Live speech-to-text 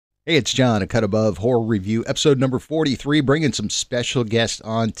Hey, it's John, A Cut Above Horror Review, episode number 43, bringing some special guests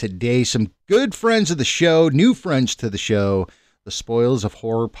on today. Some good friends of the show, new friends to the show, the Spoils of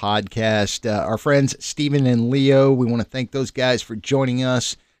Horror podcast. Our friends Stephen and Leo, we want to thank those guys for joining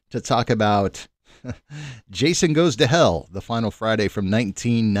us to talk about Jason Goes to Hell, the final Friday from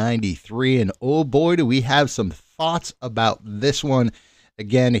 1993. And oh boy, do we have some thoughts about this one.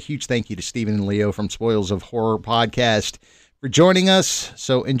 Again, a huge thank you to Stephen and Leo from Spoils of Horror podcast for joining us.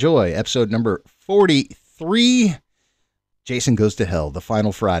 So enjoy episode number 43, Jason Goes to Hell, the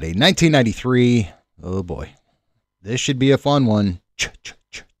final Friday, 1993. Oh boy, this should be a fun one. Cut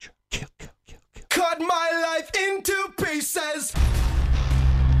my life into pieces.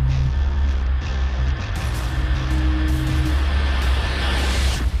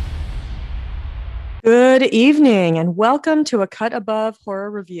 Good evening and welcome to A Cut Above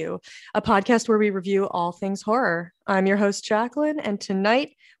Horror Review, a podcast where we review all things horror. I'm your host, Jacqueline, and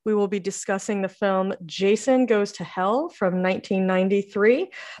tonight we will be discussing the film Jason Goes to Hell from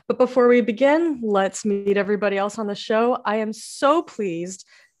 1993. But before we begin, let's meet everybody else on the show. I am so pleased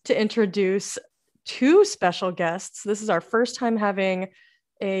to introduce two special guests. This is our first time having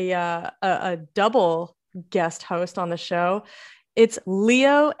a double guest host on the show. It's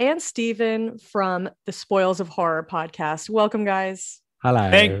Leo and Stephen from the Spoils of Horror podcast. Welcome, guys.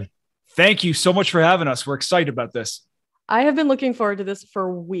 Hello. Thank you so much for having us. We're excited about this. I have been looking forward to this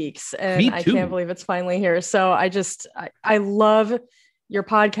for weeks, and I can't believe it's finally here. So I love your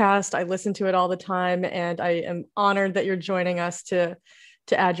podcast. I listen to it all the time, and I am honored that you're joining us to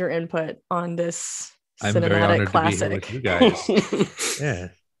add your input on this cinematic classic. To be here with you guys.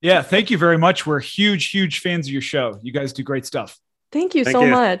 Yeah, thank you very much. We're huge fans of your show. You guys do great stuff. Thank you so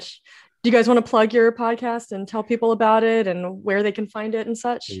much. Do you guys want to plug your podcast and tell people about it and where they can find it and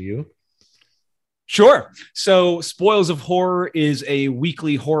such? Do you? Sure. So Spoils of Horror is a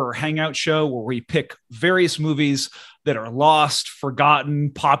weekly horror hangout show where we pick various movies that are lost, forgotten,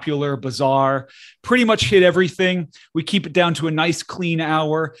 popular, bizarre, pretty much hit everything. We keep it down to a nice, clean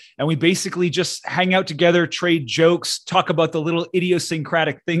hour, and we basically just hang out together, trade jokes, talk about the little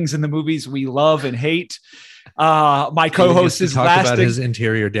idiosyncratic things in the movies we love and hate. My co-host is talk about his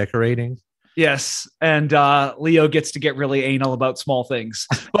interior decorating. Yes, and Leo gets to get really anal about small things.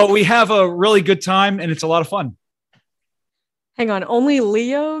 But we have a really good time, and it's a lot of fun. Hang on, only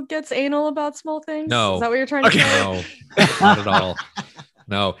Leo gets anal about small things? No. Is that what you're trying to say? No, not at all.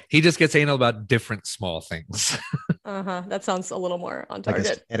 No, he just gets anal about different small things. That sounds a little more on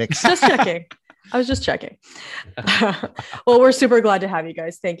target. Just checking. I was just checking. Well, we're super glad to have you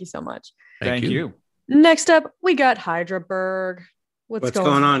guys. Thank you so much. Thank you. Next up, we got Hydraberg. What's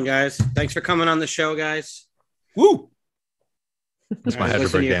going on, guys? Thanks for coming on the show, guys. Woo! That's my Listen to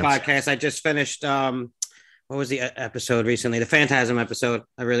Hydraberg your dance. podcast. I just finished what was the episode recently? The Phantasm episode.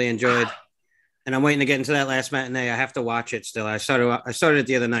 I really enjoyed, and I'm waiting to get into that last matinee. I have to watch it still. I started it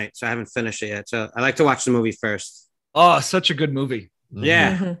the other night, so I haven't finished it yet. So I like to watch the movie first. Oh, such a good movie.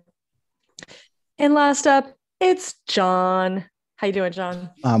 Yeah. Mm-hmm. And last up, it's John. How you doing, John?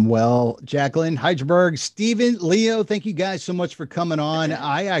 Well, Jacqueline, Heidelberg, Stephen, Leo, thank you guys so much for coming on.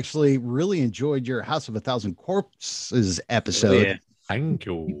 I actually really enjoyed your House of a Thousand Corpses episode. Yeah. Thank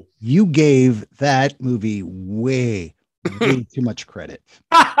you. You gave that movie way too much credit.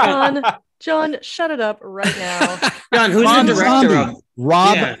 John, shut it up right now. John, who's the director of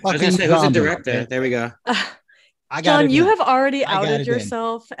Rob? Yeah, I was gonna say, who's the director? There we go. John, you have already outed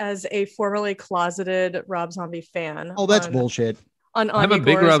yourself as a formerly closeted Rob Zombie fan. Oh, that's bullshit. I'm a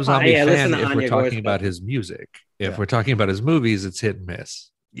big Rob Zombie fan if we're Anya talking Gore's about podcast. his music. If we're talking about his movies, it's hit and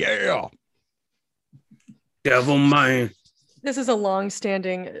miss. Yeah. Devil Mind. This is a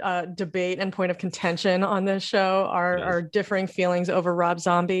long-standing debate and point of contention on this show, our differing feelings over Rob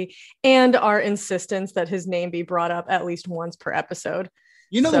Zombie and our insistence that his name be brought up at least once per episode.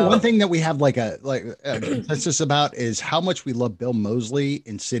 You know, the one thing that we have like a consensus about is how much we love Bill Moseley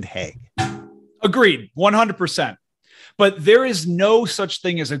and Sid Haig. Agreed, 100%. But there is no such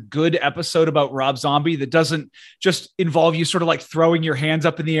thing as a good episode about Rob Zombie that doesn't just involve you sort of like throwing your hands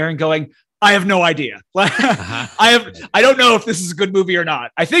up in the air and going, I have no idea. I don't know if this is a good movie or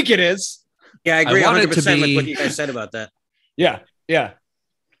not. I think it is. Yeah, I agree I want it 100% to be- with what you guys said about that. Yeah.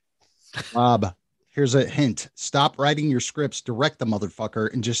 Rob, here's a hint. Stop writing your scripts, direct the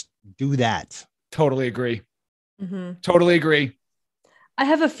motherfucker, and just do that. Totally agree. Mm-hmm. Totally agree. I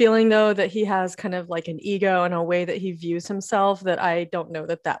have a feeling, though, that he has kind of like an ego and a way that he views himself that I don't know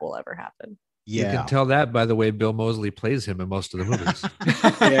that will ever happen. Yeah. You can tell that by the way Bill Moseley plays him in most of the movies.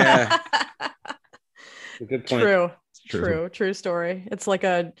 Yeah. Good point. True story. It's like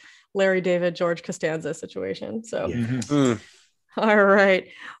a Larry David, George Costanza situation. So Mhm. All right.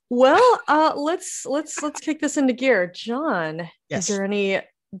 Well, let's kick this into gear. John, Yes. is there any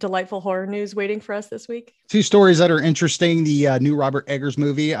delightful horror news waiting for us this week? Two stories that are interesting. The new Robert Eggers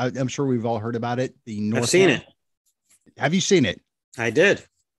movie. I'm sure we've all heard about it. I've seen it. Have you seen it? I did.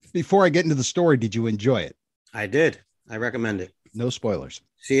 Before I get into the story, did you enjoy it? I did. I recommend it. No spoilers.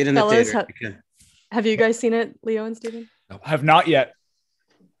 See it in the Fellas, theater. if you can. Have you guys seen it, Leo and Steven? I have not yet.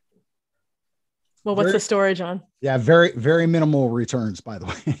 Well, what's Very- the story, John? Yeah, very, very minimal returns, by the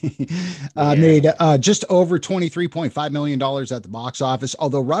way. Yeah. Made just over $23.5 million at the box office.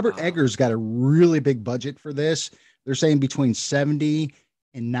 Although Robert Wow. Eggers got a really big budget for this. They're saying between 70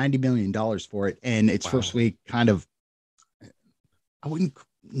 and $90 million for it. And its Wow. first week kind of, I wouldn't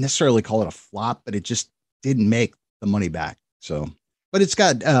necessarily call it a flop, but it just didn't make the money back. So, but it's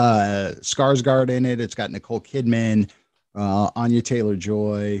got Skarsgård in it. It's got Nicole Kidman, Anya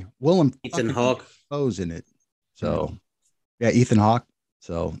Taylor-Joy, Willem Ethan fucking Hawke. Dafoe's in it. So, yeah, Ethan Hawke.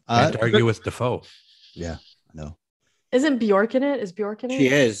 So, Can't argue with Defoe. yeah, I know. Isn't Bjork in it? Is Bjork in it? She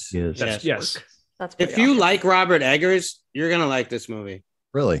is. Yes. Yes. That's If pretty you awesome. like Robert Eggers, you're gonna like this movie.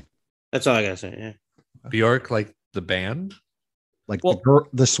 Really, That's all I gotta say. Yeah. Bjork, like the band. like Well,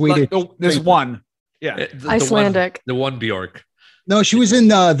 the Swedish. There's one. Yeah. Icelandic. The one Bjork. No, she was in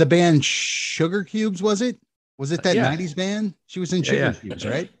the band Sugar Cubes. Was it? Was it that Yeah. '90s band? She was in Yeah, Sugar yeah. Cubes,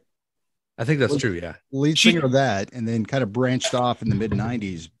 right? I think that's true. Yeah. Lead She- singer of that, and then kind of branched off in the mid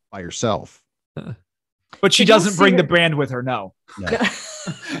 '90s by herself. But she Did you doesn't see bring her- the band with her. No.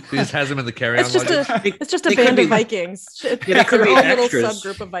 She just has him in the carry-on It's just luggage. a it's just a They could band be- of Vikings. It's Yeah, they could their be own little extras.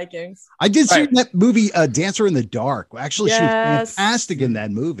 subgroup of Vikings. I did see Right. that movie, Dancer in the Dark. Actually, she was Yes. fantastic in that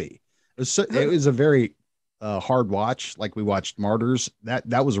movie. It was a very hard watch. Like we watched Martyrs.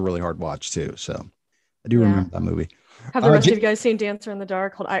 That was a really hard watch too. So I do Yeah. remember that movie. Have the Uh, rest j- of you guys seen Dancer in the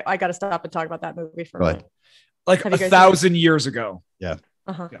Dark? Hold, I got to stop and talk about that movie for a Go ahead. minute. Like Have you guys 1,000 years ago.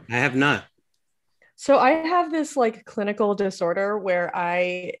 Uh-huh. I have not. So I have this like clinical disorder where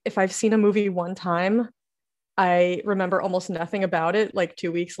if I've seen a movie one time, I remember almost nothing about it like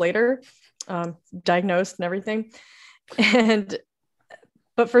 2 weeks later, diagnosed and everything.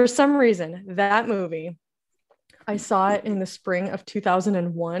 But for some reason, that movie, I saw it in the spring of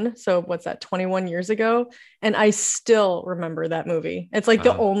 2001. So what's that, 21 years ago? And I still remember that movie. It's like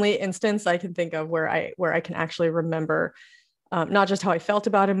the Wow. only instance I can think of where I can actually remember not just how I felt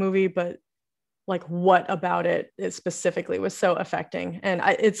about a movie, but like what about it specifically was so affecting. And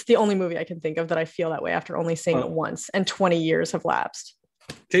it's the only movie I can think of that I feel that way after only seeing it once, and 20 years have lapsed.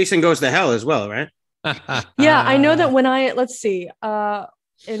 Jason Goes to Hell as well, right? Yeah, I know that when let's see,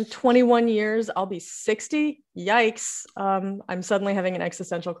 in 21 years, I'll be 60. Yikes. I'm suddenly having an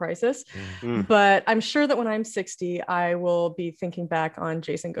existential crisis. Mm. But I'm sure that when I'm 60, I will be thinking back on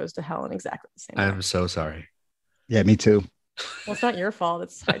Jason Goes to Hell in exactly the same way. I'm so sorry. Yeah, me too. Well, it's not your fault.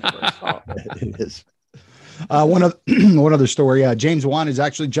 It's Heidelberg's fault. It is. One other story. James Wan is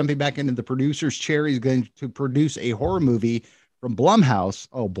actually jumping back into the producer's chair. He's going to produce a horror movie from Blumhouse.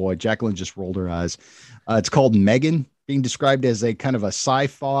 Oh boy, Jacqueline just rolled her eyes. It's called Megan, being described as a kind of a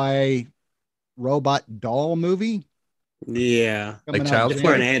sci-fi robot doll movie. Yeah. coming Like out Child's Just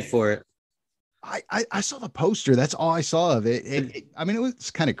January. for an ad for it. I saw the poster. That's all I saw of it. I mean, it was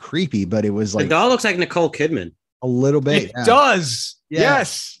kind of creepy, but it was The like doll looks like Nicole Kidman. a little bit. It yeah. does. Yeah.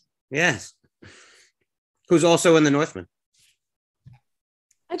 Yes. Yes. Who's also in The Northman.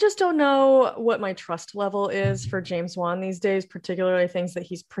 I just don't know what my trust level is for James Wan these days, particularly things that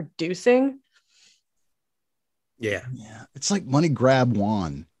he's producing. Yeah. Yeah, it's like Money Grab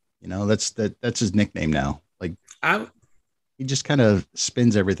Wan. You know, that's his nickname now. Like I, he just kind of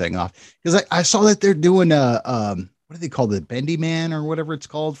spins everything off. Because I saw that they're doing what do they call the Bendy Man or whatever it's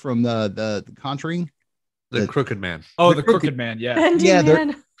called from the Conjuring. The The- Crooked Man. Oh, The the Crooked- Crooked Man. Yeah. Bendy Yeah,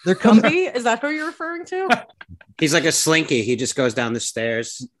 Man. They're coming. Gumby? Is that who you're referring to? he's like a slinky. He just goes down the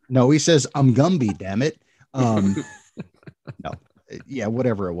stairs. No, he says I'm Gumby. Damn it. No, yeah,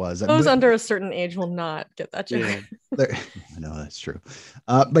 whatever it was. Those under a certain age will not get that joke. Yeah. There- I know that's true.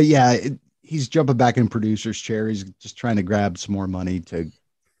 But yeah, he's jumping back in producer's chair. He's just trying to grab some more money to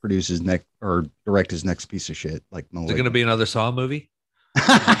produce his next or direct his next piece of shit. Like, Is it going to be another Saw movie?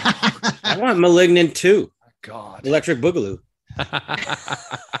 I want Malignant 2. God. Electric Boogaloo.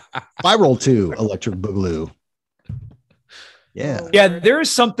 Spiral 2, Electric Boogaloo. Yeah. Oh, Yeah, Lord. there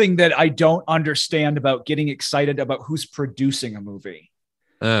is something that I don't understand about getting excited about who's producing a movie.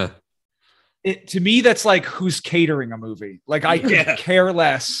 To me, that's like who's catering a movie. Like I could Yeah. care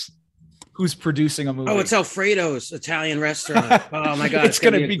less who's producing a movie. Oh, it's Alfredo's Italian restaurant. Oh my god, It's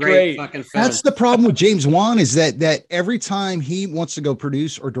gonna be great. Fucking film. That's the problem with James Wan is that every time he wants to go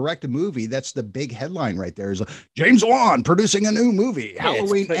produce or direct a movie, that's the big headline right there. Is like, James Wan producing a new movie, Yeah,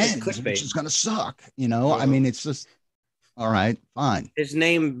 Halloween it's Ends, clickbait. which is going to suck. You know, I mean, it's just all right, fine. His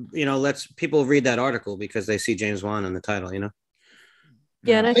name, lets people read that article because they see James Wan in the title.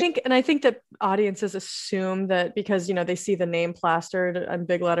 Yeah, and I think that audiences assume that because they see the name plastered in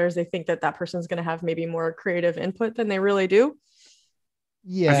big letters, they think that person's going to have maybe more creative input than they really do.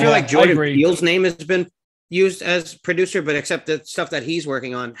 Yeah, I feel like Jordan agree. Peele's name has been used as producer, but except the stuff that he's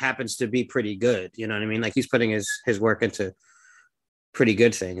working on happens to be pretty good. You know what I mean? Like he's putting his work into pretty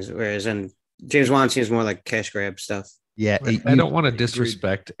good things, whereas and James Wan seems more like cash grab stuff. yeah. I don't want to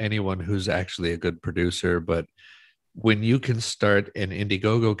disrespect anyone who's actually a good producer, but when you can start an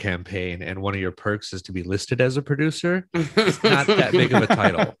Indiegogo campaign and one of your perks is to be listed as a producer, it's not that big of a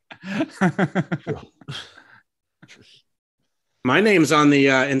title. My name's on the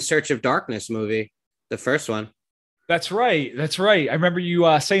In Search of Darkness movie, the first one. That's right. I remember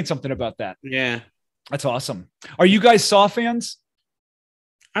you saying something about that. Yeah, That's awesome. Are you guys Saw fans?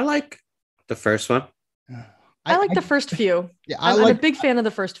 I like the first one. I like the first few. Yeah, I'm a big fan of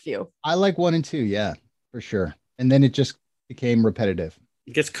the first few. I like 1 and 2. Yeah, for sure. And then it just became repetitive.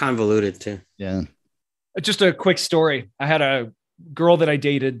 It gets convoluted too. Yeah. Just a quick story. I had a girl that I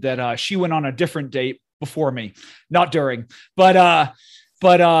dated that she went on a different date before me, not during, but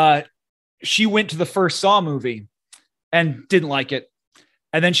she went to the first Saw movie and didn't like it.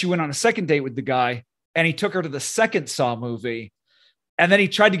 And then she went on a second date with the guy and he took her to the second Saw movie. And then he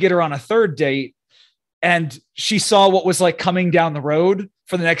tried to get her on a third date and she saw what was like coming down the road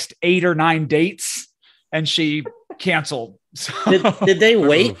for the next 8 or 9 dates. And she canceled. So. Did they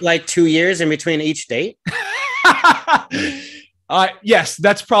wait like 2 years in between each date? Yes,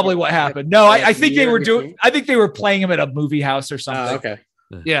 that's probably what happened. No, I think they were doing. I think they were playing him at a movie house or something. Oh, okay.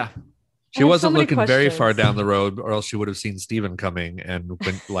 Yeah. She I have wasn't so many looking very far questions. down the road, or else she would have seen Steven coming and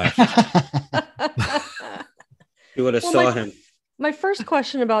went left. You would have Well, saw him. My first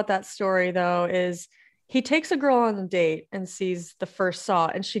question about that story, though, is he takes a girl on a date and sees the first Saw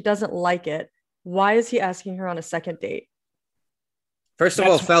and she doesn't like it. Why is he asking her on a second date? First of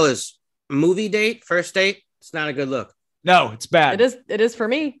all, fellas, movie date, first date, it's not a good look. No, it's bad. It is for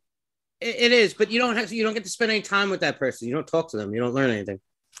me. It is, but you don't get to spend any time with that person. You don't talk to them. You don't learn anything.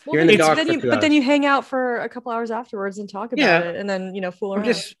 Well, You're in the then- dark then for you- 2 but then hours. you hang out for a couple hours afterwards and talk about Yeah. it and then, fool I'm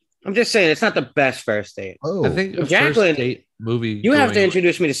around. I'm just saying it's not the best first date. Oh. I think a Jacqueline, first date movie. You have to going-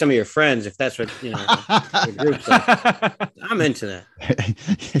 introduce me to some of your friends if that's what your group's like. I'm into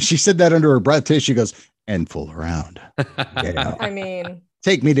that. She said that under her breath too. She goes, and fool around. Yeah. I mean,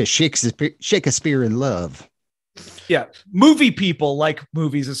 Take me to Shakespeare in Love. Yeah. Movie people like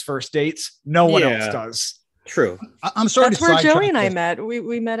movies as first dates. No one Yeah. else does. True. I'm sorry that's to where sidetrack Joey and I this. met.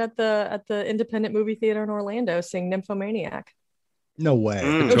 We met at the independent movie theater in Orlando seeing Nymphomaniac. No way.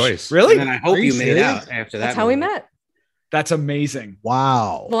 Mm. Good choice. Really? And then I hope Are you you made serious? out after that. That's how we movie. met. That's amazing.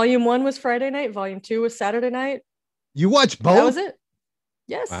 Wow. Volume 1 was Friday night. Volume 2 was Saturday night. You watch And that was both? it.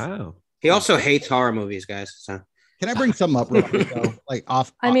 Yes. Wow. He also hates horror movies, guys. So. Can I bring something up real quick though? Like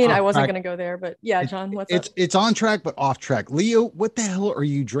off. I mean, off I wasn't track? going to go there, but yeah, John, what's up? It's on track, but off track. Leo, what the hell are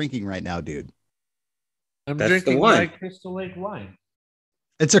you drinking right now, dude? I'm That's the drinking one. my Crystal Lake wine.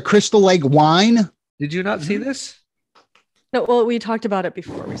 It's a Crystal Lake wine Did you not see this? No, well, we talked about it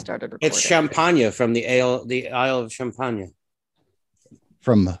before we started recording. It's champagne from the Isle of Champagne.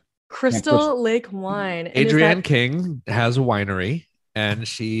 from Crystal Lake wine. And is Adrienne that- King has a winery, and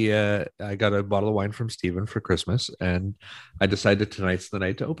I got a bottle of wine from Steven for Christmas, and I decided tonight's the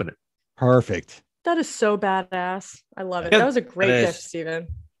night to open it. perfect. that is so badass. I love it. Yeah, That was a great it is. gift, Steven.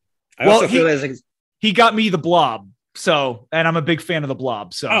 I Well, also feel like He got me the Blob. So, and I'm a big fan of the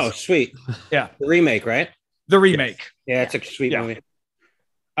Blob. So, oh, sweet. Yeah. The remake, right? the remake. Yeah, it's a sweet Yeah. movie.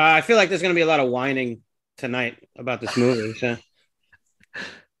 I feel like there's going to be a lot of whining tonight about this movie. So.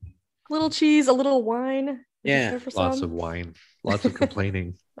 Little cheese, a little wine. Is Yeah, there for Lots some? of wine, lots of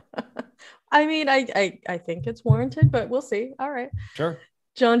complaining. I mean, I think it's warranted, but we'll see. All right. Sure.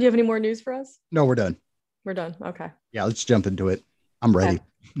 John, do you have any more news for us? No, we're done. We're done. Okay. Yeah, let's jump into it. I'm ready.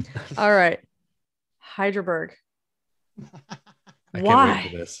 All right. Hydraberg. I can't Why?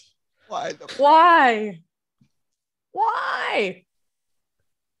 wait for this. Why? Why? Why?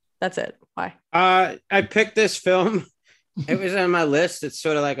 That's it. Why? I picked this film. It was on my list. It's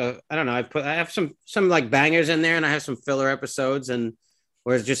sort of like I don't know. I have some like bangers in there, and I have some filler episodes, and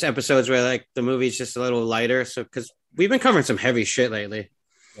where it's just episodes where like the movie's just a little lighter. So because we've been covering some heavy shit lately.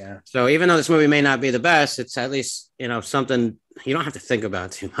 Yeah. So even though this movie may not be the best, it's at least something you don't have to think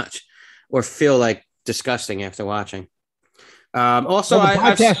about too much. or feel like disgusting after watching. Also, Well, the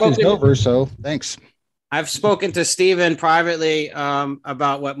I've podcast is over, so thanks. I've spoken to Steven privately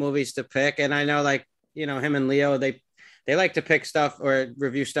about what movies to pick, and I know, like, him and Leo, they like to pick stuff or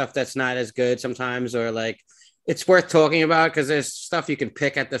review stuff that's not as good sometimes, or like it's worth talking about because there's stuff you can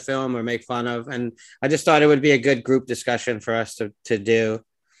pick at the film or make fun of, and I just thought it would be a good group discussion for us to do.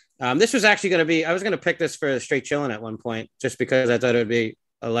 This was actually going to be, I was going to pick this for Straight Chillin' at one point, just because I thought it would be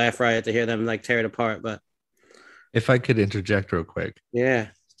a laugh riot to hear them like tear it apart. But if I could interject real quick. Yeah.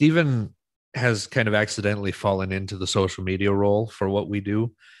 Steven has kind of accidentally fallen into the social media role for what we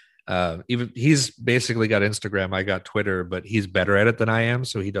do. Even he's basically got Instagram, I got Twitter, but he's better at it than I am.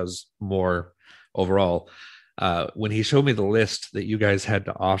 So he does more overall. When he showed me the list that you guys had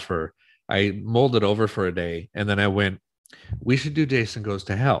to offer, I mulled it over for a day. And then I went, we should do Jason Goes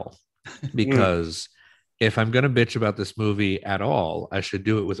to Hell, because if I'm going to bitch about this movie at all, I should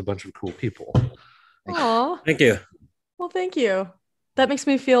do it with a bunch of cool people. Aw. Thank you. Well, thank you. That makes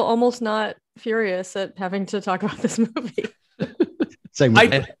me feel almost not furious at having to talk about this movie.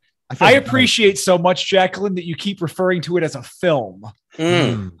 I appreciate so much, Jacqueline, that you keep referring to it as a film.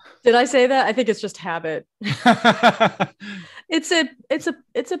 Did I say that? I think it's just habit. It's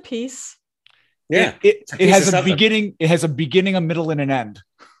a piece. Yeah. It has a beginning. It has a beginning, a middle, and an end.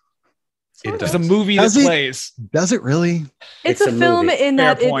 It's a movie that plays. Does it really? It's a film movie. in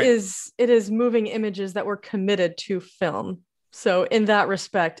that Fair point. it is moving images that were committed to film. So in that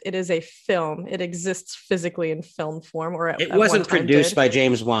respect, it is a film. It exists physically in film form, or It wasn't produced by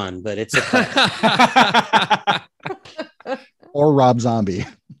James Wan, but it's Or Rob Zombie.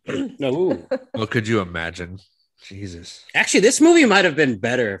 No. Well, could you imagine? Jesus. Actually, this movie might have been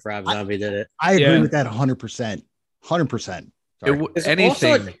better if Rob Zombie did it. I agree with that 100%. 100%.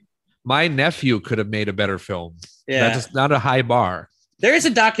 Anything. My nephew could have made a better film. Yeah. That's not a high bar. There is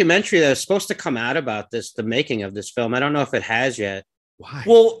a documentary that was supposed to come out about this, the making of this film. I don't know if it has yet. Why?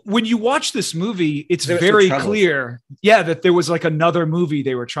 Well, when you watch this movie, it's There was very some troubles. clear, that there was like another movie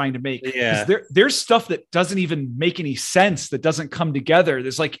they were trying to make. 'Cause Yeah. there's stuff that doesn't even make any sense, that doesn't come together.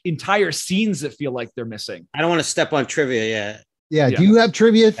 There's like entire scenes that feel like they're missing. I don't want to step on trivia yet. Yeah. Do you have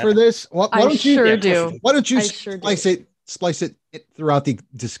trivia for this? Why I don't you? sure do. Why don't you I sure do. splice it throughout the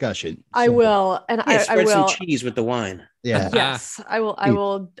discussion? I will, and Yeah, I spread will. some cheese with the wine. Yeah. Yes, I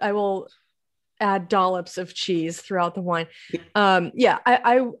will add dollops of cheese throughout the wine.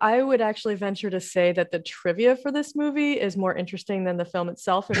 I would actually venture to say that the trivia for this movie is more interesting than the film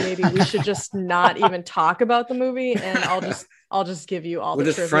itself, and maybe we should just not even talk about the movie, and I'll just give you all We'll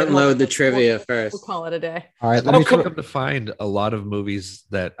the just trivia. front load the trivia first. We'll call it a day. All right. I've come to find a lot of movies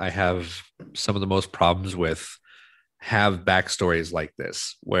that I have some of the most problems with have backstories like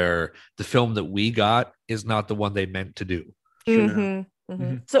this, where the film that we got is not the one they meant to do.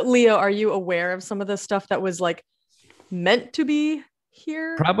 So, Leo, are you aware of some of the stuff that was like meant to be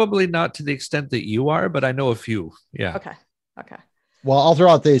here? Probably not to the extent that you are, but I know a few. Yeah. Okay. Well, I'll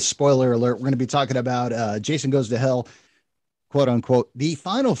throw out the spoiler alert. We're going to be talking about Jason Goes to Hell, quote unquote, the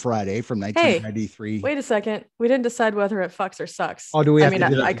final Friday from 1993. Wait a second. We didn't decide whether it fucks or sucks. Oh, do we have to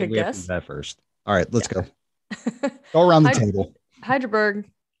do that? I could We have to guess. do that first. All right, let's go. Go around the table. Heidelberg.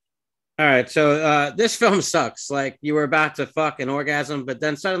 All right, so this film sucks. Like, you were about to fuck an orgasm, but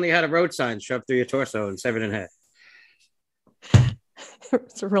then suddenly you had a road sign shoved through your torso and severed in half.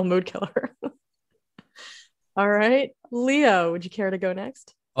 It's a real mood killer. All right, Leo, would you care to go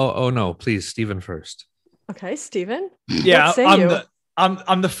next? Oh no, please, Stephen first. Okay, Stephen. Yeah, What say I'm you?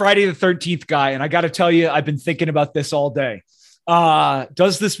 I'm the Friday the 13th guy, and I got to tell you, I've been thinking about this all day.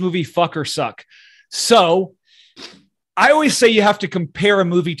 Does this movie fuck or suck? So I always say you have to compare a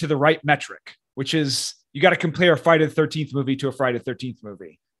movie to the right metric, which is you got to compare a Friday the 13th movie to a Friday the 13th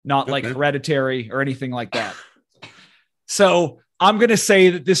movie, not like Hereditary or anything like that. So I'm going to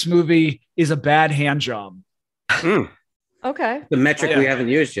say that this movie is a bad hand job. Okay. The metric we haven't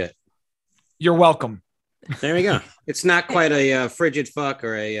used yet. You're welcome. There we go. It's not quite a frigid fuck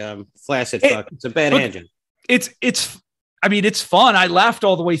or a flaccid fuck. It's a bad hand job. It's fun. I laughed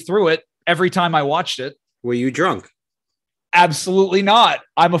all the way through it every time I watched it. Were you drunk? Absolutely not.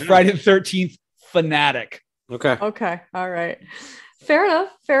 I'm a Friday the 13th fanatic. Okay. All right. Fair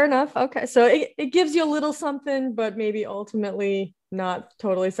enough. Okay. So it gives you a little something, but maybe ultimately not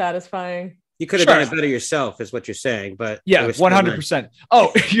totally satisfying. You could have done it better yourself, is what you're saying. But yeah, 100%.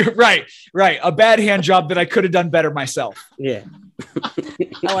 Oh, you're right. A bad hand job that I could have done better myself. Yeah.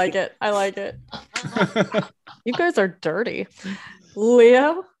 I like it. You guys are dirty.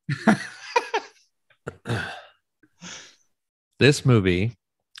 Leo? This movie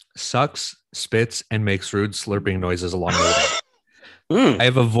sucks, spits, and makes rude slurping noises along the way. I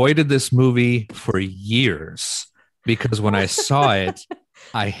have avoided this movie for years because when I saw it,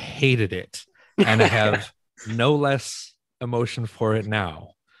 I hated it. And I have no less emotion for it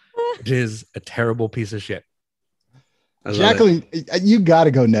now. It is a terrible piece of shit. Jacqueline, you got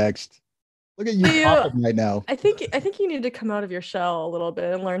to go next. Look at you Yeah. popping right now. I think you need to come out of your shell a little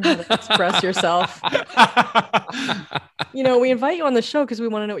bit and learn how to express yourself. You know, we invite you on the show because we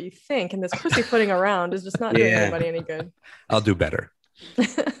want to know what you think, and this pussyfooting around is just not doing anybody any good. I'll do better.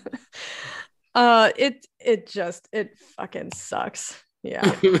 It fucking sucks.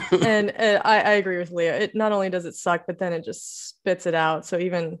 Yeah. And I agree with Leah. It not only does it suck, but then it just spits it out. So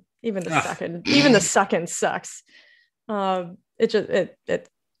even the sucking sucks. It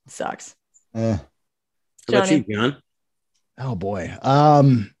sucks. How about you, John? Oh boy.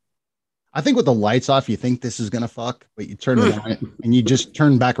 I think with the lights off, you think this is gonna fuck, but you turn it on and you just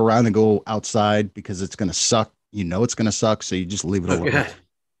turn back around and go outside because it's gonna suck. You know it's gonna suck, so you just leave it alone. Okay.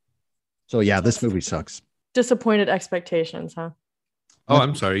 So yeah, this movie sucks. Disappointed expectations, huh? Oh,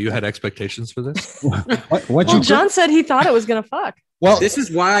 I'm sorry. You had expectations for this? Well, John said he thought it was gonna fuck. Well, This is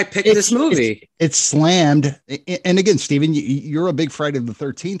why I picked this movie. It's slammed. And again, Steven, you're a big Friday the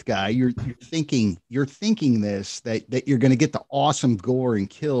 13th guy. You're thinking this that you're going to get the awesome gore and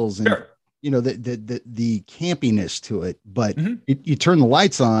kills and Sure. you know the campiness to it. But you turn the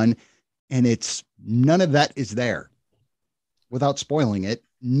lights on, and it's none of that is there. Without spoiling it,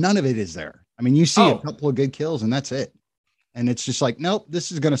 none of it is there. I mean, you see a couple of good kills, and that's it. And it's just like, nope,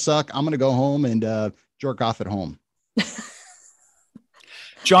 this is going to suck. I'm going to go home and jerk off at home.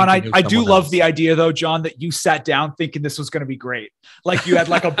 John, I do love the idea, though, John, that you sat down thinking this was going to be great. Like you had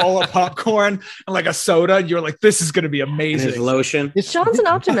like a bowl of popcorn and like a soda, and you're like, this is going to be And amazing. his lotion. John's an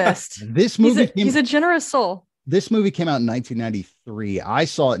optimist. This movie He's a generous soul. This movie came out in 1993. I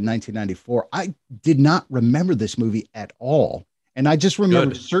saw it in 1994. I did not remember this movie at all. And I just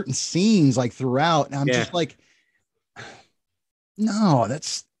remember certain scenes like throughout. And I'm just like, no.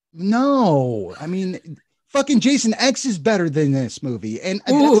 I mean, fucking Jason X is better than this movie. And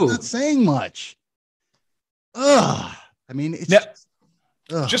that's not saying much. Ugh. I mean, it's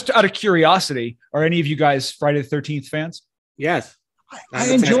just out of curiosity, are any of you guys Friday the 13th fans? Yes.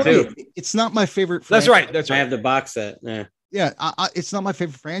 I enjoy it. It's not my favorite. That's right. That's right. I have the box set. Yeah. It's not my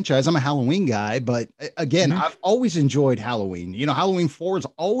favorite franchise. I'm a Halloween guy, but again, I've always enjoyed Halloween. You know, Halloween 4 is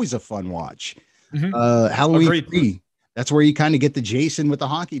always a fun watch. Halloween 3, that's where you kind of get the Jason with the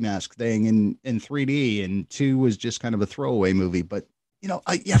hockey mask thing in 3D, and 2 was just kind of a throwaway movie. But you know,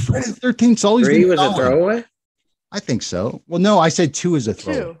 Friday the 13th's always 3 been was solid. a throwaway? I think so. Well, no, I said 2 is a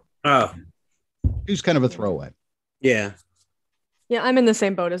throwaway. 2. Oh. 2's kind of a throwaway. Yeah. Yeah, I'm in the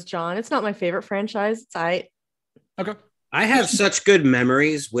same boat as John. It's not my favorite franchise. It's Okay. I have such good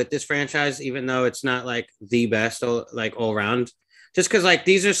memories with this franchise, even though it's not like the best all around. Just because like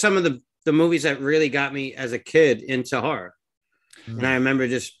these are some of the movies that really got me as a kid into horror. And I remember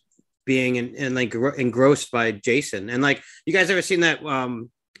just being engrossed by Jason. And like, you guys ever seen that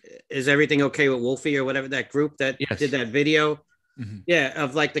Is Everything Okay with Wolfie or whatever, that group that did that video? Yeah,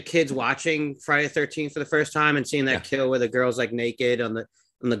 of like the kids watching Friday the 13th for the first time and seeing that kill where the girl's like naked on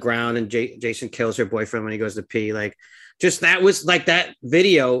the ground and Jason kills her boyfriend when he goes to pee. Like, just that was like, that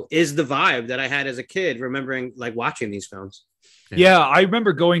video is the vibe that I had as a kid, remembering like watching these films. Yeah, I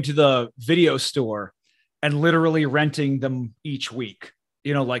remember going to the video store and literally renting them each week.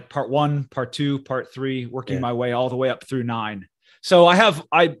 You know, like part 1, part 2, part 3, working my way all the way up through 9. So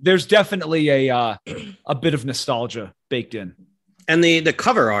there's definitely a bit of nostalgia baked in. And the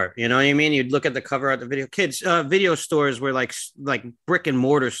cover art, you know what I mean? You'd look at the cover art, the video stores were like brick and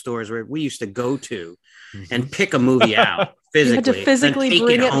mortar stores where we used to go to and pick a movie out physically. You had to physically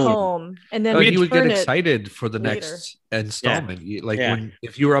bring it home. And then you would get excited for the later. next installment.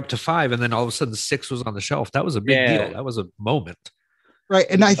 If you were up to 5 and then all of a sudden 6 was on the shelf, that was a big deal. That was a moment. Right.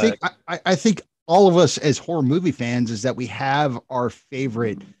 And I think all of us as horror movie fans is that we have our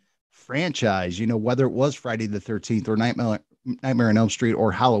favorite franchise, you know, whether it was Friday the 13th or Nightmare on Elm Street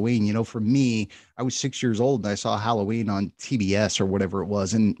or Halloween. You know, for me, I was 6 years old and I saw Halloween on TBS or whatever it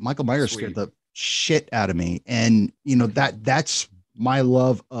was, and Michael Myers scared the shit out of me. And you know, that's my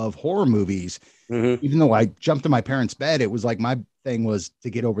love of horror movies. Even though I jumped in my parents' bed, it was like my thing was to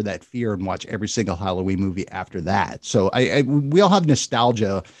get over that fear and watch every single Halloween movie after that. So we all have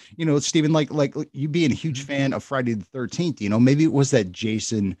nostalgia, you know, Steven, like you being a huge fan of Friday the 13th, you know, maybe it was that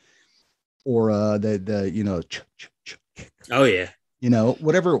Jason or the you know, oh yeah, you know,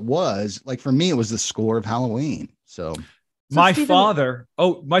 whatever it was. Like for me, it was the score of Halloween. So my father,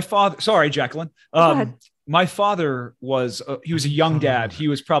 sorry, Jacqueline. My father was, he was a young dad. He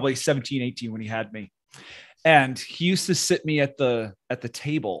was probably 17, 18 when he had me. And he used to sit me at the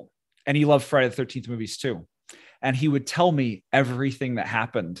table, and he loved Friday the 13th movies too. And he would tell me everything that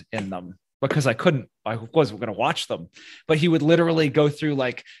happened in them because I wasn't going to watch them, but he would literally go through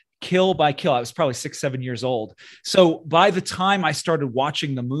like kill by kill. I was probably 6, 7 years old. So by the time I started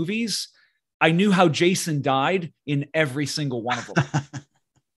watching the movies, I knew how Jason died in every single one of them.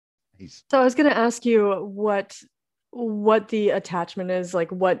 So I was going to ask you what the attachment is, like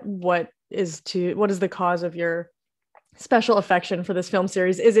what is the cause of your special affection for this film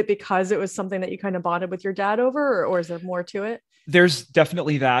series? Is it because it was something that you kind of bonded with your dad over, or is there more to it? There's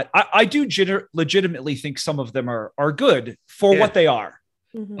definitely that. I do legitimately think some of them are good for what they are.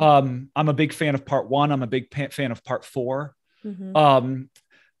 Mm-hmm. I'm a big fan of part 1. I'm a big fan of part 4. Mm-hmm.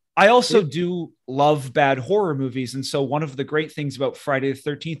 I also do love bad horror movies. And so one of the great things about Friday the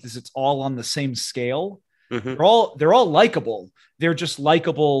 13th is it's all on the same scale. Mm-hmm. They're all likable. They're just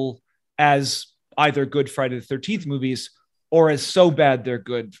likable as either good Friday the 13th movies or as so bad they're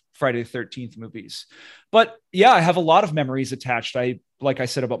good Friday the 13th movies. But yeah, I have a lot of memories attached. Like I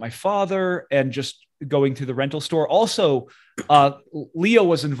said about my father and just going to the rental store. Also, Leo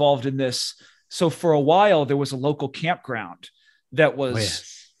was involved in this. So for a while, there was a local campground that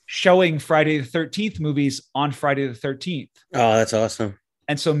was showing Friday the 13th movies on Friday the 13th. Oh, that's awesome.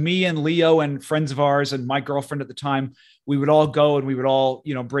 And so me and Leo and friends of ours and my girlfriend at the time, we would all go and we would all,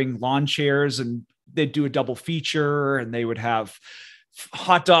 bring lawn chairs, and they'd do a double feature, and they would have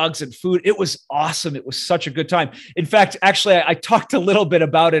hot dogs and food. It was awesome. It was such a good time. In fact, actually, I talked a little bit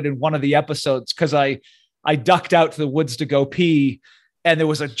about it in one of the episodes because I ducked out to the woods to go pee, and there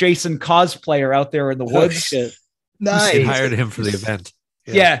was a Jason cosplayer out there in the woods. Nice. They hired him for the event.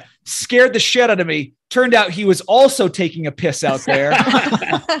 Yeah, scared the shit out of me. Turned out he was also taking a piss out there.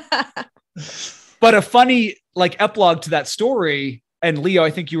 But a funny epilogue to that story, and Leo, I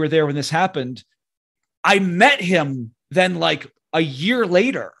think you were there when this happened. I met him then a year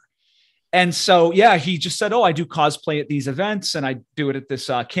later. And so, yeah, he just said, I do cosplay at these events, and I do it at this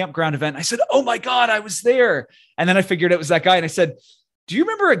campground event. I said, oh my God, I was there. And then I figured it was that guy. And I said, do you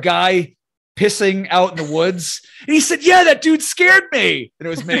remember a guy pissing out in the woods? And he said, yeah, that dude scared me. And it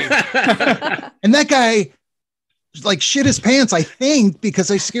was me. And that guy shit his pants, I think,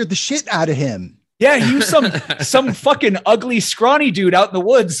 because I scared the shit out of him. Yeah, he was some fucking ugly, scrawny dude out in the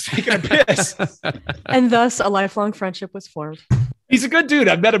woods taking a piss. And thus a lifelong friendship was formed. He's a good dude.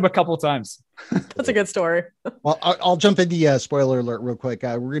 I've met him a couple of times. That's a good story. Well, I'll jump into the spoiler alert real quick.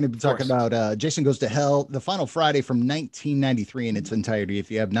 We're going to be talking about Jason Goes to Hell, the final Friday from 1993 in its entirety.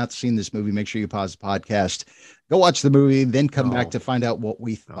 If you have not seen this movie, make sure you pause the podcast, go watch the movie, then come back to find out what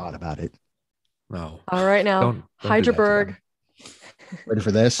we thought about it. No. All right, now, don't Hydraberg. Ready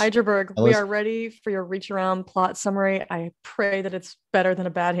for this? Hydraberg, we are ready for your reach around plot summary. I pray that it's better than a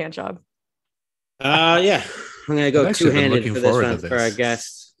bad hand job. Yeah. I'm going to go two-handed for this one for our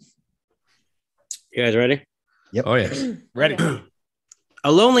guests. You guys ready? Yep. Oh, yes. Ready.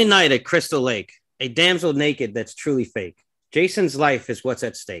 A lonely night at Crystal Lake. A damsel naked that's truly fake. Jason's life is what's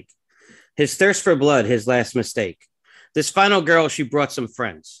at stake. His thirst for blood, his last mistake. This final girl, she brought some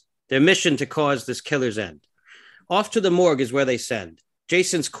friends. Their mission to cause this killer's end. Off to the morgue is where they send.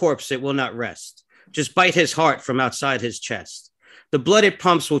 Jason's corpse, it will not rest. Just bite his heart from outside his chest. The blood it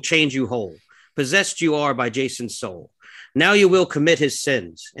pumps will change you whole. Possessed you are by Jason's soul. Now you will commit his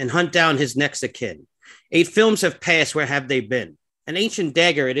sins and hunt down his next of kin. 8 films have passed, where have they been? An ancient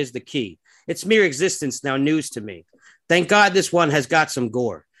dagger, it is the key. Its mere existence now news to me. Thank God this one has got some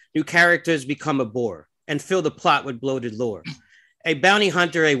gore. New characters become a bore and fill the plot with bloated lore. A bounty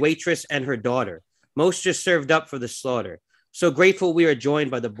hunter, a waitress, and her daughter. Most just served up for the slaughter. So grateful we are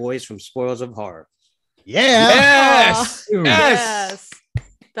joined by the boys from Spoils of Horror. Yeah. Yes. Yes.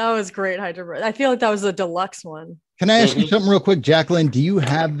 That was great, Hydraberg. I feel like that was a deluxe one. Can I ask you something real quick, Jacqueline? Do you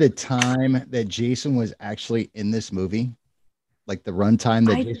have the time that Jason was actually in this movie? Like the runtime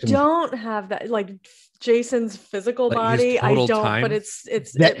that Jason don't have that, Jason's physical body. I don't, time? but it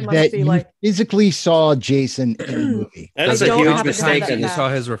must that be you physically saw Jason in the movie. That's I a don't huge have mistake. that You back. saw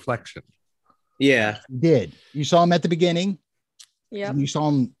his reflection. Yeah. You did. You saw him at the beginning. Yeah. And you saw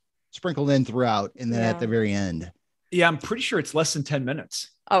him sprinkled in throughout, and then at the very end. Yeah, I'm pretty sure it's less than 10 minutes.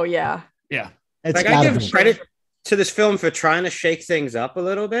 Oh yeah. Yeah. It's I give credit to this film for trying to shake things up a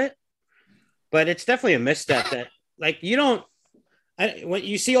little bit, but it's definitely a misstep that you don't, when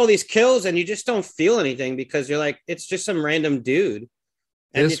you see all these kills and you just don't feel anything because you're like, it's just some random dude.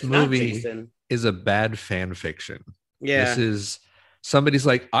 And This movie is a bad fan fiction. Yeah. This is somebody's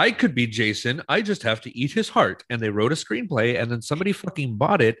like, I could be Jason. I just have to eat his heart. And they wrote a screenplay, and then somebody fucking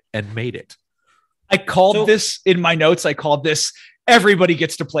bought it and made it. I called this in my notes. I called this everybody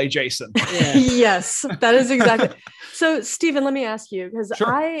gets to play Jason. Yeah. Yes, that is exactly. So, Stephen, let me ask you, because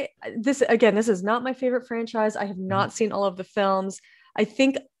Sure. this is not my favorite franchise. I have not seen all of the films. I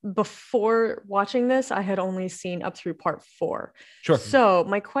think before watching this, I had only seen up through part 4. Sure. So,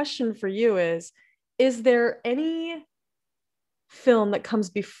 my question for you is there any film that comes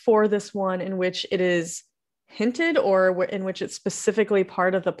before this one in which it is hinted or in which it's specifically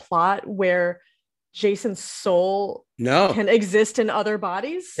part of the plot where Jason's soul No, can exist in other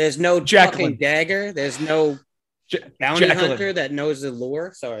bodies? there's no Jacqueline. fucking dagger. There's no bounty Jacqueline. hunter that knows the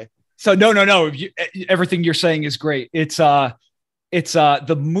lore. Sorry. So no. Everything you're saying is great. It's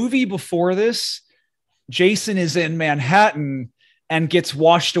the movie before this. Jason is in Manhattan and gets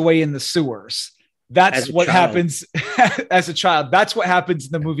washed away in the sewers. That's As a what child. happens as a child. That's what happens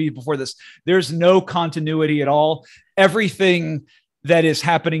in the movie before this. There's no continuity at all. Everything that is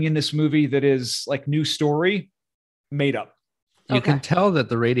happening in this movie that is like new story, made up. You Okay. can tell that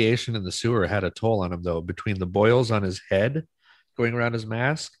the radiation in the sewer had a toll on him, though, between the boils on his head going around his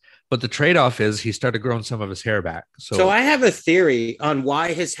mask. But the trade-off is he started growing some of his hair back. So I have a theory on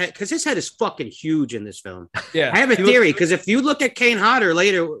why his head, because his head is fucking huge in this film. Yeah. I have a theory because if you look at Kane Hodder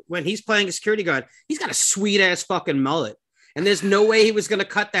later when he's playing a security guard, he's got a sweet ass fucking mullet, and there's no way he was gonna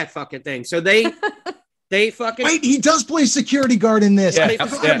cut that fucking thing. So they fucking Wait, he does play security guard in this. Yeah. I they forgot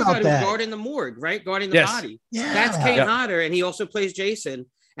forgot about that. guarding the morgue, right? Guarding the Yes. body. Yeah. That's Kane Yeah. Hodder, and he also plays Jason.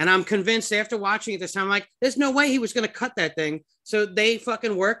 And I'm convinced after watching it this time, like, there's no way he was going to cut that thing. So they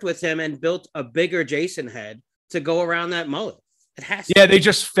fucking worked with him and built a bigger Jason head to go around that mullet. It has to. Yeah, they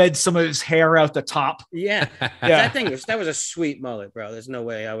just fed some of his hair out the top. Yeah. Yeah. That was a sweet mullet, bro. There's no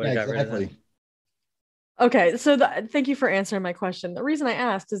way I would have Yeah, got rid of exactly. that. Okay, so thank you for answering my question. The reason I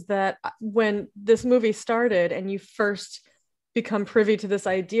asked is that when this movie started and you first become privy to this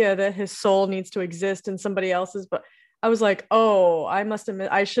idea that his soul needs to exist in somebody else's, but I was like, oh,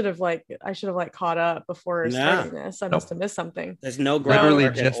 I should have caught up before Nah. starting this. I must have missed something. There's no Literally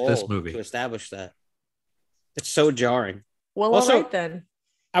groundwork at just this all movie. to establish that. It's so jarring. Well, Also- all right then.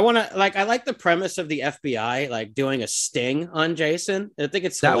 I like the premise of the FBI like doing a sting on Jason. I think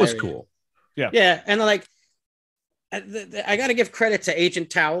it's That was hilarious. cool. Yeah, and like I got to give credit to Agent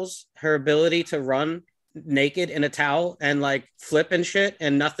Towels, her ability to run naked in a towel and like flip and shit,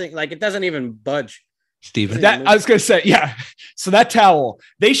 and nothing like it doesn't even budge. Steven. That I was gonna say, yeah. So that towel,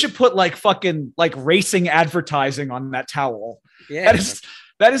 they should put like fucking like racing advertising on that towel. Yeah,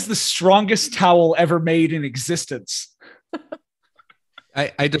 That is the strongest towel ever made in existence.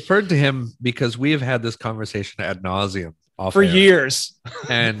 I deferred to him because we have had this conversation ad nauseum off For air. years.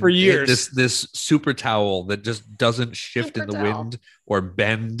 And for years. this super towel that just doesn't shift in Super the towel. wind or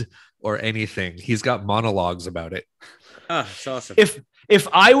bend or anything. He's got monologues about it. oh, it's awesome. If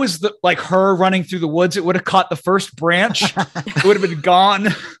I was like her running through the woods, it would have caught the first branch. It would have been gone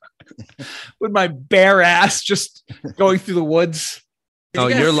with my bare ass just going through the woods. Did Oh,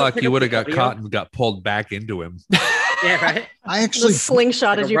 you guys you're still lucky pick you up would have the got audio? caught and got pulled back into him. Yeah, right. I The actually,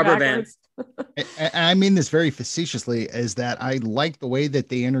 slingshotted like a you rubber band. backwards. and I mean this very facetiously, is that I like the way that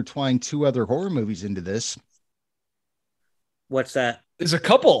they intertwined 2 other horror movies into this. What's that? There's a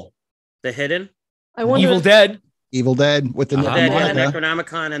couple. The Hidden, I wonder. Evil Dead. Evil Dead with the Uh-huh. the Monica.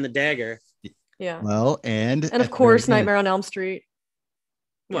 Necronomicon, and the dagger. Yeah. Well, and And of course, Nightmare on Elm Street.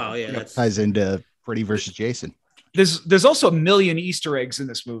 Well, yeah, that's ties into Freddy versus Jason. There's also a million Easter eggs in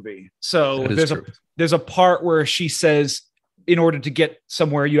this movie. So That is there's true. there's a part where she says, in order to get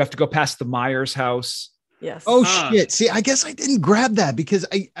somewhere, you have to go past the Myers house. Yes. Oh Ah. shit! See, I guess I didn't grab that because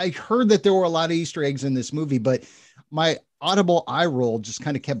I heard that there were a lot of Easter eggs in this movie, but my audible eye roll just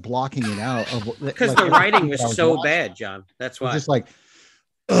kind of kept blocking it out. because the writing was so bad, John. That's why. Just like,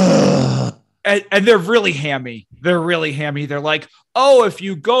 ugh. And they're really hammy. They're like, oh, if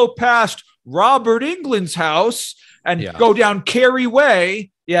you go past Robert England's house and Yeah. go down Carey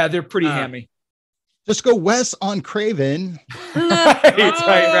Way, yeah, they're pretty Ah. hammy. Just go west on Craven.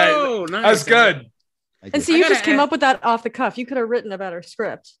 right. Oh, nice. That's good. And so I you gotta just came ask- up with that off the cuff. You could have written a better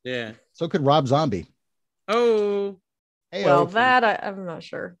script. Yeah. So could Rob Zombie. Oh, Hey, Well, that I'm not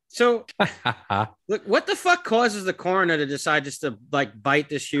sure. so look, what the fuck causes the coroner to decide just to like bite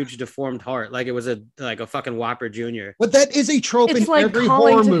this huge deformed heart like it was a fucking Whopper Jr. but that is a trope It's in like every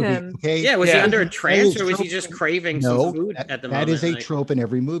calling horror to movie. him. Okay. Yeah, was he Yeah. under a trance Oh, or was he trope just in- craving No, some food at the that moment? is a Like, trope in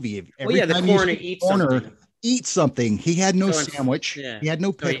every movie. well, Every yeah, the time you coroner see eats coroner something. eat something. He had no So it's- sandwich. yeah. He had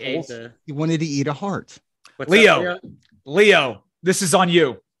no So he ate pickles. the- He wanted to eat a heart. What's Leo. up, Leo, this is on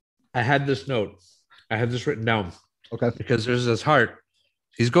you. I had this note. I had this written down Okay. because there's this heart.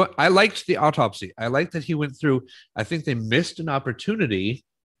 He's going. I liked the autopsy. I liked that he went through. I think they missed an opportunity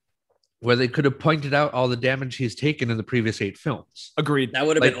where they could have pointed out all the damage he's taken in the previous 8 films. Agreed. That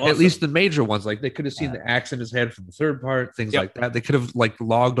would have Like, been awesome. at least the major ones. Like, they could have seen the axe in his head from the third part, things like that. They could have like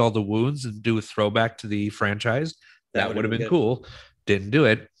logged all the wounds and do a throwback to the franchise. That would have been cool. Didn't do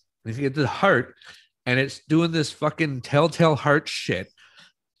it. If you get the heart, and it's doing this fucking telltale heart shit,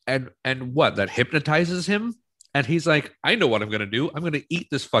 and what that hypnotizes him, and he's like, I know what I'm gonna do. I'm gonna eat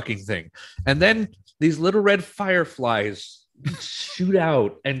this fucking thing, and then these little red fireflies shoot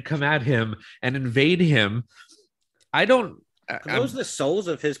out and come at him and invade him. Are those the souls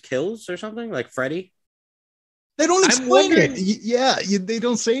of his kills or something, like Freddy? They don't explain wondering- it. They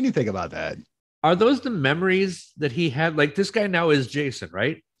don't say anything about that. Are those the memories that he had? Like, this guy now is Jason,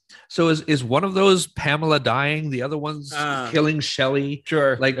 right? So is one of those Pamela dying? The other one's killing Shelley?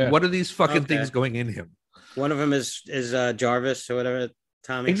 Sure. Like, what are these fucking things going in him? One of them is Jarvis or whatever.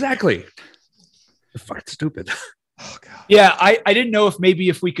 Tommy. Exactly. They're fucking stupid. Oh god. Yeah, I didn't know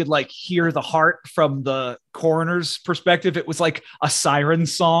if we could like hear the heart from the coroner's perspective. It was like a siren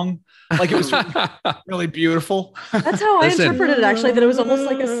song. Like, it was really beautiful. That's how Listen. I interpreted it, actually, that it was almost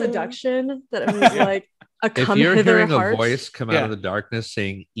like a seduction, that it was like a If come you're hither hearing heart. a voice come out of the darkness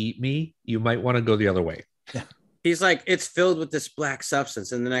saying, eat me, you might want to go the other way. He's like, it's filled with this black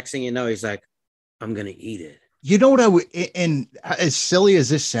substance, and the next thing you know, he's like, I'm gonna eat it. You know what I would, and as silly as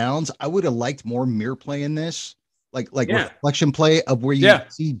this sounds, I would have liked more mirror play in this, like reflection play of where you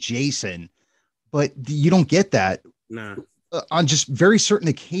see Jason, but you don't get that. No. On just very certain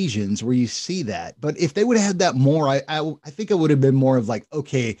occasions where you see that. But if they would have had that more, I think it would have been more of like,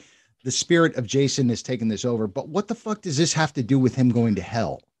 okay, the spirit of Jason has taken this over, but what the fuck does this have to do with him going to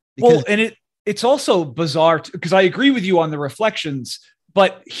hell? Well, and it's also bizarre because I agree with you on the reflections,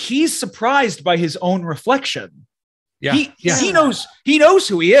 but he's surprised by his own reflection. Yeah. He knows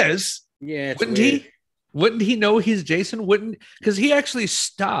who he is. Yeah. Wouldn't he know he's Jason? Because he actually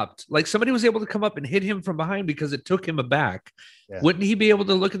stopped. Like, somebody was able to come up and hit him from behind because it took him aback. Yeah. Wouldn't he be able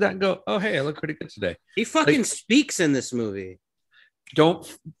to look at that and go, oh, hey, I look pretty good today? He fucking speaks in this movie.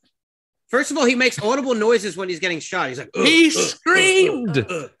 First of all, he makes audible noises when he's getting shot. He's like, he screamed.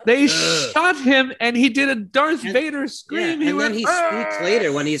 They shot him, and he did a Darth Vader scream. Yeah, and then he speaks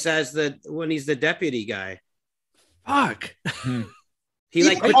later when he's the deputy guy. Fuck. He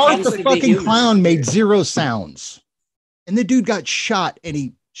like the fucking clown made 0 sounds, and the dude got shot, and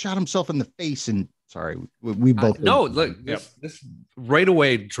he shot himself in the face. And sorry, we both this right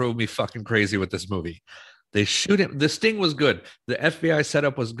away drove me fucking crazy with this movie. They shoot him. The sting was good. The FBI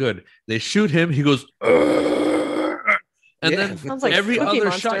setup was good. They shoot him. He goes, and then like every other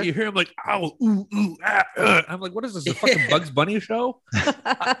monster. shot you hear him like, ow, ooh, ooh, ah, I'm like, what is this? A fucking Bugs Bunny show?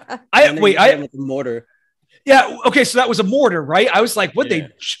 I with the mortar. Yeah. Okay. So that was a mortar, right? I was like, they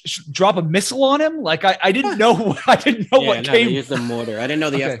drop a missile on him? Like, I didn't know. I didn't know what came. They used the mortar. I didn't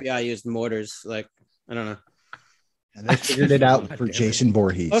know the FBI used mortars. Like, I don't know. And they figured it out for Jason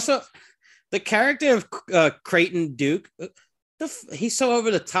Voorhees. Also, the character of Creighton Duke, he's so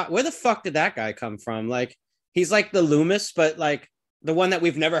over the top. Where the fuck did that guy come from? Like, he's like the Loomis, but like the one that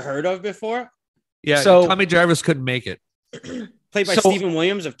we've never heard of before. Yeah. So Tommy Jarvis couldn't make it. Played by Stephen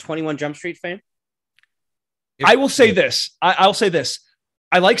Williams of 21 Jump Street fame. I will say this. I'll say this.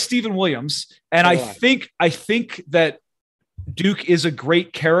 I like Stephen Williams, and I think that Duke is a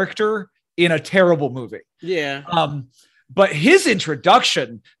great character in a terrible movie. Yeah. But his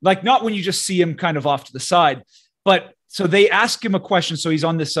introduction, like, not when you just see him kind of off to the side, but so they ask him a question. So he's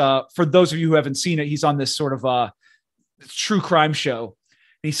on this, for those of you who haven't seen it, he's on this sort of true crime show.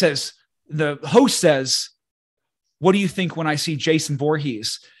 And he says, the host says, what do you think when I see Jason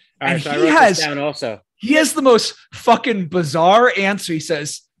Voorhees? And so he has down also. He has the most fucking bizarre answer. He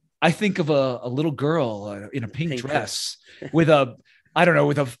says, I think of a little girl in a pink dress with a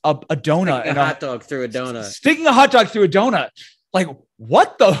donut and a hot dog through a donut. Sticking a hot dog through a donut. Like,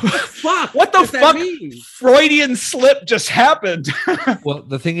 what the fuck? What the fuck? Freudian slip just happened. Well,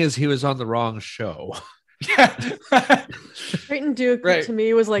 the thing is, he was on the wrong show. Yeah. Creighton Duke to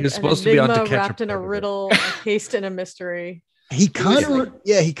me was like an enigma wrapped in a riddle, encased in a mystery. He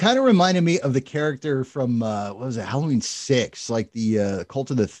kind of reminded me of the character from what was it, Halloween 6, like the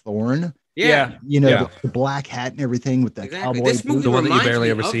Cult of the Thorn. Yeah. The black hat and everything with that cowboy. This movie the one that you barely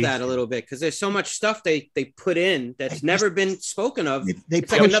me ever of see. That a little bit because there's so much stuff they put in that's never been spoken of. It's like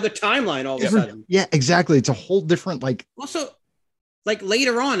push another timeline all of a sudden. Yeah, exactly. It's a whole different Also, like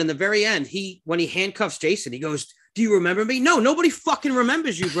later on in the very end, when he handcuffs Jason, he goes, "Do you remember me?" No, nobody fucking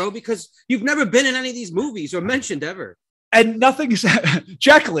remembers you, bro, because you've never been in any of these movies or mentioned ever. And nothing's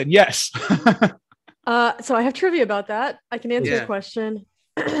Jacqueline. Yes. So I have trivia about that. I can answer your question.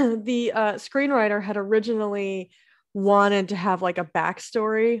 The screenwriter had originally wanted to have like a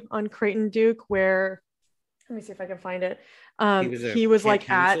backstory on Creighton Duke where, let me see if I can find it. He was like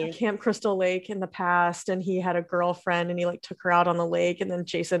at Camp Crystal Lake in the past, and he had a girlfriend, and he like took her out on the lake, and then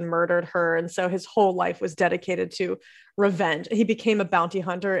Jason murdered her. And so his whole life was dedicated to revenge. He became a bounty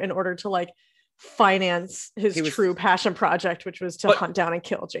hunter in order to like finance his true passion project, which was to hunt down and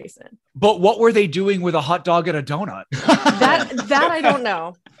kill Jason. But what were they doing with a hot dog and a donut? that I don't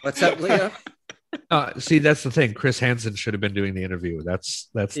know. What's up, Leo? See, that's the thing. Chris Hansen should have been doing the interview. That's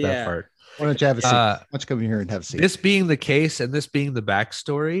that part. Why don't you have a seat? Why don't you come in here and have a seat? This being the case and this being the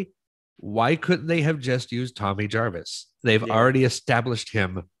backstory, why couldn't they have just used Tommy Jarvis? They've already established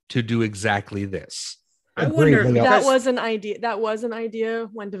him to do exactly this. I wonder if that was an idea. That was an idea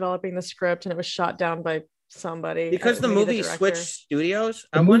when developing the script, and it was shot down by somebody. Because the movie switched studios.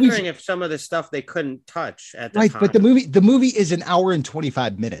 I'm wondering if some of the stuff they couldn't touch at the time. But the movie is an hour and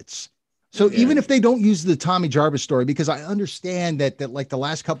 25 minutes. So even if they don't use the Tommy Jarvis story, because I understand that like the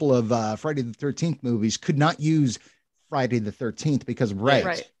last couple of Friday the 13th movies could not use Friday the 13th because of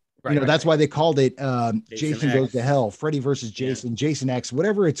rights. That's why they called it Jason Goes to Hell, Freddy versus Jason, Jason X,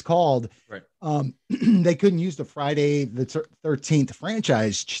 whatever it's called. Right. They couldn't use the Friday the 13th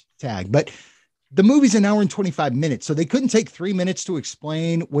franchise tag, but the movie's an hour and 25 minutes. So they couldn't take 3 minutes to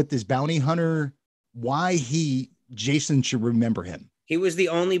explain what this bounty hunter, why Jason should remember him. He was the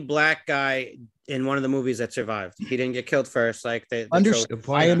only black guy in one of the movies that survived. He didn't get killed first, like I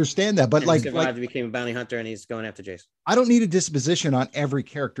understand that, but like, he became a bounty hunter, and he's going after Jason. I don't need a disposition on every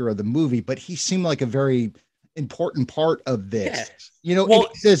character of the movie, but he seemed like a very important part of this. Yeah.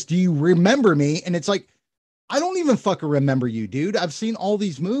 It says, "Do you remember me?" And it's like, I don't even fucking remember you, dude. I've seen all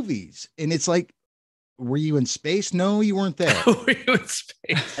these movies, and it's like, were you in space? No, you weren't there. Were you in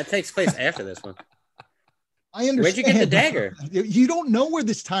space? That takes place after this one. I understand. Where'd you get the dagger? You don't know where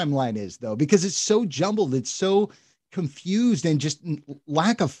this timeline is, though, because it's so jumbled. It's so confused and just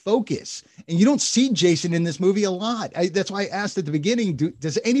lack of focus. And you don't see Jason in this movie a lot. That's why I asked at the beginning,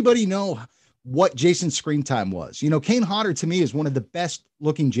 does anybody know what Jason's screen time was? Kane Hodder to me is one of the best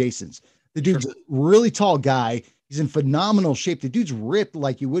looking Jasons. The dude's a really tall guy. He's in phenomenal shape. The dude's ripped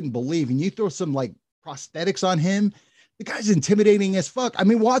like you wouldn't believe. And you throw some like prosthetics on him, the guy's intimidating as fuck. I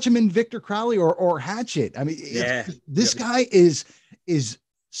mean, watch him in Victor Crowley or Hatchet. I mean, this guy is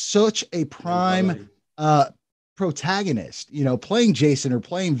such a prime protagonist, playing Jason or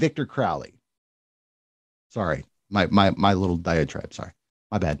playing Victor Crowley. Sorry, my little diatribe. Sorry,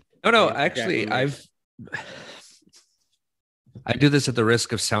 my bad. No, actually, I do this at the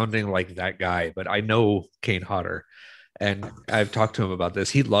risk of sounding like that guy, but I know Kane Hodder, and I've talked to him about this.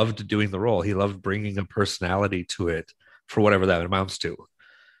 He loved doing the role. He loved bringing a personality to it, for whatever that amounts to.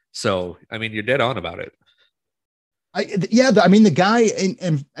 So, I mean, you're dead on about it. The guy,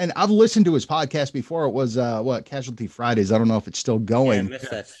 and I've listened to his podcast before. It was Casualty Fridays. I don't know if it's still going,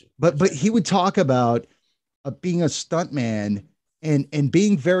 but he would talk about being a stuntman and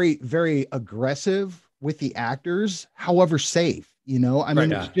being very, very aggressive with the actors, however safe,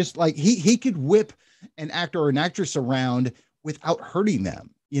 it's just like he could whip an actor or an actress around without hurting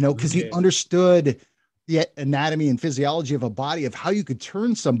them, because he understood the anatomy and physiology of a body, of how you could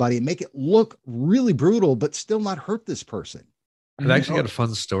turn somebody and make it look really brutal, but still not hurt this person. I've actually got a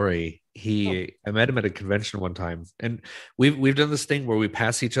fun story. I met him at a convention one time, and we've done this thing where we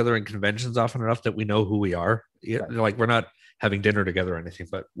pass each other in conventions often enough that we know who we are. Like, we're not having dinner together or anything,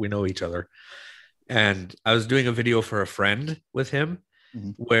 but we know each other. And I was doing a video for a friend with him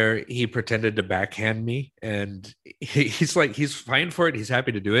where he pretended to backhand me, and he's like, he's fine for it. He's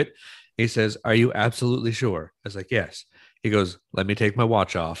happy to do it. He says, "Are you absolutely sure?" I was like, "Yes." He goes, "Let me take my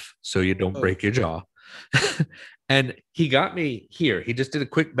watch off so you don't break your jaw." And he got me here. He just did a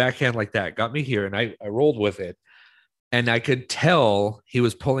quick backhand like that, got me here, and I rolled with it. And I could tell he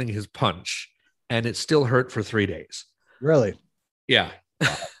was pulling his punch, and it still hurt for 3 days. Really? Yeah.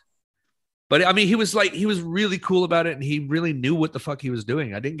 But I mean, he was really cool about it, and he really knew what the fuck he was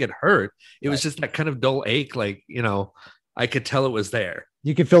doing. I didn't get hurt. It was just that kind of dull ache. Like, I could tell it was there.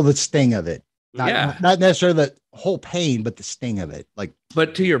 You can feel the sting of it. Not necessarily the whole pain, but the sting of it.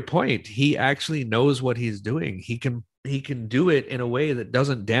 But to your point, he actually knows what he's doing. He can do it in a way that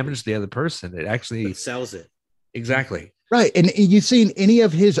doesn't damage the other person. It actually sells it. Exactly. Right. And you've seen any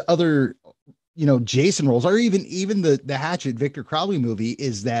of his other, Jason roles, or even the Hatchet Victor Crowley movie,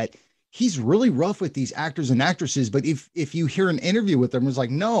 is that he's really rough with these actors and actresses. But if you hear an interview with him, it's like,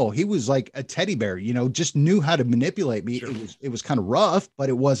 no, he was like a teddy bear, just knew how to manipulate me. Sure. It was kind of rough, but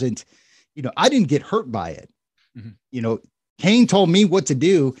it wasn't, I didn't get hurt by it. Mm-hmm. Kane told me what to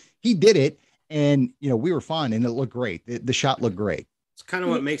do. He did it. And, we were fine, and it looked great. The shot looked great. It's kind of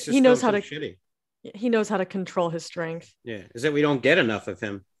what makes he knows how to shitty. He knows how to control his strength. Yeah, is that we don't get enough of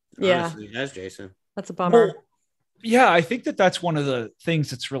him. Yeah. Honestly, as Jason. That's a bummer. Well, yeah, I think that's one of the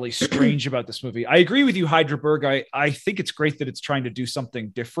things that's really strange about this movie. I agree with you, Hydraberg. I think it's great that it's trying to do something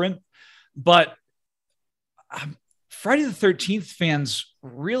different, but Friday the 13th fans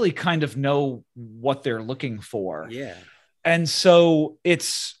really kind of know what they're looking for. Yeah. And so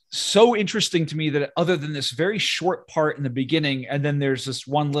it's so interesting to me that other than this very short part in the beginning, and then there's this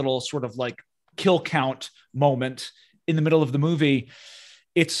one little sort of like kill count moment in the middle of the movie,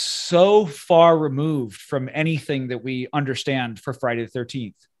 it's so far removed from anything that we understand for Friday the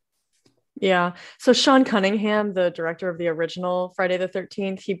 13th. Yeah. So Sean Cunningham, the director of the original Friday the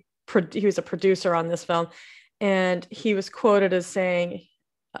 13th, he was a producer on this film, and he was quoted as saying,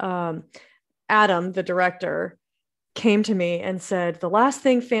 Adam, the director, came to me and said, the last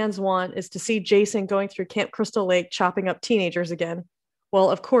thing fans want is to see Jason going through Camp Crystal Lake chopping up teenagers again.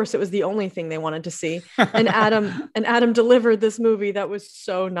 Well, of course, it was the only thing they wanted to see. And Adam delivered this movie that was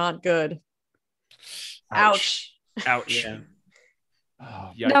so not good. Ouch. Yeah.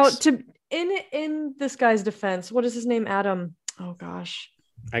 Oh, Now, in this guy's defense, what is his name? Adam. Oh gosh.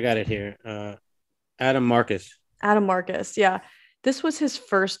 I got it here. Adam Marcus. Adam Marcus. Yeah. This was his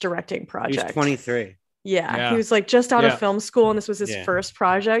first directing project. He's 23. Yeah, he was like just out of film school, and this was his first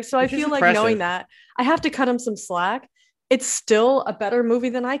project. So I feel like knowing that, I have to cut him some slack. It's still a better movie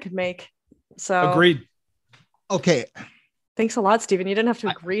than I could make. So agreed. Okay. Thanks a lot, Steven. You didn't have to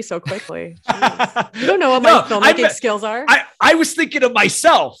agree so quickly. You don't know what my filmmaking skills are. I was thinking of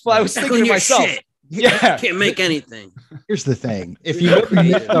myself. I was thinking of myself. Shit. Yeah, can't make anything. Here's the thing: if you look at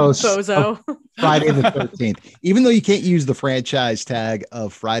mythos of Friday the 13th, even though you can't use the franchise tag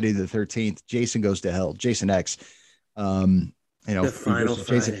of Friday the 13th, Jason Goes to Hell, Jason X, the final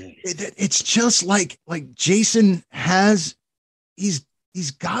Friday. It's just like Jason has, he's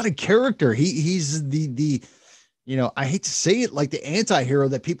got a character. He's the I hate to say it, like the anti-hero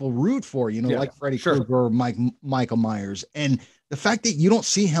that people root for, like Freddy Krueger or Michael Myers. And the fact that you don't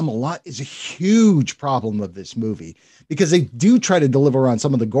see him a lot is a huge problem of this movie, because they do try to deliver on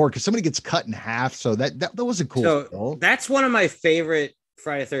some of the gore, because somebody gets cut in half. So that was a cool kill. That's one of my favorite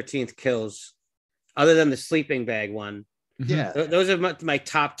Friday the 13th kills, other than the sleeping bag one. Yeah. Those are my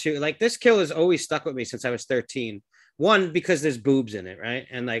top two. Like, this kill has always stuck with me since I was 13. One, because there's boobs in it, right?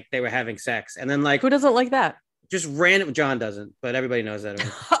 And like they were having sex. And then like, who doesn't like that? Just random. John doesn't, but everybody knows that.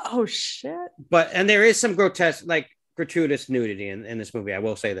 Oh shit. And there is some gratuitous nudity in this movie. I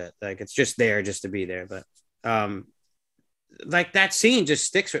will say that. Like, it's just there just to be there. But like that scene just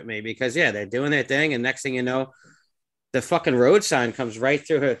sticks with me, because they're doing their thing, and next thing you know, the fucking road sign comes right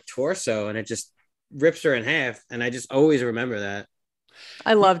through her torso and it just rips her in half. And I just always remember that.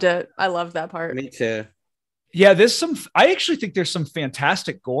 I loved it. I loved that part. Me too. Yeah, I actually think there's some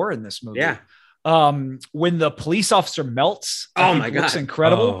fantastic gore in this movie. Yeah. When the police officer melts, oh my god, looks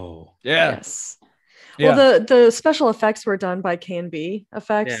incredible. Oh. Yeah. Yes. Yeah. Well, the special effects were done by K&B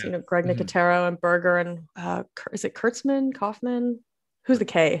Effects. Greg Nicotero and Berger and is it Kurtzman, Kaufman? Who's the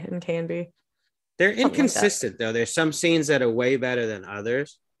K in K&B? They're inconsistent though. There's some scenes that are way better than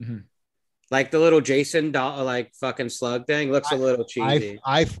others. Mm-hmm. Like the little Jason doll, like fucking slug thing, looks a little cheesy.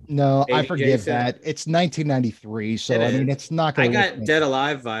 I forgive that. It's 1993, so I mean, it's not going. I got Dead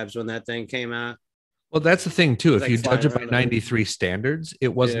Alive vibes when that thing came out. Well, that's the thing too. If like you judge it by 93 standards, it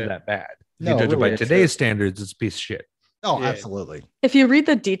wasn't that bad. If No, you judge really, it by today's standards, it's a piece of shit. Oh, absolutely. If you read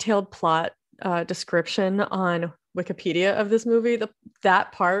the detailed plot description on Wikipedia of this movie,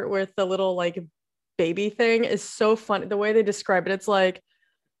 that part with the little like baby thing is so funny. The way they describe it, it's like,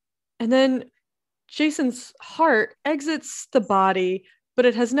 and then Jason's heart exits the body, but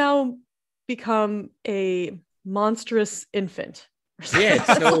it has now become a monstrous infant. Yeah, it's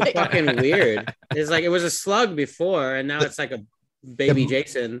so fucking weird. It's like it was a slug before, and now it's like a baby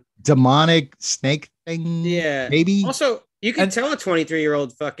Jason. Demonic snake thing. Yeah. Maybe. Also, you can tell a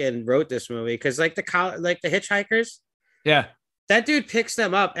 23-year-old fucking wrote this movie, because like the hitchhikers. Yeah. That dude picks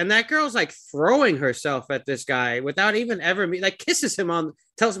them up, and that girl's like throwing herself at this guy without even ever kisses him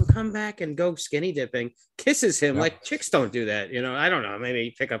tells him come back and go skinny dipping, kisses him. Yeah. Like, chicks don't do that, I don't know,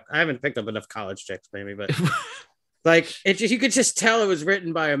 maybe I haven't picked up enough college chicks maybe, but like you could just tell it was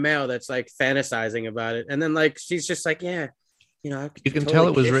written by a male that's like fantasizing about it, and then like she's just like, you can tell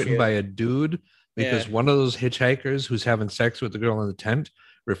it was written by a dude, because one of those hitchhikers who's having sex with the girl in the tent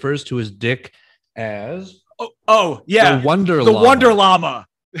refers to his dick as the Wonder Llama.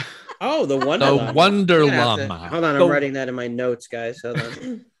 Oh, the Wonder the Llama. Wonder Llama. Hold on, I'm writing that in my notes, guys. Hold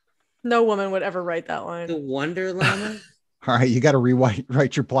on. No woman would ever write that line. The Wonder Llama. All right, you got to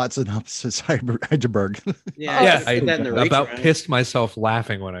write your plot synopsis, Heidelberg. Yeah, I put that in the reach about around. pissed myself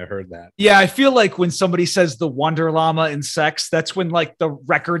laughing when I heard that. Yeah, I feel like when somebody says the Wonder Llama in sex, that's when like the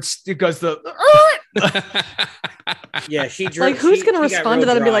records it goes the. Yeah, she Like, who's going to she got respond to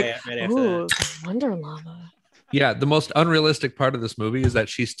real that and be dry like, right after ooh, that. Wonder Llama. Yeah, the most unrealistic part of this movie is that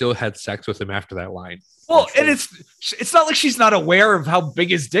she still had sex with him after that line. Well, and it's not like she's not aware of how big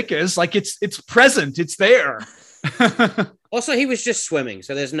his dick is. Like it's present. It's there. Also, he was just swimming,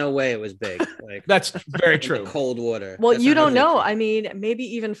 so there's no way it was big. Like That's very in the true. cold water. Well, That's you not don't know. really I mean, maybe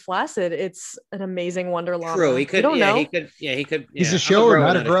even flaccid, it's an amazing Wonder Llama. true. He could. You don't yeah, know. he could. Yeah, he could. He's yeah, a shower,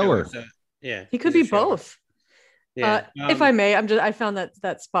 not a grower. shower, so, yeah, He could he's be a shower. both. Yeah. If I may, I found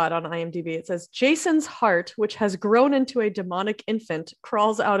that spot on IMDb. It says Jason's heart, which has grown into a demonic infant,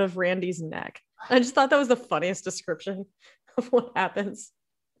 crawls out of Randy's neck. I just thought that was the funniest description of what happens.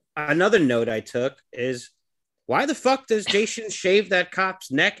 Another note I took is, why the fuck does Jason shave that cop's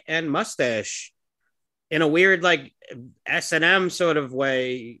neck and mustache in a weird like S&M sort of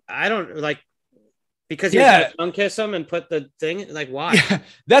way? I don't like, because he's gonna tongue kiss him and put the thing, like, why? Yeah,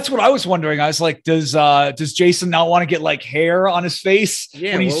 that's what I was wondering. I was like, does Jason not want to get like hair on his face?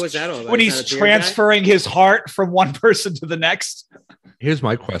 Yeah, when what was that all about? when Is he's that a beard transferring his heart from one person to the next? Here's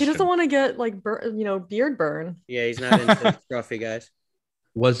my He question. doesn't want to get like beard burn. Yeah, he's not into trophy guys.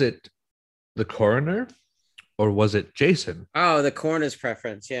 Was it the coroner or was it Jason? Oh, the coroner's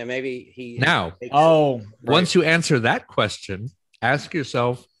preference. Yeah, maybe he. Now, Oh, once you answer that question, ask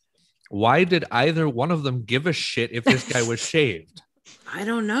yourself, why did either one of them give a shit if this guy was shaved? I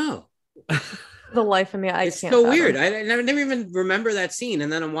don't know. The life of me, It's can't so fathom. weird. I never even remember that scene,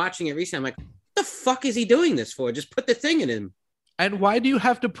 and then I'm watching it recently. I'm like, what the fuck is he doing this for? Just put the thing in him. And why do you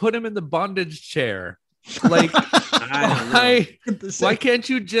have to put him in the bondage chair? Like, I don't know. why can't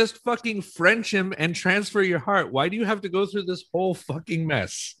you just fucking French him and transfer your heart? Why do you have to go through this whole fucking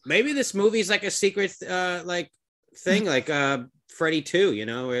mess? Maybe this movie's like a secret, like thing, like Freddy 2. You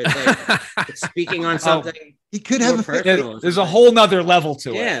know, where it's like it's speaking on something. He could have more a personal or there's a something. whole nother level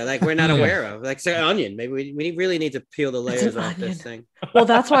to it. Yeah, like we're not aware of, like say onion. Maybe we really need to peel the It's layers an off this onion. thing. Well,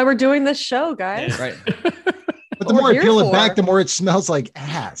 that's why we're doing this show, guys. Yeah. Right. But the We're more I here peel it for. back, the more it smells like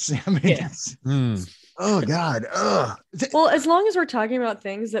ass. I mean, Yeah. oh God. Ugh. Well, as long as we're talking about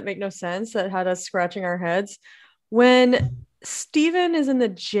things that make no sense that had us scratching our heads, when Steven is in the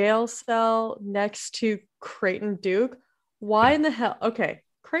jail cell next to Creighton Duke, why in the hell? Okay,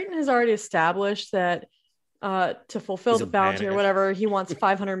 Creighton has already established that to fulfill He's the a bounty or badass. whatever, he wants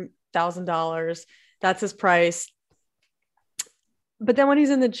 $500,000. That's his price. But then when he's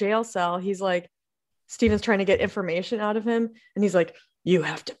in the jail cell, he's like, Steven's trying to get information out of him, and he's like, "You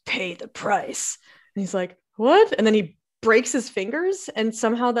have to pay the price." And he's like, "What?" And then he breaks his fingers, and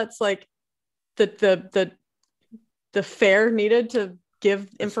somehow that's like the fare needed to give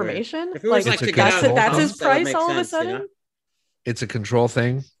information. If it was Like, like to It's a get that's out of that's the his house, that would price make all of a sense, you sudden. know? It's a control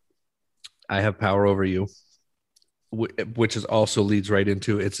thing. I have power over you, which is also leads right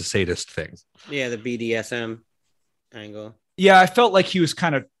into it's a sadist thing. Yeah, the BDSM angle. Yeah, I felt like he was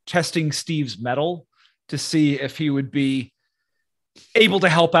kind of testing Steve's mettle to see if he would be able to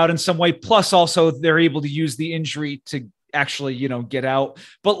help out in some way. Plus, also they're able to use the injury to actually, get out.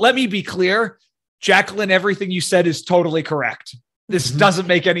 But let me be clear, Jacqueline, everything you said is totally correct. This doesn't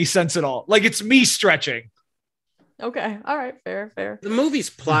make any sense at all. Like, it's me stretching. Okay, all right, fair. The movie's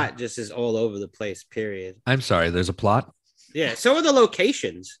plot just is all over the place, period. I'm sorry, there's a plot. Yeah, so are the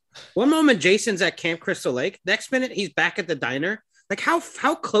locations. One moment Jason's at Camp Crystal Lake, next minute he's back at the diner. Like how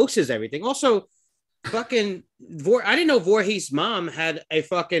close is everything? Also, fucking I didn't know Voorhees' mom had a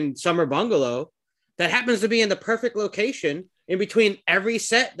fucking summer bungalow that happens to be in the perfect location in between every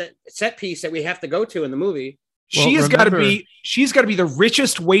set piece that we have to go to in the movie. Well, She's got to remember- be the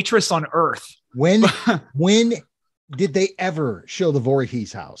richest waitress on earth. When did they ever show the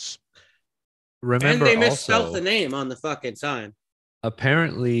Voorhees house? Remember, And they misspelled also, the name on the fucking sign.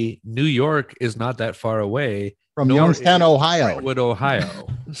 apparently New York is not that far away From Nor Youngstown, is Ohio. Brentwood, Ohio.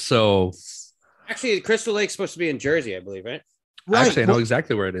 So Actually, Crystal Lake's supposed to be in Jersey, I believe, right? actually, I know Well,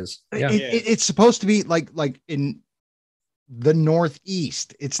 exactly where it is. Yeah. it's supposed to be like in the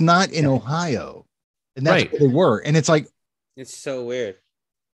Northeast. It's not in Ohio, and that's Right. where they were. And it's like, It's so weird.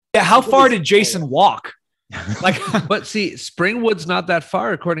 Yeah, how far did Jason walk? Like, But see, Springwood's not that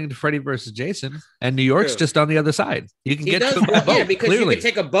far according to Freddy versus Jason, and New York's True. just on the other side. You can He get does to the walk, boat yeah, because clearly. you could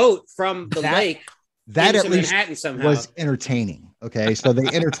take a boat from the That- lake that into at least Manhattan somehow. was entertaining. Okay, so they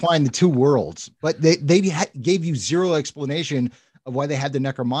intertwined the two worlds, but they gave you zero explanation of why they had the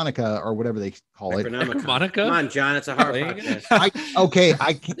Necromonica or whatever they call it. Necromonica? Come on, John. It's a horror podcast.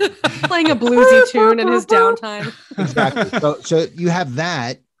 I can't, Playing a bluesy tune in his downtime. exactly. So you have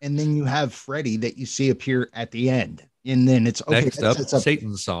that, and then you have Freddy that you see appear at the end, and then it's okay. Next up,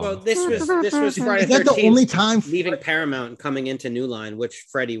 Satan's song. Well, this was Friday Is that the 13th only time leaving Paramount and coming into New Line, which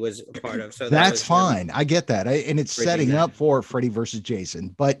Freddy was a part of. So that's fine. I get that, and it's Bridging setting that. up for Freddy versus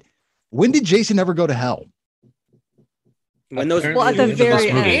Jason. But when did Jason ever go to hell? When those Well, at the very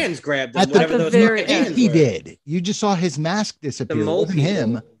end. hands grabbed him, At whatever the those very hands end. He were. did. You just saw his mask disappear. The It mole wasn't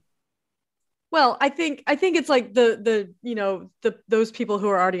him. people. Well, I think it's like the those people who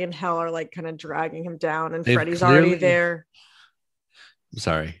are already in hell are like kind of dragging him down, and They've Freddy's already clearly- there.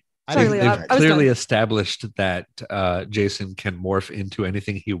 Sorry. Sorry, didn't- Leo, They've I was clearly done. established that Jason can morph into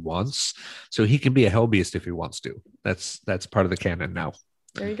anything he wants, so he can be a hell beast if he wants to. That's part of the canon now.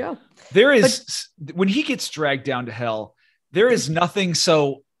 There you go. There is when he gets dragged down to hell, there is nothing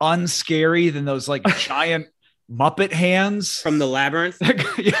so unscary than those like giant Muppet hands From the labyrinth.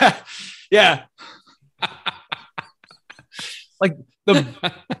 yeah. Like the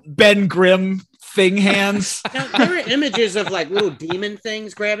Ben Grimm thing hands. Now, there are images of like little demon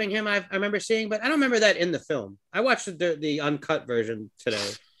things grabbing him. I remember seeing, but I don't remember that in the film. I watched the uncut version today.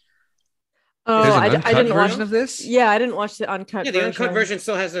 Oh, There's an I uncut didn't watch. version of this. Yeah, I didn't watch the uncut. Yeah, the uncut version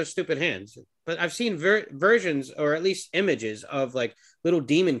still has those stupid hands, but I've seen versions or at least images of like little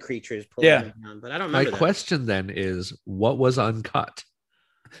demon creatures pulling Yeah. him down, but I don't My remember that. question then is, what was uncut?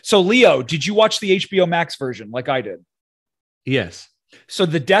 So Leo, did you watch the HBO Max version like I did? Yes. So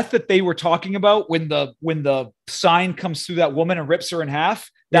the death that they were talking about when the sign comes through that woman and rips her in half,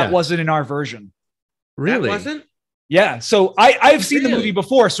 that Yeah. wasn't in our version. Really? That wasn't? Yeah. So I've seen the Really? movie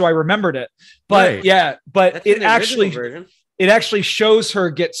before, so I remembered it. But Right. yeah, but That's in it the original actually version. shows her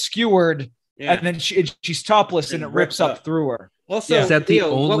get skewered Yeah. and then she's topless and it And rips ripped up up. through her. Also, Yeah. Is that the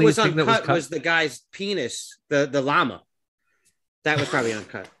Leo, what only was thing that was uncut cut? was the guy's penis, the llama. That was probably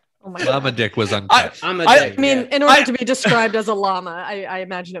uncut. Oh my god. Llama dick was uncut. I'm a I dick, I mean, yeah. in order to be described as a llama, I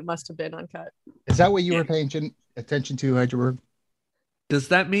imagine it must have been uncut. Is that what you were paying attention to, Hydraberg? Does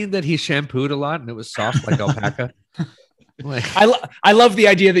that mean that he shampooed a lot and it was soft like alpaca? Like, I love the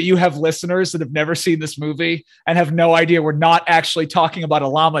idea that you have listeners that have never seen this movie and have no idea we're not actually talking about a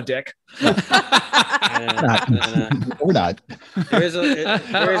llama dick. We're not. There is, there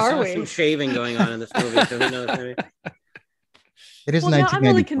Are is some we? shaving going on in this movie, so who knows? Maybe. It is Well, now I'm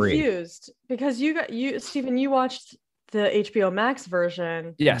really 1993. confused because Stephen, you watched the HBO Max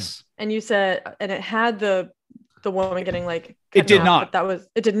version, Yes. and you said, and it had the woman getting like. It cut did in half, not. but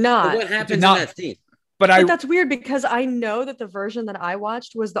it did But not. what happens in not- that scene? But I But that's weird because I know that the version that I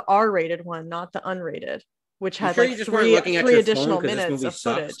watched was the R-rated one, not the unrated, which I'm had sure like you just weren't three looking at three your additional phone 'cause this minutes movie of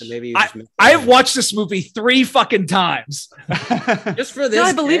sucks, footage. and maybe you just missed I it. have watched this movie 3 fucking times. just for this. No,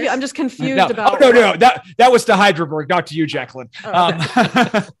 I believe you. guess? I'm just confused No, about. no. That was to Hydraberg, not to you, Jacqueline. Oh,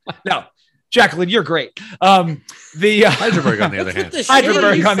 okay. No, Jacqueline, you're great. The Hydraberg, on the other hand. What's with the shit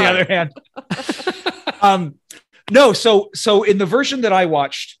Hydraberg, you on the thought? other hand. No, so in the version that I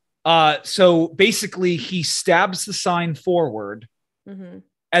watched, so basically he stabs the sign forward, Mhm.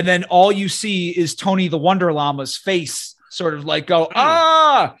 and then all you see is Tony the Wonder Llama's face sort of like go,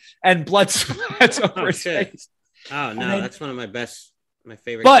 and blood splats over Oh, his shit. face. Oh no, then- that's one of my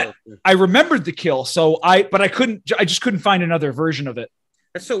favorite. But- kills. I remembered the kill, I just couldn't find another version of it.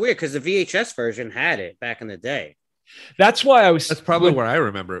 That's so weird because the VHS version had it back in the day. That's why I was. That's probably where I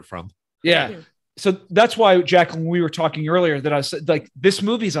remember it from. Yeah. So that's why, Jacqueline, we were talking earlier that I was like, this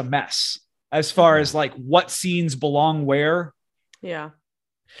movie's a mess as far as like what scenes belong where. Yeah.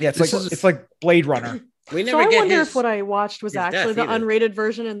 Yeah, it's This like is- it's like Blade Runner. We So never I get wonder his. if what I watched was his death actually the either. unrated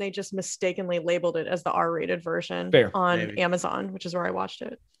version, and they just mistakenly labeled it as the R-rated version Fair. on Maybe. Amazon, which is where I watched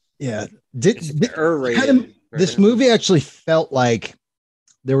it. Yeah. It's the R-rated kind of- this version. movie actually felt like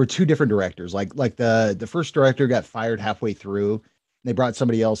there were two different directors. Like the first director got fired halfway through. And they brought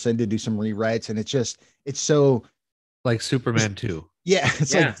somebody else in to do some rewrites, and it's so Like Superman 2.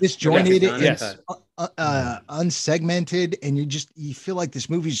 it's Yeah. like disjointed Yeah. and Yes. unsegmented, and you feel like this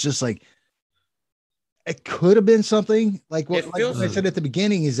movie's just like it could have been something like what, It like feels- what I said at the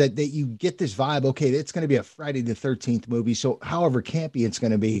beginning is that you get this vibe. Okay, it's going to be a Friday the 13th movie, so however campy it's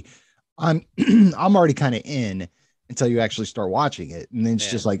going to be, I'm I'm already kind of in until you actually start watching it, and then it's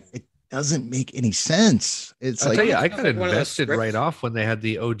Yeah. just like it doesn't make any sense. It's I'll like tell you, I Sounds got like one of those invested scripts. right off when they had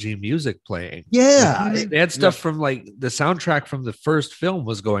the OG music playing. yeah, They had stuff from like the soundtrack from the first film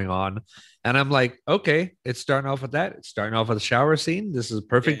was going on. And I'm like, okay, it's starting off with that. It's starting off with a shower scene. This is a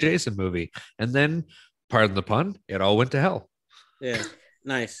perfect Yeah. Jason movie. And then, pardon the pun, it all went to hell. Yeah.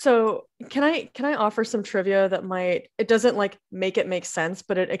 Nice. So can I offer some trivia that it doesn't like make it make sense,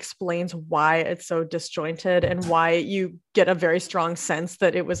 but it explains why it's so disjointed and why you get a very strong sense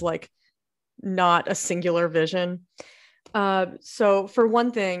that it was like not a singular vision. So for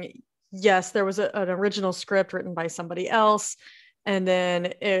one thing, yes, there was an original script written by somebody else, and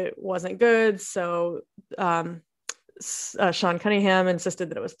then it wasn't good. So Sean Cunningham insisted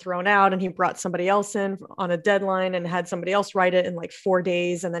that it was thrown out, and he brought somebody else in on a deadline and had somebody else write it in like 4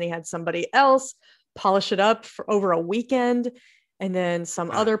 days. And then he had somebody else polish it up for over a weekend. And then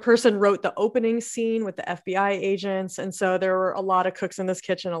some other person wrote the opening scene with the FBI agents. And so there were a lot of cooks in this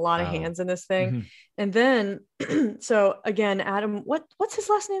kitchen, a lot of hands in this thing. Mhm. And then, so again, Adam, what's his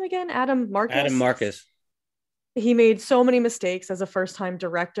last name again? Adam Marcus? Adam Marcus. He made so many mistakes as a first-time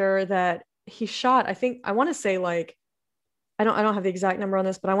director that he shot, I want to say like, I don't have the exact number on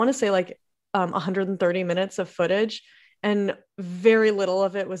this, but I want to say like 130 minutes of footage, and very little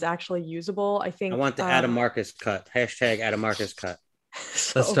of it was actually usable. I think I want the Adam Marcus cut. Hashtag Adam Marcus cut.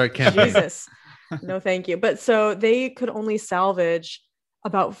 Let's start campaign. Jesus. No, thank you. But so they could only salvage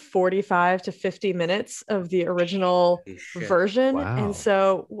about 45 to 50 minutes of the original Holy shit. version. Wow. And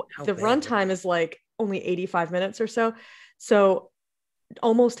so How the bad runtime was is like only 85 minutes or so. So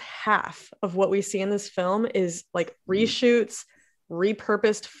almost half of what we see in this film is like reshoots,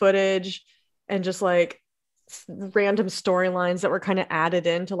 repurposed footage, and just like random storylines that were kind of added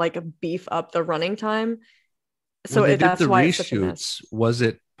in to like beef up the running time. So When they did that's the why it's such a mess. reshoots, was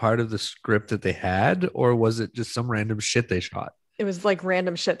it part of the script that they had, or was it just some random shit they shot? It was like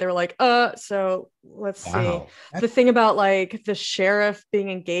random shit. They were like, so let's Wow. see. The thing about like the sheriff being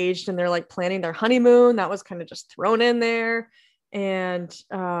engaged and they're like planning their honeymoon, that was kind of just thrown in there. And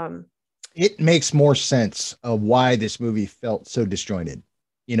It makes more sense of why this movie felt so disjointed.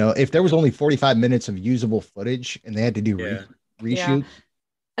 You know, if there was only 45 minutes of usable footage and they had to do Yeah. reshoots.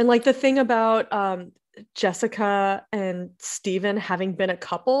 and like the thing about Jessica and Steven having been a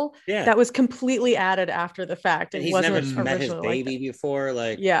couple, Yeah. that was completely added after the fact. And It he's wasn't never met his originally like baby before.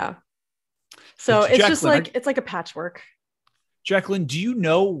 Like, that. Yeah. So it's just Jacqueline, like it's like a patchwork. Jacqueline, do you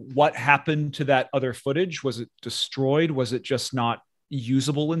know what happened to that other footage? Was it destroyed? Was it just not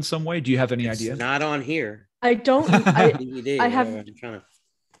usable in some way? Do you have any it's idea? not on here. I don't DVD. I have- whatever. I'm trying to.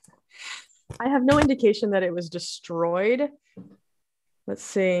 I have no indication that it was destroyed. Let's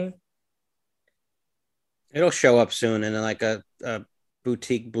see. It'll show up soon in like a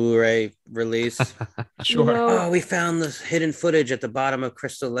boutique Blu-ray release. Sure. You know, Oh, we found this hidden footage at the bottom of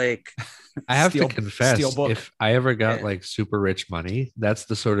Crystal Lake. I have Steel- to confess, steel book. if I ever got Yeah. like super rich money, that's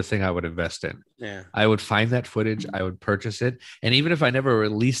the sort of thing I would invest in. Yeah. I would find that footage, I would purchase it, and even if I never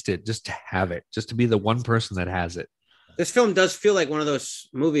released it, just to have it, just to be the one person that has it. This film does feel like one of those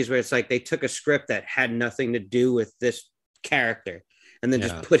movies where it's like they took a script that had nothing to do with this character and then Yeah.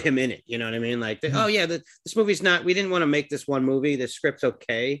 just put him in it. You know what I mean? Like, oh yeah, this movie's not, we didn't want to make this one movie. The script's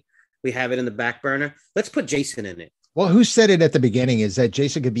okay. We have it in the back burner. Let's put Jason in it. Well, who said it at the beginning is that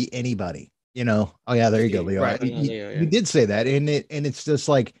Jason could be anybody, you know? Oh yeah, there you go, Leo. Right. You, Leo, yeah. you did say that, and it's just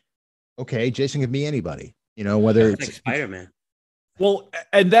like, okay, Jason could be anybody, you know, whether It's it's like Spider-Man. Well,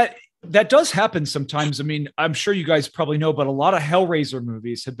 and that does happen sometimes. I mean, I'm sure you guys probably know, but a lot of Hellraiser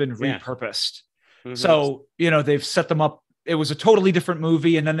movies have been Yeah. repurposed. Mhm. So, they've set them up. It was a totally different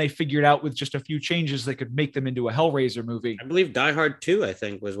movie, and then they figured out with just a few changes they could make them into a Hellraiser movie. I believe Die Hard 2, I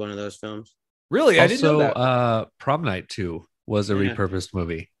think, was one of those films. Really? I didn't know that. Prom Night 2 was a Yeah. repurposed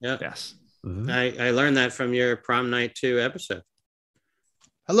movie. Yeah. Yes. Mhm. I learned that from your Prom Night 2 episode.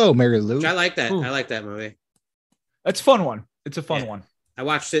 hello, Mary Lou. Which I like that. Ooh. I like that movie. That's a fun one. It's a fun Yeah. one. I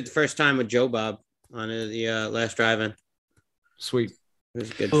watched it the first time with Joe Bob on the last drive-in. Sweet. It was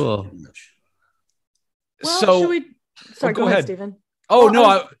good. Cool. well, So, should we sorry, go go ahead, ahead. Stephen. oh Well,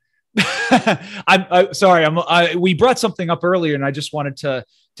 no, I'm sorry. We brought something up earlier, and I just wanted to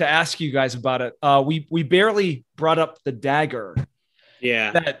ask you guys about it. We barely brought up the dagger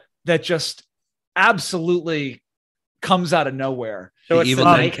Yeah. that just absolutely comes out of nowhere. So The it's the evil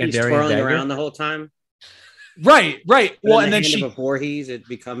knife he's Kandarian twirling dagger? around the whole time. Right. But Well, in and the then hand she, of a Voorhees, it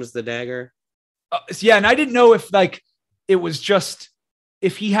becomes the dagger. yeah, and I didn't know if like it was just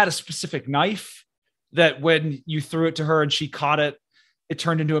if he had a specific knife that when you threw it to her and she caught it, it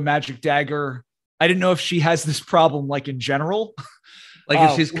turned into a magic dagger. I didn't know if she has this problem like in general. Like Oh.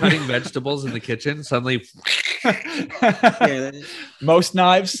 if she's cutting vegetables in the kitchen, suddenly Yeah, Most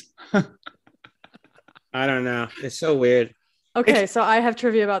knives. I don't know. It's so weird. Okay, so I have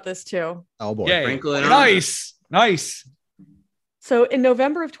trivia about this too. Oh boy. Yay. Sprinkle it on. Nice. So in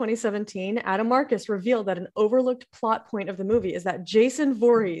November of 2017, Adam Marcus revealed that an overlooked plot point of the movie is that Jason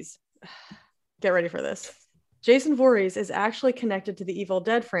Voorhees, get ready for this, Jason Voorhees is actually connected to the Evil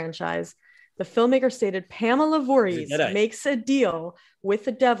Dead franchise. The filmmaker stated Pamela Voorhees makes a deal with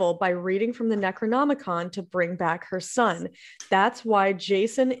the devil by reading from the Necronomicon to bring back her son. That's why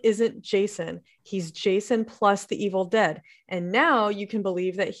Jason isn't Jason. He's Jason plus the Evil Dead. And now you can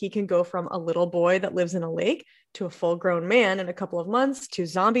believe that he can go from a little boy that lives in a lake to a full-grown man in a couple of months to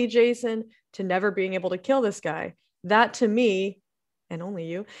zombie Jason to never being able to kill this guy. That to me, and only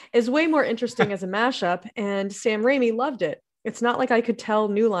you, is way more interesting as a mashup, and Sam Raimi loved it. It's not like I could tell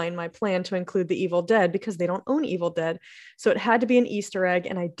New Line my plan to include the Evil Dead because they don't own Evil Dead. So it had to be an Easter egg,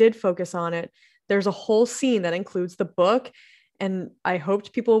 and I did focus on it. There's a whole scene that includes the book, and I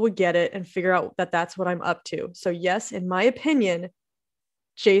hoped people would get it and figure out that that's what I'm up to. So yes, in my opinion,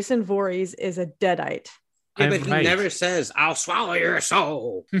 Jason Voorhees is a Deadite. Yeah, but he never says, "I'll swallow your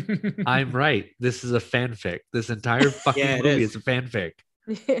soul." I'm right. This is a fanfic. This entire fucking movie is a fanfic.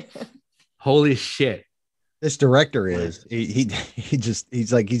 Holy shit. This director is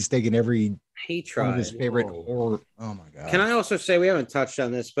he's taking every one of his favorite horror. Oh my god! Can I also say we haven't touched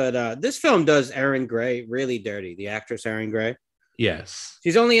on this, but this film does Erin Gray really dirty. The actress Erin Gray. Yes,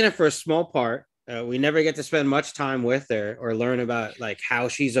 she's only in it for a small part. We never get to spend much time with her or learn about like how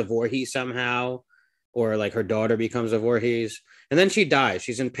she's a Voorhees somehow, or like her daughter becomes a Voorhees, and then she dies.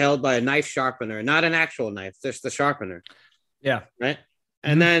 She's impaled by a knife sharpener, not an actual knife, just the sharpener. Yeah, right.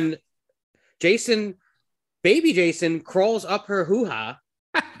 And then Baby Jason crawls up her hoo-ha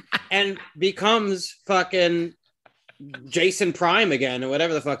and becomes fucking Jason Prime again, or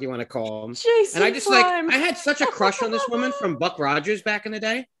whatever the fuck you want to call him. Jason and I just Prime. I had such a crush on this woman from Buck Rogers back in the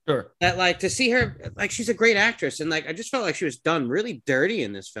day. Sure. That like to see her, like she's a great actress, and like I just felt like she was done really dirty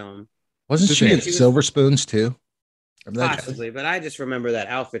in this film. Wasn't she in Silver Spoons too? Possibly, but I just remember that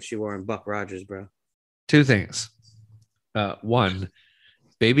outfit she wore in Buck Rogers, bro. Two things. One,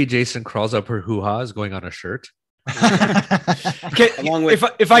 Baby Jason crawls up her hoo-ha is going on a shirt. Along with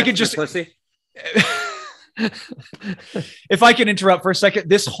if I could just pussy. If I can interrupt for a second,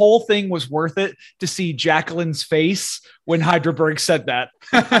 this whole thing was worth it to see Jacqueline's face when Hydraberg said that.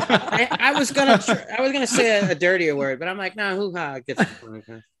 I was gonna say a dirtier word, but I'm like, nah, hoo-ha gets the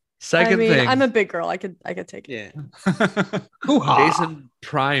point. Second thing, I'm a big girl. I could take it. Yeah. Jason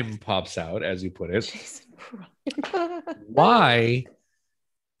Prime pops out, as you put it. Jason Prime. Why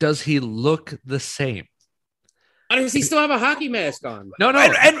does he look the same? Does he still have a hockey mask on? No,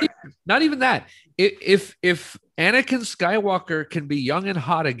 and not even that. If Anakin Skywalker can be young and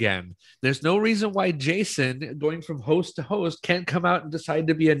hot again, there's no reason why Jason, going from host to host, can't come out and decide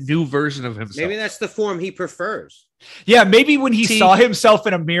to be a new version of himself. Maybe that's the form he prefers. Yeah, maybe when he saw himself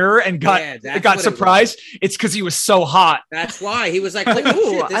in a mirror and got surprised, it's because he was so hot. That's why he was like, "Holy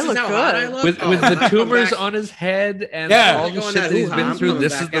shit, this is how hot I look." With the tumors on his head and all the shit that he's been through,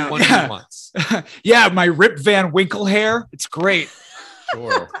 this is the one he wants. Yeah, my Rip Van Winkle hair. It's great.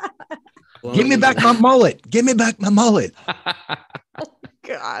 Sure. Give me back my mullet. Give me back my mullet.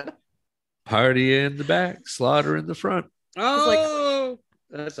 God. Party in the back, slaughter in the front. Oh,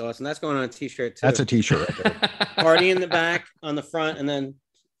 that's awesome. That's going on a t-shirt too. That's a t-shirt. Party in the back, on the front, and then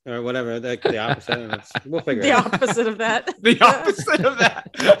or whatever. The opposite. We'll figure it out. The opposite of that. The opposite of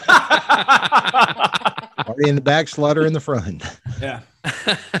that. Party in the back, slaughter in the front. Yeah.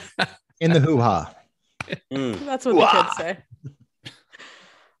 In the hoo-ha. That's what the kids say.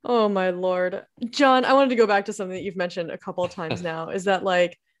 Oh my Lord. John, I wanted to go back to something that you've mentioned a couple of times now, is that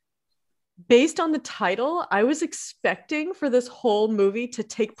like, based on the title, I was expecting for this whole movie to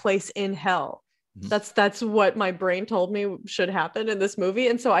take place in hell. That's what my brain told me should happen in this movie.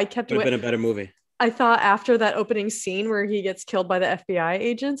 And so I kept Would have been a better movie. I thought after that opening scene where he gets killed by the FBI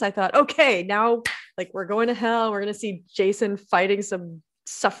agents, I thought, okay, now like we're going to hell. We're going to see Jason fighting some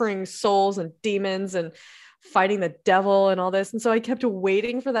suffering souls and demons and fighting the devil and all this. And so I kept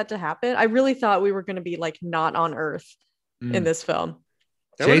waiting for that to happen. I really thought we were going to be like not on Earth in this film.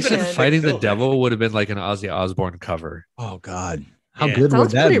 Jason fighting the devil would have been like an Ozzy Osbourne cover. Oh God. How good Sounds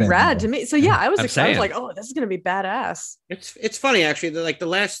would that pretty been? rad to me. So yeah, I was excited. saying. Like, oh, this is going to be badass. It's funny actually. Like the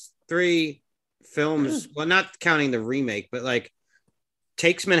last three films, well, not counting the remake, but like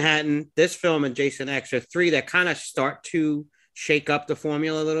Takes Manhattan, this film, and Jason X are three that kind of start to shake up the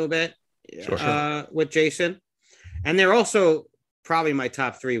formula a little bit. Sure. With Jason, and they're also probably my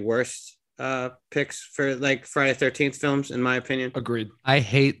top three worst picks for like Friday the 13th films, in my opinion. Agreed. I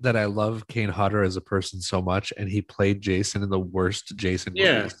hate that I love Kane Hodder as a person so much, and he played Jason in the worst Jason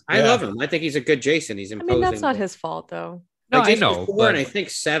movies. I love him. I think he's a good Jason. He's imposing. I mean, that's not his fault though. No, like, I Jason know. 4 and I think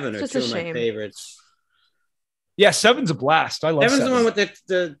 7 are two of my favorites. Yeah, 7's a blast. I love 7's 7. the one with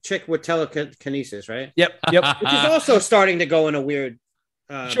the chick with telekinesis, right? Yep. Which is also starting to go in a weird,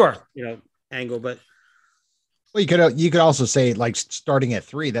 Sure, angle. But Well, you could also say like starting at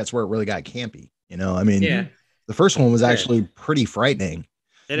 3, that's where it really got campy. I mean, Yeah, the first one was Yeah. actually pretty frightening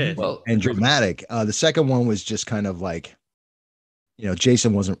it is. Well, and dramatic. The second one was just kind of like,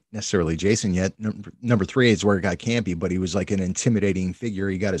 Jason wasn't necessarily Jason yet. Number 3 is where it got campy, but he was like an intimidating figure.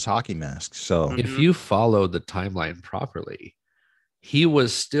 He got his hockey mask. So if you follow the timeline properly, he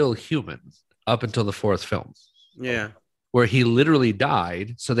was still human up until the 4th film, Yeah, where he literally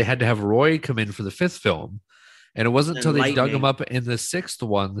died. So they had to have Roy come in for the 5th film. And it wasn't And until they dug lightning. him up in the 6th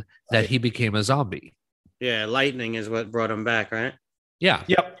one that he became a zombie. yeah. Lightning is what brought him back, right? Yeah.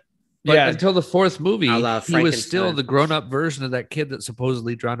 Yep. But Yeah. until the 4th movie, A la he was still Frankenstein. the grown-up version of that kid that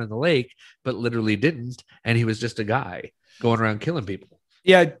supposedly drowned in the lake, but literally didn't. And he was just a guy going around killing people.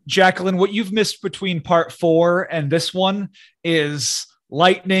 Yeah, Jacqueline, what you've missed between part 4 and this one is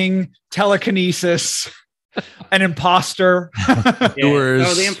lightning, telekinesis, an imposter. Sewers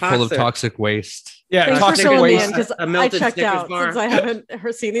Oh, the full of imposter. toxic waste. Yeah, Thanks for toxic filling me waste. in because A I melted checked Snickers out bar. since I haven't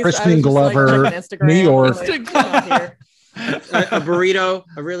seen these. Crispin I was just, Glover, like, checking Instagram. New York. Like, not here. A burrito,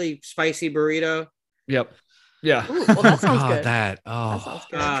 a really spicy burrito. Yep. Yeah. Ooh, well, that sounds God, good. that. That Oh, sounds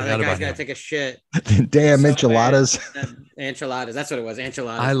good. I Ah, forgot that guy's about got to him. take a shit. damn So enchiladas. Enchiladas. That's what it was.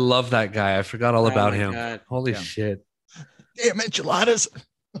 Enchiladas. I love that guy. I forgot all Oh about my him. God. Holy Yeah. shit. Damn enchiladas.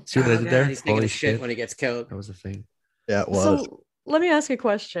 See what I Oh, did God, there? he's taking Holy a shit shit. when he gets killed. That was the thing. Yeah, it was. So let me ask you a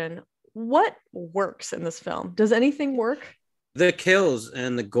question. What works in this film? Does anything work? The kills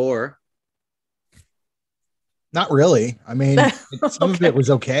and the gore. Not really. I mean, some of Okay. it was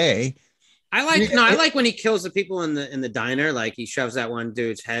okay. I like when he kills the people in the diner. Like he shoves that one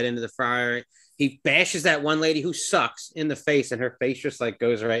dude's head into the fryer. He bashes that one lady who sucks in the face, and her face just like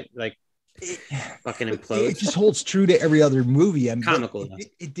goes right like fucking It implodes. just holds true to every other movie. I mean, Comical, it, though.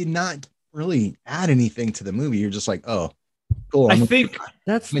 it did not really add anything to the movie. You're just like, oh, cool. I I'm think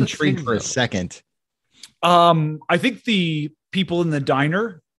That's intrigued thing, for a though. second. I think the people in the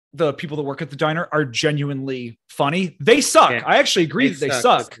diner, the people that work at the diner are genuinely funny. They suck. Yeah. I actually agree that they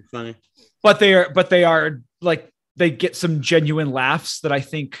suck. It's funny. But they are like they get some genuine laughs that I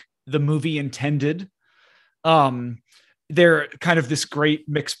think the movie intended. They're kind of this great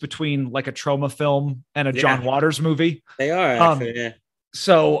mix between like a trauma film and a John Yeah. Waters movie. They are actually. Yeah.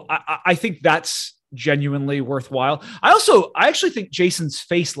 So I think that's genuinely worthwhile. I actually think Jason's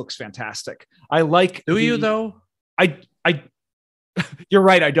face looks fantastic. I like. Do you though? I you're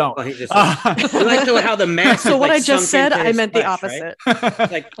right. I don't. Well, he just, you like how the mask. So is, what like, I just sunk said, into I his meant the flesh, right?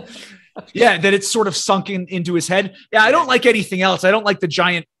 opposite. Like Yeah, that it's sort of sunken into his head. Yeah, I don't like anything else. I don't like the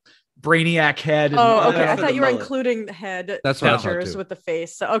giant brainiac head. Oh, okay. for I the thought you were mullet. including the head That's what I thought, pictures too. with the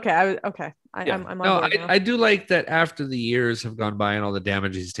face. So okay, I'm Yeah. on No, board now. I do like that after the years have gone by and all the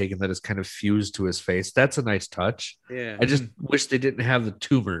damage he's taken, that is kind of fused to his face. That's a nice touch. yeah. I just wish they didn't have the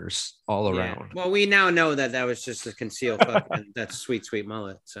tumors all Yeah. around. Well, we now know that was just a concealed fucking that sweet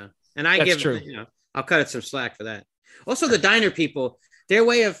mullet. So, and I That's give true. I'll cut it some slack for that. Also, the diner people, their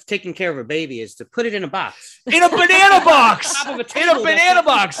way of taking care of a baby is to put it in a box, in a banana box. top of a In table a banana that's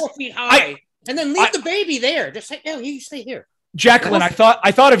box. 4 feet high, and then leave I- the baby there. Just say, no, you stay here. Jacqueline, I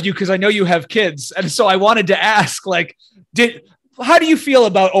thought of you because I know you have kids, and so I wanted to ask, like, how do you feel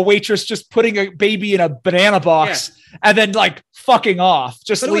about a waitress just putting a baby in a banana box and then like fucking off,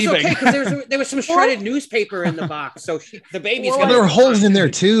 just But it was leaving? okay because there was some shredded newspaper in the box, so the baby's Well, gonna And there were be holes fine. in there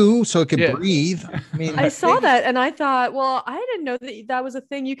too, so it could Yeah. breathe. I mean, I saw that and I thought, well, I didn't know that that was a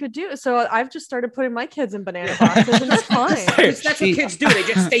thing you could do. So I've just started putting my kids in banana boxes and it's fine. That's what kids do. They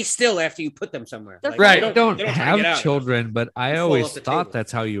just stay still after you put them somewhere. They're Like, Right. they I don't they try to have get out. children, but I Fall always off the thought table.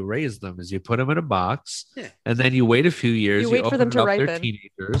 that's how you raise them: is you put them in a box, Yeah. and then you wait a few years. You wait for open them it to up, they're ripen.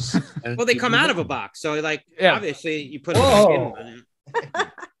 teenagers. and Well, they you come move out of a on. box, so like Yeah. obviously you put them Whoa. in.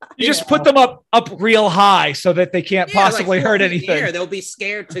 You just put them up real high so that they can't Yeah, possibly like 4 hurt feet in the air, anything. they'll be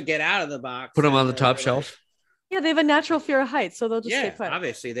scared to get out of the box. Put them on the and, top like, shelf. Yeah, they have a natural fear of heights, so they'll just Yeah, stay put.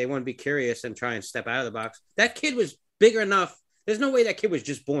 obviously they wouldn't be curious and try and step out of the box. That kid was big enough. There's no way that kid was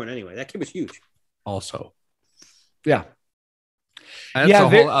just born anyway. That kid was huge. Also, Yeah. that's Yeah, a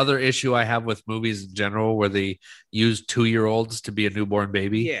there- whole other issue I have with movies in general, where they use 2-year-olds to be a newborn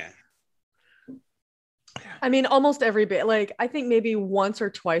baby. Yeah. I mean, almost every bit. Like, I think maybe once or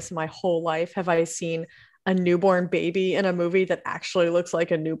twice in my whole life have I seen a newborn baby in a movie that actually looks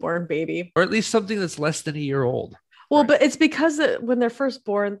like a newborn baby. Or at least something that's less than a year old. Well, but it's because when they're first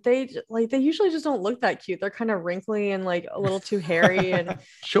born, they usually just don't look that cute. They're kind of wrinkly and like a little too hairy, and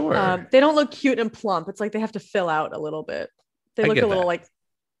Sure. they don't look cute and plump. It's like they have to fill out a little bit. They I look get a little that. like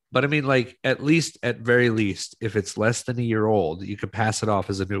But I mean, like, at very least, if it's less than a year old, you could pass it off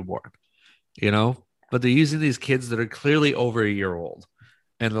as a newborn, you know? But they're using these kids that are clearly over a year old.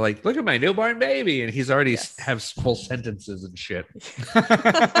 And they're like, look at my newborn baby. And he's already Yes. have full sentences and shit.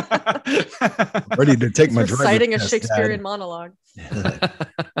 Ready to take my He's driver's reciting a test, Shakespearean monologue. Dad.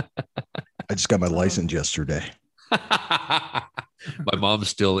 I just got my license yesterday. My mom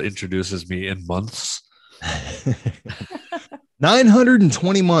still introduces me in months.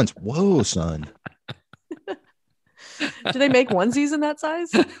 920 months. Whoa, son. Do they make onesies in that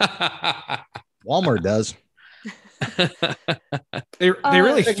size? Walmart does. They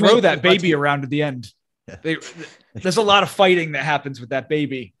really They throw make that it baby much- around at the end. Yeah. There's a lot of fighting that happens with that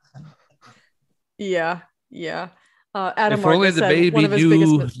baby. Yeah. Adam If only Marcus the said baby one of his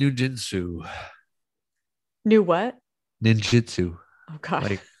knew biggest ninjutsu. knew what? Ninjutsu. Oh god,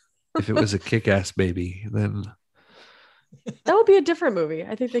 Like if it was a kick-ass baby, then that would be a different movie.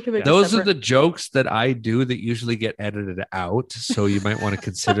 I think they could make those a are separate... the jokes that I do that usually get edited out. So you might want to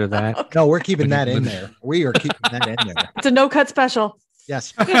consider that. No, we're keeping that in there. We are keeping that in there. It's a no cut special.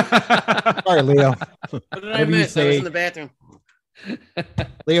 Yes. Sorry, Leo. What did I Whatever you miss? I was say. in the bathroom.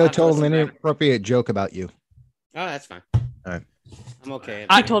 Leo Not told an listening. inappropriate joke about you. Oh, that's fine. All right. I'm okay.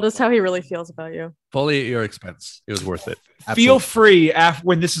 He told us how he really feels about you. Fully at your expense. It was worth it. Feel free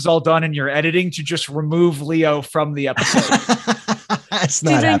when this is all done and you're editing to just remove Leo from the episode. That's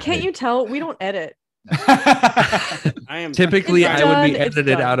not CJ, happening. can't you tell we don't edit? I am Typically, It's I would done, be it's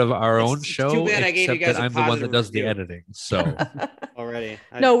edited done. out of our It's own too show, bad I gave you except guys that a I'm the one that positive does the review. editing. So already.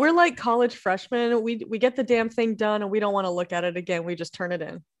 No, we're like college freshmen. We get the damn thing done and we don't want to look at it again. We just turn it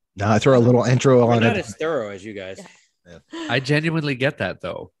in. No, I throw a little intro We're on not it. as thorough as you guys. I genuinely get that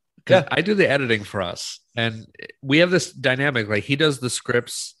though. Because I do the editing for us, and we have this dynamic. Like he does the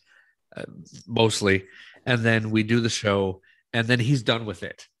scripts mostly, and then we do the show, and then he's done with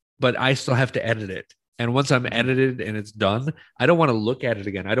it. But I still have to edit it. And once I'm edited and it's done, I don't want to look at it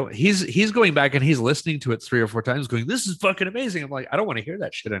again. I don't. He's going back and he's listening to it 3 or 4 times, going, "This is fucking amazing." I'm like, I don't want to hear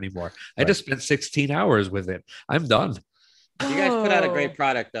that shit anymore. I just spent 16 hours with it. I'm done. You guys put out a Whoa. great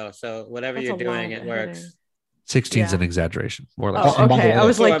product though, so whatever That's you're a doing, lot it of works. editing. 16 is Yeah. an exaggeration, more or less. Oh, okay. I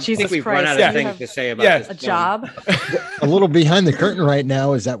was So like, I Jesus think we've Christ. run out you of things have to say about Yeah. this a film. job. A little behind the curtain right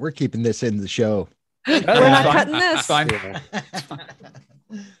now is that we're keeping this in the show. We're not Fine. cutting this. Fine.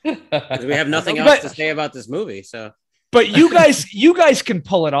 Because we have nothing But- else to say about this movie. So But you guys can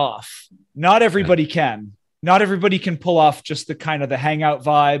pull it off. Not everybody can. Not everybody can pull off just the kind of the hangout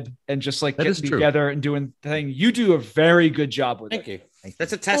vibe and just like That is getting true. together and doing the thing. You do a very good job with thank it. you.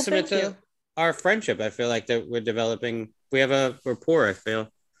 That's a testament thank to you. our friendship. I feel like that we're developing. We have a rapport. I feel.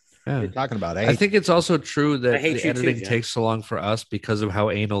 Yeah. What are you talking about? I think it's also true I that hate the you too, editing Jen. takes so long for us because of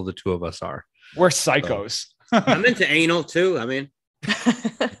how anal the two of us are. We're psychos. I'm into anal too. I mean,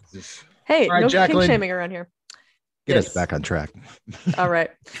 Hey, All right, no Jacqueline. kink shaming around here. Get us Yes. back on track. All right.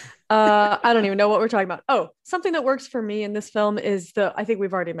 I don't even know what we're talking about. Oh, something that works for me in this film is I think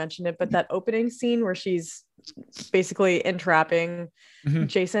we've already mentioned it, but that opening scene where she's basically entrapping Mhm.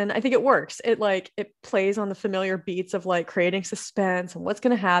 Jason, I think it works. It plays on the familiar beats of like creating suspense and what's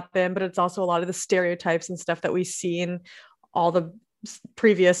going to happen, but it's also a lot of the stereotypes and stuff that we see in all the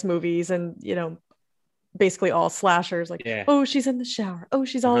previous movies and, basically all slashers, like, Yeah. oh, she's in the shower, oh,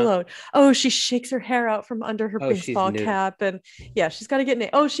 she's all Uh-huh. alone, oh, she shakes her hair out from under her Oh, she's baseball nude. cap, and yeah, she's got to get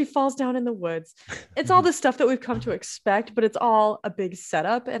naked, oh, she falls down in the woods. It's all the stuff that we've come to expect, but it's all a big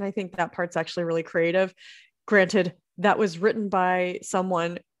setup, and I think that part's actually really creative. Granted, that was written by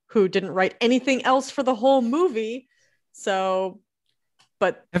someone who didn't write anything else for the whole movie, so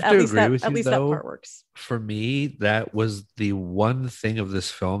but I have at to least agree with that you, though. part works. For me, that was the one thing of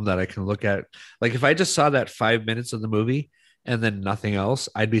this film that I can look at. Like if I just saw that 5 minutes of the movie and then nothing else,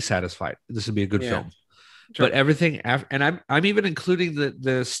 I'd be satisfied. This would be a good Yeah. film. But everything after, and I'm even including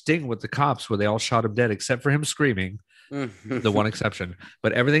the sting with the cops where they all shot him dead except for him screaming, the one exception.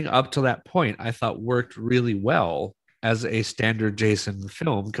 But everything up to that point, I thought worked really well as a standard Jason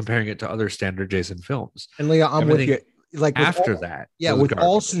film, comparing it to other standard Jason films. And Leah, I'm with you. Everything Like with After all- that, yeah, was with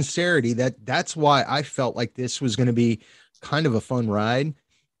all garbage. sincerity, that's why I felt like this was going to be kind of a fun ride,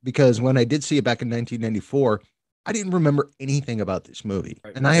 because when I did see it back in 1994, I didn't remember anything about this movie,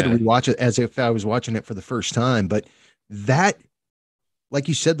 Right. and I had to Okay. rewatch it as if I was watching it for the first time. But that, like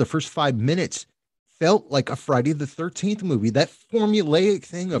you said, the first 5 minutes felt like a Friday the 13th movie. That formulaic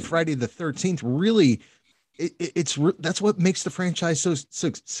thing of Friday the 13th really, that's what makes the franchise so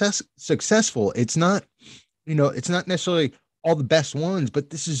successful. It's not, it's not necessarily all the best ones, but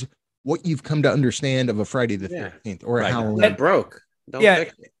this is what you've come to understand of a Friday the Yeah. 13th or a Right. Halloween. That broke. Don't Yeah.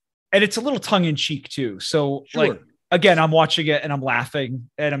 fix it. And it's a little tongue in cheek too. So Sure. like again, I'm watching it and I'm laughing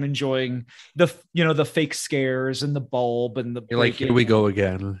and I'm enjoying the fake scares and the bulb and the You're like, here we go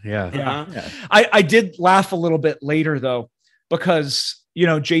again. Yeah. Yeah. Uh-huh. I did laugh a little bit later though, because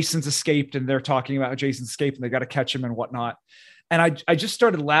Jason's escaped and they're talking about Jason's escape and they got to catch him and whatnot. And I just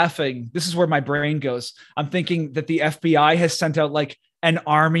started laughing. This is where my brain goes. I'm thinking that the FBI has sent out like an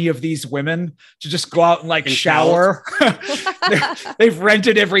army of these women to just go out and like shower. They've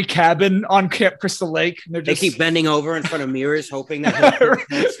rented every cabin on Camp Crystal Lake. And they keep bending over in front of mirrors, hoping that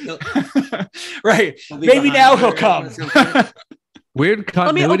right. Maybe now he'll come. Weird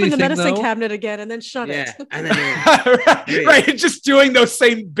Let me continuity open the thing, medicine though. cabinet again and then shut it. And then right, just doing those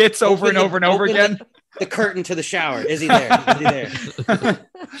same bits over and over and over again. The curtain to the shower. Is he there? Is he there?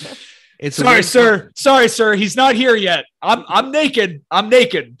 It's Sorry, sir. He's not here yet. I'm naked.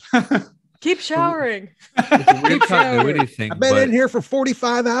 Keep showering. It's a weird continuity thing. I've been in here for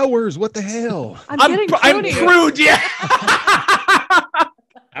 45 hours. What the hell? I'm getting prude. Yeah.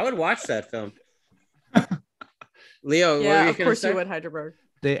 I would watch that film. Leo, yeah, of course you would, Heidelberg.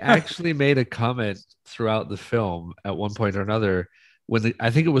 They actually made a comment throughout the film at one point or another I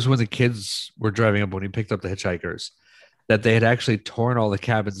think it was when the kids were driving up when he picked up the hitchhikers, that they had actually torn all the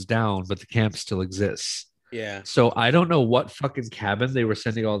cabins down, but the camp still exists. Yeah. So I don't know what fucking cabin they were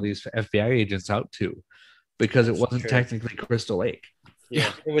sending all these FBI agents out to, because it wasn't technically Crystal Lake.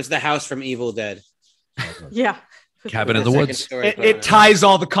 Yeah. It was the house from Evil Dead. Yeah. Cabin in the woods. It ties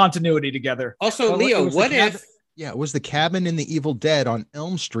all the continuity together. Also, Leo, what if... Yeah, it was the cabin in the Evil Dead on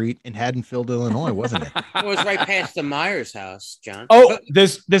Elm Street in Haddonfield, Illinois, wasn't it? It was right past the Myers house, John. Oh,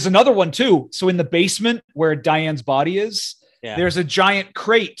 there's another one too. So in the basement where Diane's body is, there's a giant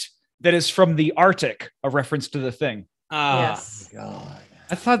crate that is from the Arctic, a reference to the Thing. Yes. God.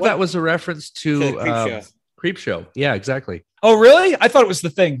 I thought that was a reference to Creepshow. Yeah, exactly. Oh, really? I thought it was the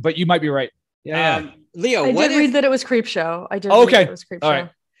Thing, but you might be right. Yeah. Leo, I did read that it was Creepshow. I did. Oh, okay. Read that it was Creepshow. All right.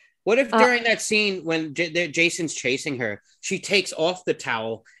 What if during that scene when Jason's chasing her, she takes off the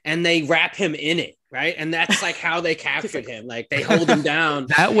towel and they wrap him in it, right? And that's like how they captured him. Like they hold him down.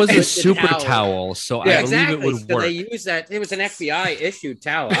 That was a super towel, so I believe it would work. They used that. It was an FBI issued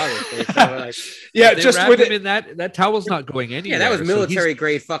towel, obviously. So like, just with him in that towel's not going anywhere. Yeah, that was military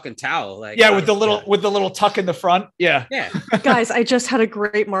grade fucking towel. Like with the little tuck in the front. Yeah. Guys, I just had a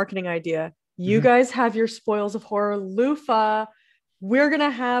great marketing idea. You guys have your Spoils of Horror loofah. We're going to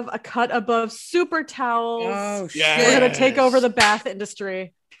have a cut above super towels. Oh, yeah. We're going to take over the bath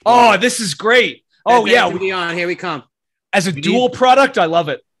industry. Oh, this is great. Oh, yeah. Here we come. As a dual product, I love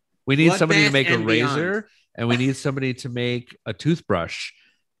it. We need somebody to make a razor, and we need somebody to make a toothbrush,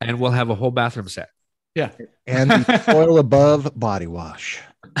 and we'll have a whole bathroom set. Yeah. And the Spoil Above body wash.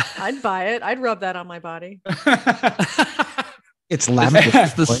 I'd buy it. I'd rub that on my body. It's lavender.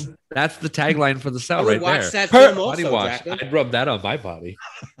 That's the tagline for the cell right there. That film also, body wash. I'd rub that on my body.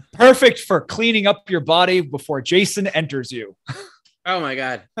 Perfect for cleaning up your body before Jason enters you. Oh my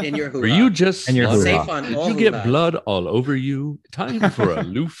God! In your hoo-ha. Were you just safe on did all you get blood all over you? Time for a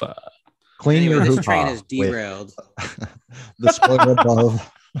loofah. Clean your this hoo-ha train is derailed. The Spoil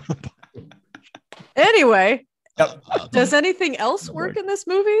Above. Anyway, does anything else work in this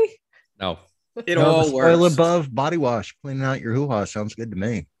movie? No. It all the works. Spoil Above body wash, cleaning out your hoo-ha sounds good to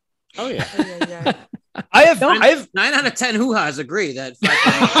me. Oh yeah. I have 9 out of 10 hoo-has agree that.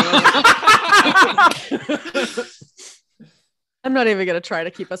 I'm not even going to try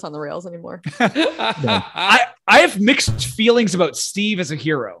to keep us on the rails anymore. I have mixed feelings about Steve as a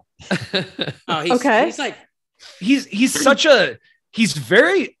hero. He's like he's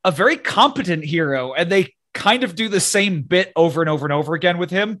a very competent hero, and they kind of do the same bit over and over and over again with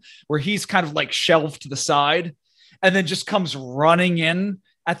him, where he's kind of like shelved to the side and then just comes running in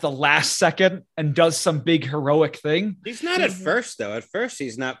at the last second and does some big heroic thing. He's not at first, though. At first,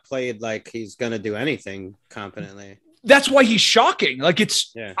 he's not played like he's going to do anything competently. That's why he's shocking. Like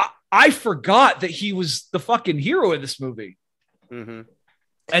I forgot that he was the fucking hero in this movie. Mm-hmm.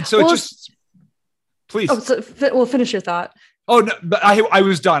 And so please. Oh, so we'll finish your thought. Oh no, but I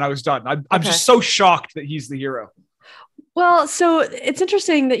was done. I'm just so shocked that he's the hero. Well, so it's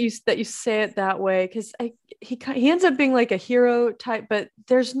interesting that you say it that way, because he ends up being like a hero type, but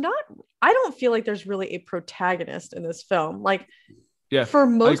I don't feel like there's really a protagonist in this film. Like, for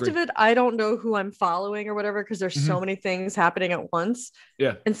most of it, I don't know who I'm following or whatever, because there's so many things happening at once.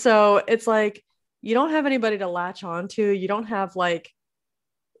 Yeah. And so it's like, you don't have anybody to latch on to. You don't have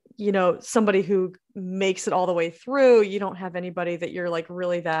somebody who makes it all the way through. You don't have anybody that you're like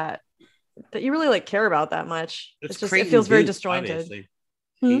really that you really like care about that much. It feels very disjointed.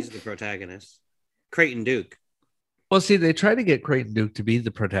 He's the protagonist. Creighton Duke. Well, see, they try to get Creighton Duke to be the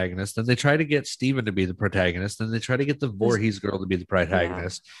protagonist, then they try to get Steven to be the protagonist, then they try to get the Voorhees girl to be the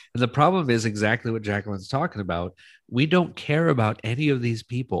protagonist. Yeah. And the problem is exactly what Jacqueline's talking about. We don't care about any of these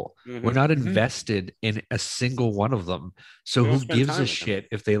people. Mm-hmm. We're not invested in a single one of them. So who gives a shit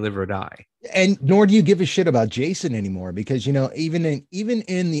if they live or die? And nor do you give a shit about Jason anymore, because, you know, even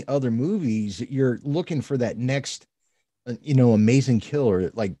in the other movies, you're looking for that next, amazing kill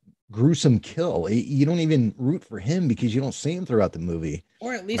or like gruesome kill. You don't even root for him because you don't see him throughout the movie,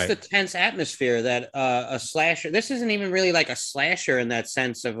 or at least the tense atmosphere that a slasher. This isn't even really like a slasher in that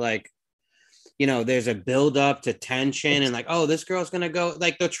sense of like, there's a build up to tension and like, oh, this girl's gonna go,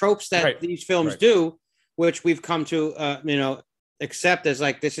 like the tropes that these films do, which we've come to accept as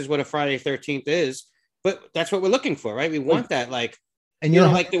like, this is what a Friday the 13th is, but that's what we're looking for, right? We want that, like, and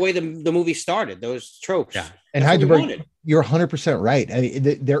like the way the movie started, those tropes. Yeah. And Heidelberg, you're 100% right. I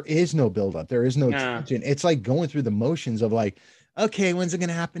mean, there is no buildup. There is no tension. It's like going through the motions of like, okay, when's it going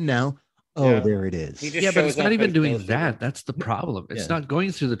to happen now? Oh, there it is. But it's not even doing that. That's the problem. It's not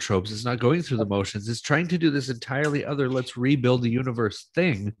going through the tropes. It's not going through the motions. It's trying to do this entirely other, let's rebuild the universe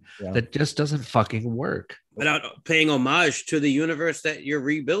thing that just doesn't fucking work. Without paying homage to the universe that you're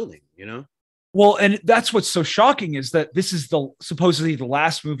rebuilding, Well, and that's what's so shocking is that this is supposedly the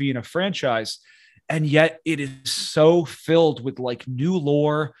last movie in a franchise, and yet it is so filled with like new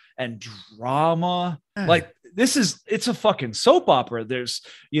lore and drama. Like it's a fucking soap opera. There's,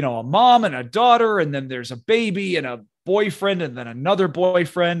 a mom and a daughter, and then there's a baby and a boyfriend, and then another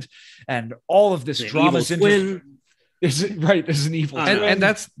boyfriend, and all of this drama is Is it right? There's an evil, and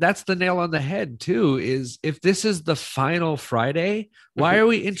that's the nail on the head too. Is if this is the final Friday, why are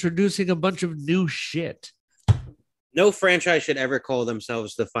we introducing a bunch of new shit? No franchise should ever call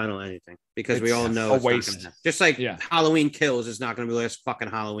themselves the final anything, because we all know it's waste. Not gonna happen. Just like Halloween Kills is not going to be the last fucking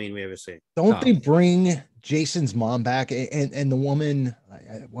Halloween we ever see. Don't they bring Jason's mom back and the woman?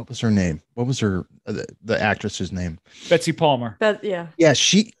 What was her name? What was her the actress's name? Betsy Palmer. Yeah.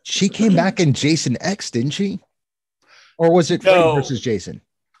 She came back in Jason X, didn't she? Or was it Freddy versus Jason?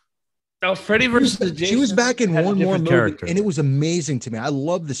 No, Freddy versus Jason. She was back in one more movie, and it was amazing to me. I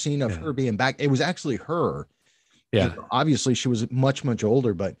love the scene of her being back. It was actually her. Yeah. Obviously, she was much, much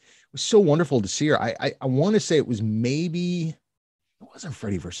older, but it was so wonderful to see her. I want to say it was maybe... It wasn't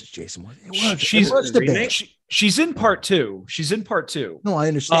Freddy versus Jason. She's in part two. She's in part two. No, I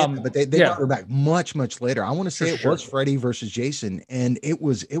understand that, but they got her back much, much later. I want to say it was Freddy versus Jason, and it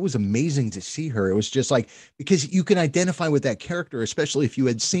was amazing to see her. It was just like, because you can identify with that character, especially if you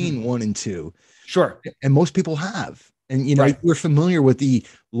had seen 1 and 2. Sure. And most people have. And, you're familiar with the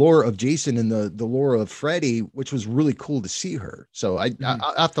lore of Jason and the lore of Freddy, which was really cool to see her. So I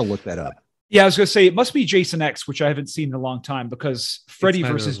have to look that up. Yeah, I was going to say it must be Jason X, which I haven't seen in a long time, because Freddy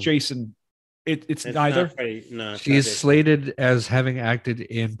versus Jason, it's neither. No, she's slated as having acted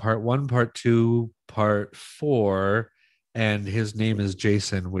in part 1, part 2, part 4, and his name is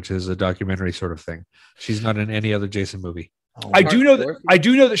Jason, which is a documentary sort of thing. She's not in any other Jason movie. I do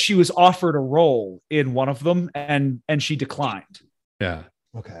know that she was offered a role in one of them, and she declined. Yeah.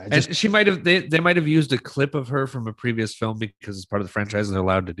 Okay. And she might have they might have used a clip of her from a previous film because it's part of the franchise and they're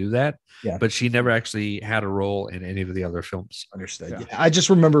allowed to do that. Yeah. But she never actually had a role in any of the other films. Understood. Yeah. I just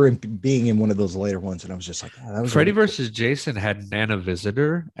remember him being in one of those later ones, and I was just like, that was Freddy versus Jason had Nana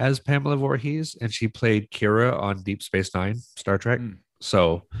Visitor as Pamela Voorhees, and she played Kira on Deep Space Nine, Star Trek.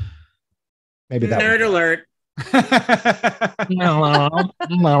 So maybe that nerd alert.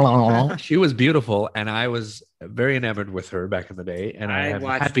 She was beautiful, and I was very enamored with her back in the day. And I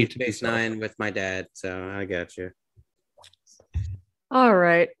watched Deep Space Nine with my dad, so I got you. All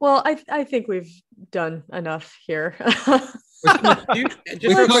right. Well, I think we've done enough here. Just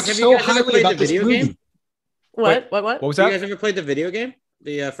real quick, have you guys ever played the video game? What was that? You guys ever played the video game,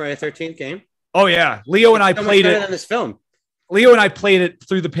 the Friday the 13th game? Oh yeah, Leo and I played it. On this film. Leo and I played it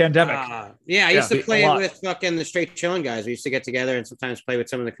through the pandemic. I used to play it with fucking the Straight Chillin' guys. We used to get together and sometimes play with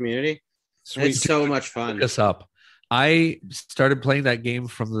some of the community. It's so much fun. Look us up. I started playing that game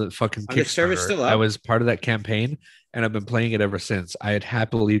from the fucking Kickstarter. The server's still up. I was part of that campaign, and I've been playing it ever since. I'd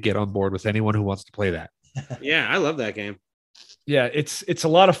happily get on board with anyone who wants to play that. Yeah, I love that game. Yeah, it's a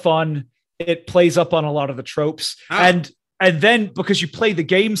lot of fun. It plays up on a lot of the tropes, and then because you play the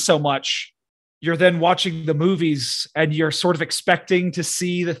game so much, you're then watching the movies and you're sort of expecting to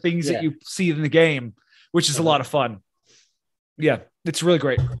see the things that you see in the game, which is a lot of fun. Yeah, it's really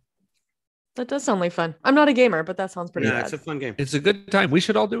great. That does sound like fun. I'm not a gamer, but that sounds pretty bad. It's a fun game. It's a good time. We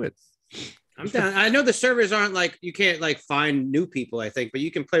should all do it. I'm down. I know the servers aren't like, you can't like find new people, I think, but you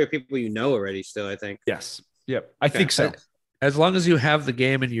can play with people you know already still, I think. Yes. Yep. I think so. As long as you have the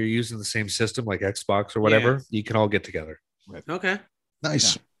game and you're using the same system like Xbox or whatever, you can all get together. Okay.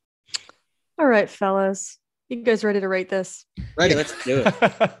 Nice. All right, fellas. You guys ready to rate this? Ready. Yeah, let's do it.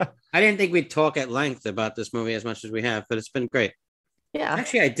 I didn't think we'd talk at length about this movie as much as we have, but it's been great. Yeah.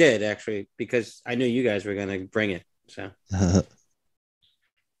 Actually, I did because I knew you guys were going to bring it. So,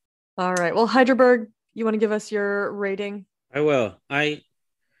 All right. Well, Hyderberg, you want to give us your rating? I will. I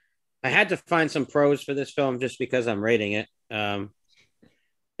had to find some pros for this film just because I'm rating it.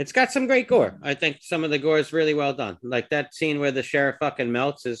 It's got some great gore. I think some of the gore is really well done. Like that scene where the sheriff fucking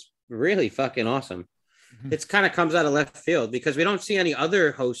melts is really fucking awesome. Mhm. It's kind of comes out of left field because we don't see any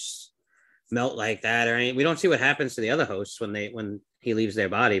other hosts melt like that, or we don't see what happens to the other hosts when he leaves their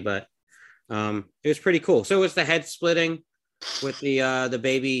body. But it was pretty cool. So it was the head splitting with the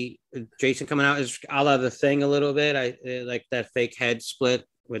baby Jason coming out is a la The Thing a little bit. I like that fake head split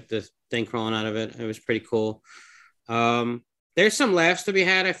with the thing crawling out of it. It was pretty cool. There's some laughs to be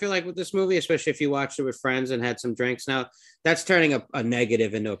had, I feel like, with this movie, especially if you watched it with friends and had some drinks. Now, that's turning a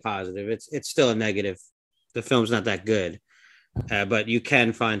negative into a positive. It's still a negative. The film's not that good, but you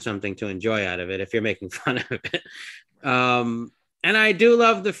can find something to enjoy out of it if you're making fun of it. And I do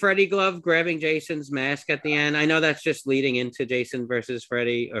love the Freddy glove grabbing Jason's mask at the end. I know that's just leading into Jason versus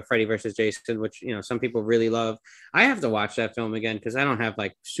Freddy or Freddy versus Jason, which, some people really love. I have to watch that film again because I don't have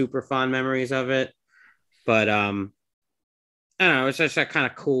like super fond memories of it. But I don't know. It's just a kind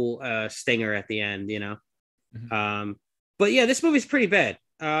of cool stinger at the end, Mhm. But yeah, this movie's pretty bad.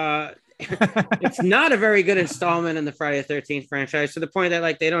 It's not a very good installment in the Friday the 13th franchise, to the point that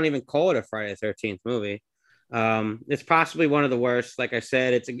like they don't even call it a Friday the 13th movie. It's possibly one of the worst. Like I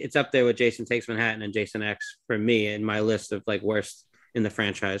said, it's up there with Jason Takes Manhattan and Jason X for me in my list of like worst in the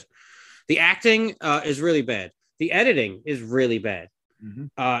franchise. The acting is really bad. The editing is really bad,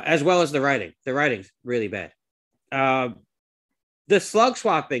 as well as the writing. The writing's really bad. The slug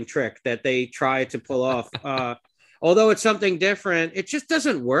swapping trick that they try to pull off, although it's something different, it just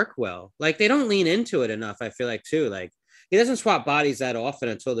doesn't work well. Like they don't lean into it enough. I feel like too. Like he doesn't swap bodies that often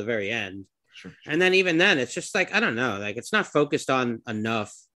until the very end. Sure. And then even then, it's just like, I don't know, like it's not focused on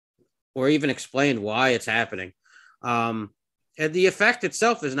enough or even explained why it's happening. And the effect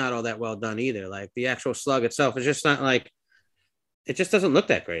itself is not all that well done either. Like the actual slug itself is just not like, it just doesn't look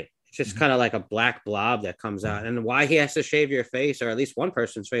that great. It's just kind of like a black blob that comes out. And why he has to shave your face, or at least one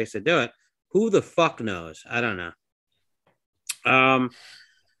person's face, to do it, who the fuck knows? I don't know.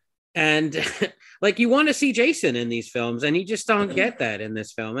 And like you want to see Jason in these films, and you just don't get that in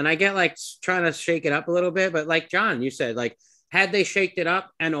this film. And I get like trying to shake it up a little bit, but like John, you said, like had they shaked it up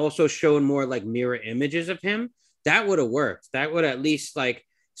and also shown more like mirror images of him, that would have worked. That would at least like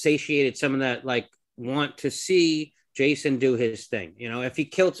satiated some of that like want to see Jason do his thing. If he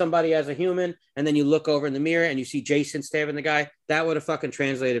killed somebody as a human and then you look over in the mirror and you see Jason stabbing the guy, that would have fucking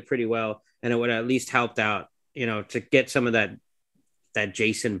translated pretty well, and it would have at least helped out, to get some of that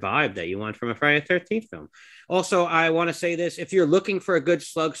Jason vibe that you want from a Friday the 13th film. Also, I want to say this. If you're looking for a good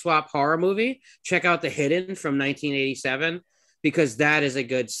slug swap horror movie, check out The Hidden from 1987, because that is a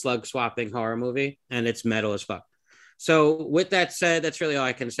good slug swapping horror movie, and it's metal as fuck. So with that said, that's really all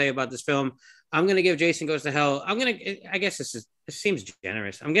I can say about this film. I'm going to give Jason Goes to Hell. I guess this seems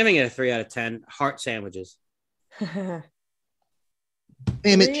generous. I'm giving it a 3 out of 10 heart sandwiches. 3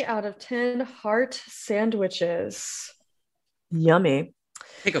 Image. out of 10 heart sandwiches. Yummy.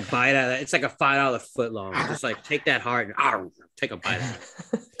 Take a bite out of that. It's like a $5 foot long. Just like take that heart and take a bite out of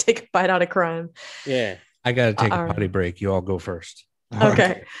it. Take a bite out of crime. Yeah. I got to take All a potty break. You all go first.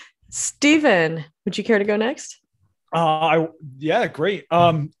 Okay. Steven, would you care to go next? Yeah, great.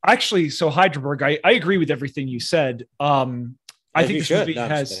 Actually, so Hyderberg, I agree with everything you said. I think this movie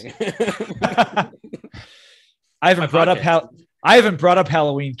has. I haven't brought up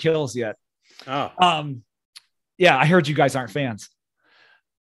Halloween Kills yet. Oh. Yeah, I heard you guys aren't fans.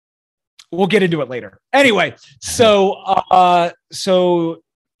 We'll get into it later. Anyway, so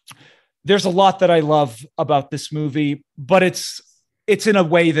there's a lot that I love about this movie, but it's in a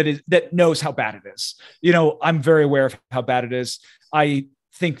way that knows how bad it is. I'm very aware of how bad it is. I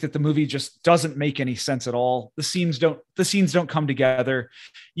think that the movie just doesn't make any sense at all. The scenes don't come together.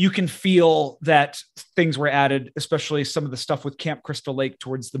 You can feel that things were added, especially some of the stuff with Camp Crystal Lake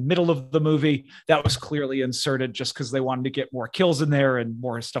towards the middle of the movie. That was clearly inserted just because they wanted to get more kills in there and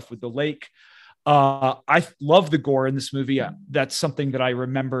more stuff with the lake. I love the gore in this movie. That's something that I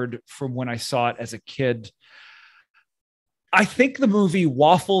remembered from when I saw it as a kid. I think the movie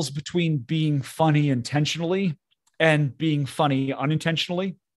waffles between being funny intentionally and being funny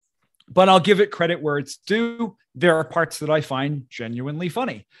unintentionally, but I'll give it credit where it's due. There are parts that I find genuinely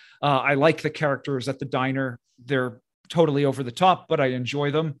funny. I like the characters at the diner. They're totally over the top, but I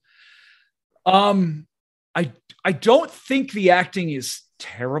enjoy them. I don't think the acting is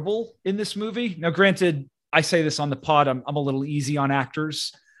terrible in this movie. Now, granted, I say this on the pod, I'm a little easy on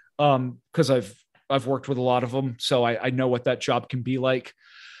actors because I've worked with a lot of them, so I know what that job can be like.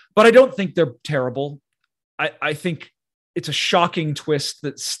 But I don't think they're terrible. I think it's a shocking twist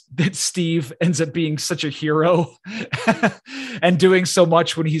that Steve ends up being such a hero and doing so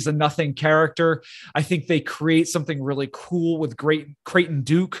much when he's a nothing character. I think they create something really cool with Creighton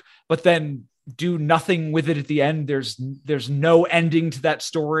Duke, but then do nothing with it at the end. There's no ending to that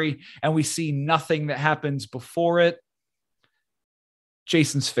story, and we see nothing that happens before it.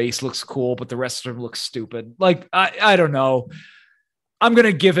 Jason's face looks cool, but the rest of him looks stupid. Like, I don't know. I'm going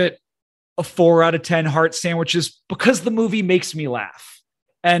to give it a 4 out of 10 heart sandwiches because the movie makes me laugh.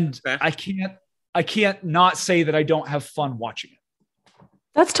 And I can't not say that I don't have fun watching it.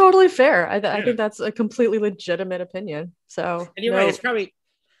 That's totally fair. I think that's a completely legitimate opinion. So, and you're right.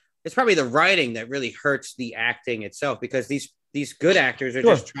 It's probably the writing that really hurts the acting itself, because these good actors are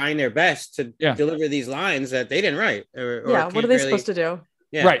just trying their best to deliver these lines that they didn't write. What are they supposed to do?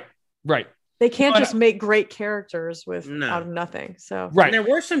 Yeah. Right. They can't just make great characters out of nothing. So And there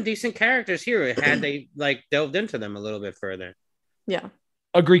were some decent characters here had they delved into them a little bit further. Yeah.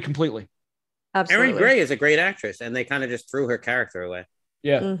 Agree completely. Absolutely. Erin Gray is a great actress, and they kind of just threw her character away.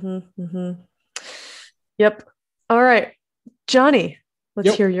 Yeah. Mm-hmm, mm-hmm. Yep. All right. Johnny,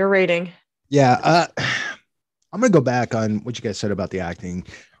 let's hear your rating. Yeah. I'm going to go back on what you guys said about the acting.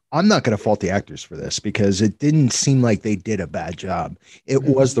 I'm not going to fault the actors for this because it didn't seem like they did a bad job. It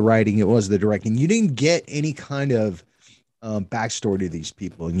was the writing. It was the directing. You didn't get any kind of backstory to these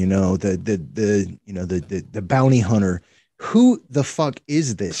people. The bounty hunter. Who the fuck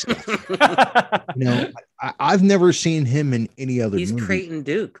is this guy? I've never seen him in any other movie. He's Creighton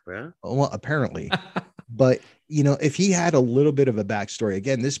Duke, bro. Well, apparently. But, if he had a little bit of a backstory,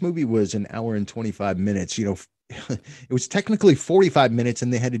 again, this movie was an hour and 25 minutes, it was technically 45 minutes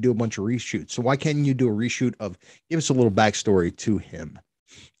and they had to do a bunch of reshoots. So why can't you do a reshoot of give us a little backstory to him?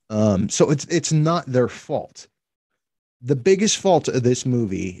 So it's not their fault. The biggest fault of this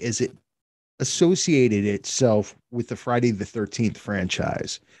movie is it associated itself with the Friday the 13th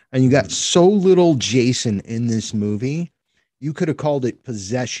franchise. And you got so little Jason in this movie, you could have called it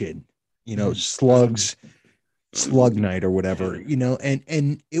Possession, Slug Night or whatever,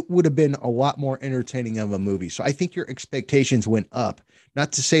 and it would have been a lot more entertaining of a movie. So I think your expectations went up.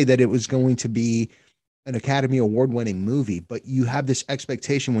 Not to say that it was going to be an Academy Award winning movie, but you have this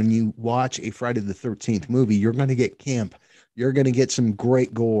expectation when you watch a Friday the 13th movie, you're going to get camp. You're going to get some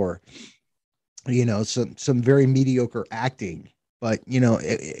great gore, some very mediocre acting, but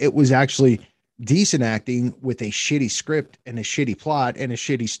it was actually decent acting with a shitty script and a shitty plot and a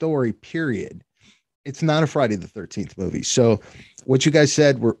shitty story, period. It's not a Friday the 13th movie. So what you guys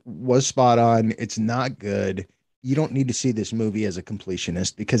said was spot on. It's not good. You don't need to see this movie as a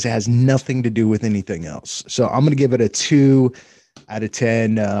completionist because it has nothing to do with anything else. So I'm going to give it a 2 out of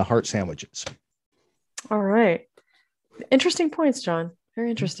 10 heart sandwiches. All right. Interesting points, John. Very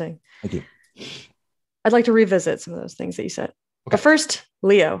interesting. Thank you. I'd like to revisit some of those things that you said. Okay. But first,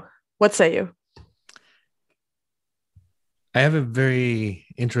 Leo, what say you? I have a very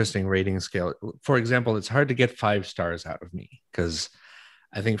interesting rating scale. For example, it's hard to get 5 stars out of me because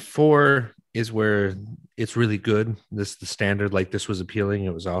I think 4 is where it's really good. This is the standard. Like, this was appealing.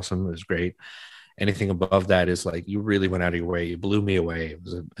 It was awesome. It was great. Anything above that is like, you really went out of your way. You blew me away. It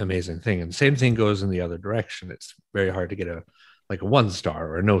was an amazing thing. And the same thing goes in the other direction. It's very hard to get a 1 star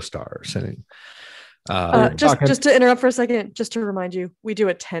or a no star or something. Just to interrupt for a second, just to remind you, we do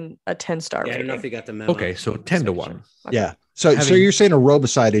a 10 star rating. I don't know if you got the memo. Okay, so 10 to 1. Okay. Yeah. So you're saying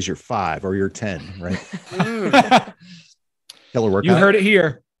Aerobicide is your 5 or your 10, right? Killer workout. You heard it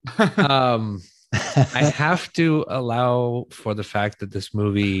here. I have to allow for the fact that this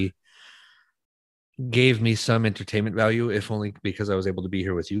movie gave me some entertainment value, if only because I was able to be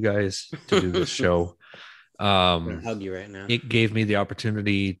here with you guys to do this show. I'm gonna hug you right now. It gave me the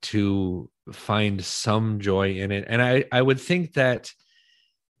opportunity to find some joy in it. And I would think that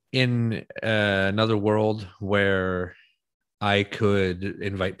in another world where I could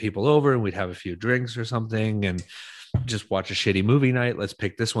invite people over and we'd have a few drinks or something and just watch a shitty movie night. Let's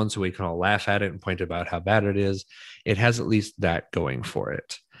pick this one so we can all laugh at it and point about how bad it is. It has at least that going for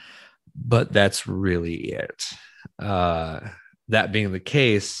it. But that's really it. That being the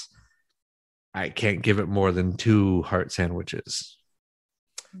case, I can't give it more than 2 heart sandwiches.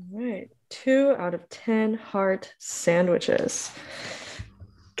 All right. 2 out of 10 heart sandwiches.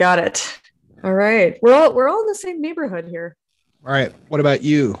 Got it. All right. We're all in the same neighborhood here. All right. What about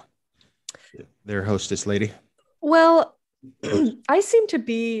you, their hostess lady? Well, I seem to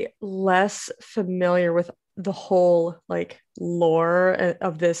be less familiar with the whole like lore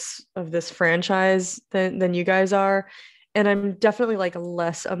of this franchise than you guys are. And I'm definitely like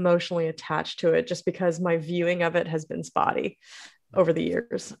less emotionally attached to it just because my viewing of it has been spotty over the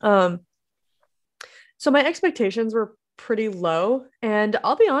years. So my expectations were pretty low. And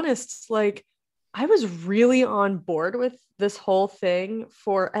I'll be honest, like I was really on board with this whole thing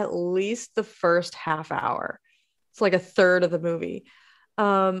for at least the first half hour. It's like a third of the movie.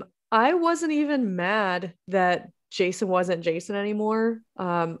 I wasn't even mad that Jason wasn't Jason anymore.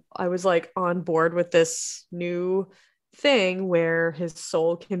 I was like on board with this new thing where his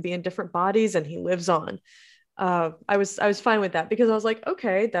soul can be in different bodies and he lives on. I was fine with that because I was like,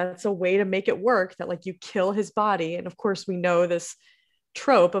 okay, that's a way to make it work that like you kill his body. And of course, we know this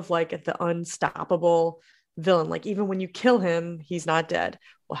trope of like the unstoppable villain. Like even when you kill him, he's not dead.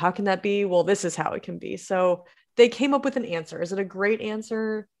 Well, how can that be? Well, this is how it can be. So they came up with an answer. Is it a great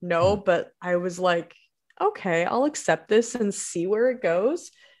answer? No, but I was like, okay, I'll accept this and see where it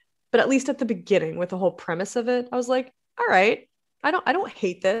goes. But at least at the beginning with the whole premise of it, I was like, all right, I don't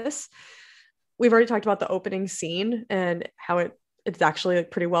hate this. We've already talked about the opening scene and how it's actually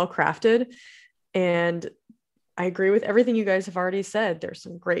like pretty well crafted. And I agree with everything you guys have already said. There's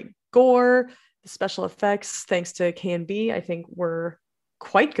some great gore. The special effects, thanks to K&B, I think were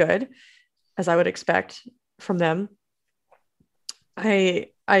quite good, as I would expect from them. I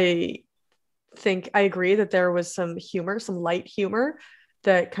think I agree that there was some humor, some light humor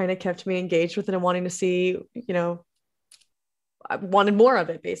that kind of kept me engaged with it and wanting to see, I wanted more of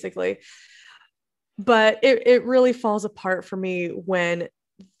it basically. But it really falls apart for me when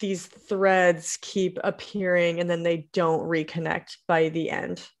these threads keep appearing and then they don't reconnect by the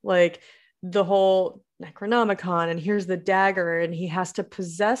end. Like the whole Necronomicon, and here's the dagger, and he has to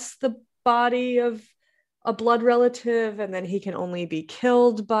possess the body of a blood relative, and then he can only be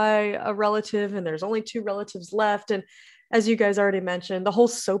killed by a relative, and there's only two relatives left. And as you guys already mentioned, the whole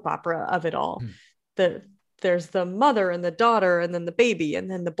soap opera of it all. There's the mother and the daughter, and then the baby, and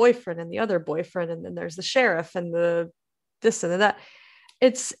then the boyfriend and the other boyfriend, and then there's the sheriff and the this and that.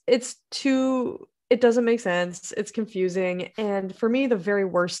 It's too, it doesn't make sense. It's confusing. And for me, the very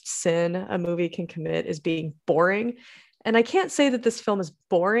worst sin a movie can commit is being boring. And I can't say that this film is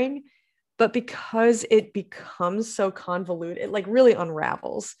boring, but because it becomes so convoluted, it like really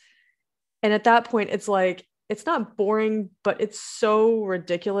unravels. And at that point, it's like, it's not boring, but it's so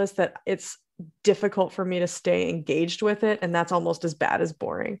ridiculous that it's difficult for me to stay engaged with it. And that's almost as bad as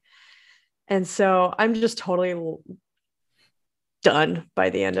boring. And so I'm just totally done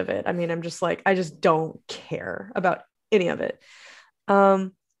by the end of it. I mean, I'm just like, I just don't care about any of it.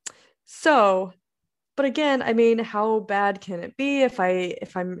 So, but again, I mean, how bad can it be if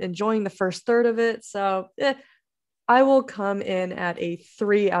I'm enjoying the first third of it? So I will come in at a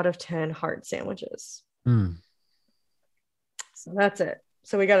 3 out of 10 heart sandwiches. So that's it.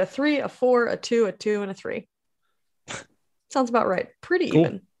 So we got a 3, a 4, a 2, a 2, and a 3. Sounds about right. Pretty cool.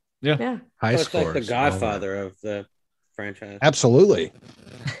 Even. Yeah. High It's scores. like the Godfather of the franchise. Absolutely.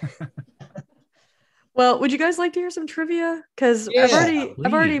 Well, would you guys like to hear some trivia? Because Yeah,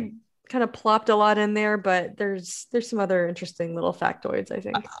 I've already kind of plopped a lot in there, but there's some other interesting little factoids, I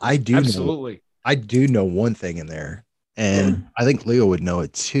think. I do Absolutely. I do know one thing in there, and I think Leo would know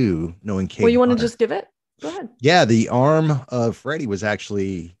it too, knowing Kane. Well, you want to Hodder. just give it? Go ahead. Yeah, the arm of Freddy was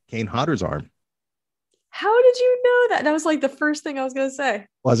actually Kane Hodder's arm. How did you know that? That was like the first thing I was going to say.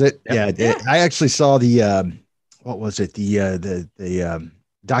 Was it? Yep. Yeah, I actually saw the what was it? The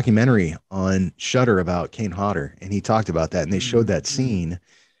documentary on Shudder about Kane Hodder, and he talked about that, and they showed that scene.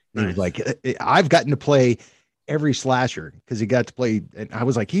 And he was like, I've gotten to play every slasher because he got to play. And I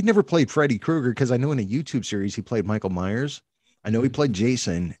was like, he'd never played Freddy Krueger because I know in a YouTube series he played Michael Myers. I know he played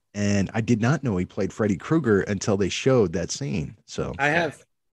Jason, and I did not know he played Freddy Krueger until they showed that scene. So I have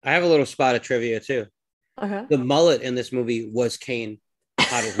a little spot of trivia too. Okay. The mullet in this movie was Kane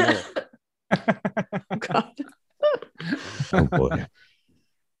Hodder's mullet. Oh, God. oh boy.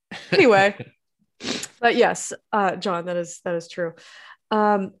 Anyway, but yes, John, that is true.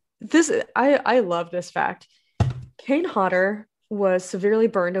 I love this fact. Kane Hodder was severely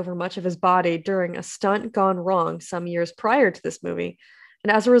burned over much of his body during a stunt gone wrong some years prior to this movie,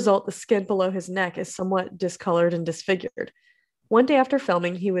 and as a result, the skin below his neck is somewhat discolored and disfigured. One day after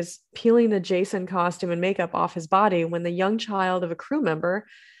filming, he was peeling the Jason costume and makeup off his body when the young child of a crew member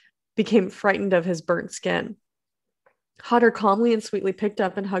became frightened of his burnt skin. Hodder calmly and sweetly picked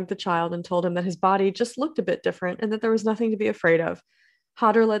up and hugged the child and told him that his body just looked a bit different and that there was nothing to be afraid of.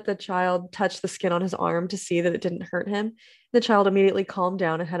 Hodder let the child touch the skin on his arm to see that it didn't hurt him. The child immediately calmed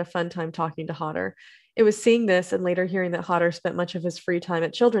down and had a fun time talking to Hodder. it was seeing this and later hearing that Hodder spent much of his free time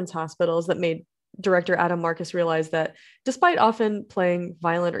at children's hospitals that made director Adam Marcus realized that despite often playing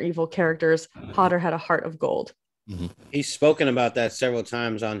violent or evil characters, Hodder had a heart of gold. He's spoken about that several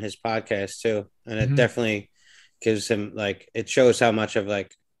times on his podcast too, and it definitely gives him like, it shows how much of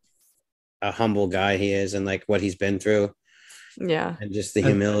like a humble guy he is and like what he's been through. Yeah, and just the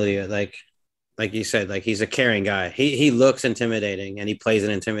humility of like you said, like he's a caring guy. He looks intimidating and he plays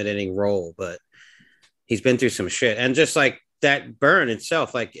an intimidating role, but he's been through some shit. And just like that burn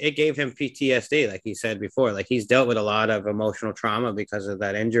itself, like it gave him PTSD, like he said before. Like he's dealt with a lot of emotional trauma because of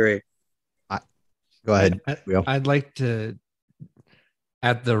that injury. Go ahead. I'd like to,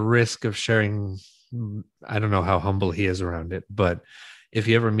 at the risk of sharing, I don't know how humble he is around it, but if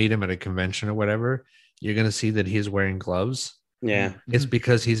you ever meet him at a convention or whatever, you're going to see that he's wearing gloves. Yeah. It's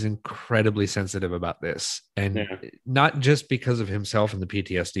because he's incredibly sensitive about this. And not just because of himself and the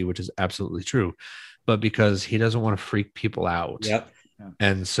PTSD, which is absolutely true, but because he doesn't want to freak people out. Yep.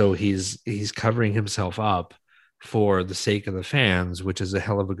 And so he's covering himself up for the sake of the fans, which is a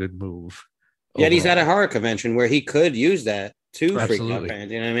hell of a good move. Yet he's at a horror convention where he could use that to freak out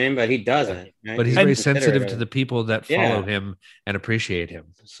fans, you know what I mean? But he doesn't. Right? But he's very sensitive to the people that follow him and appreciate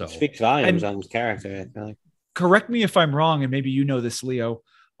him. So it speaks volumes on his character, I feel like. Correct me if I'm wrong, and maybe you know this, Leo.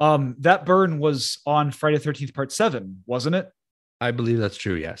 That burn was on Friday the 13th, Part 7, wasn't it? I believe that's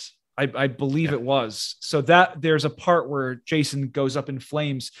true, yes. I believe it was. So that there's a part where Jason goes up in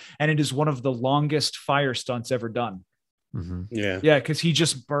flames, and it is one of the longest fire stunts ever done. Yeah, because he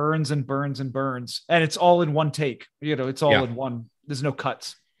just burns and burns and burns, and it's all in one take. You know, it's all in one. There's no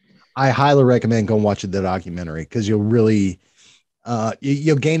cuts. I highly recommend going watch the documentary because you'll really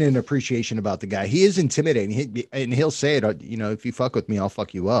you'll gain an appreciation about the guy. He is intimidating, and he'll say it. You know, if you fuck with me, I'll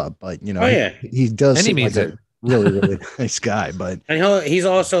fuck you up. But you know, he does. And he like means it. a really nice guy. But and he's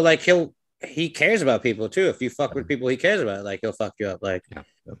also like he cares about people too. If you fuck with people he cares about, like he'll fuck you up. Like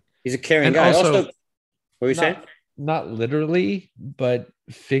he's a caring guy. Also, what were you saying? Not literally, but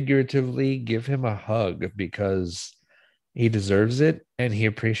figuratively, give him a hug because he deserves it and he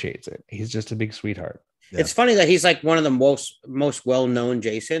appreciates it. He's just a big sweetheart. It's funny that he's like one of the most well-known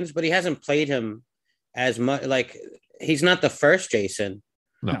Jasons, but he hasn't played him as much. Like he's not the first Jason,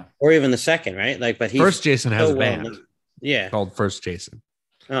 no, or even the second, right? Like, but he's First Jason has a band, called First Jason.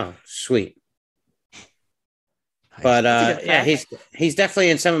 Oh, sweet. But he's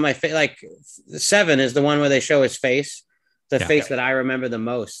definitely in some of my like 7 is the one where they show his face, face that I remember the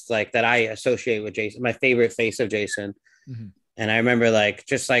most, like that I associate with Jason, my favorite face of Jason. And I remember like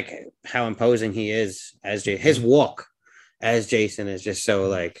just like how imposing he is as his walk as Jason is just so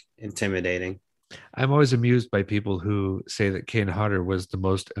like intimidating. I'm always amused by people who say that Kane Hodder was the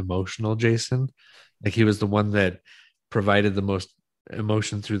most emotional Jason, like he was the one that provided the most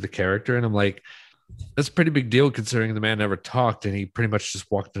emotion through the character, and I'm like, that's a pretty big deal considering the man never talked and he pretty much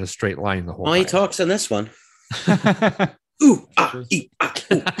just walked in a straight line the whole time. He talks in this one. Ooh,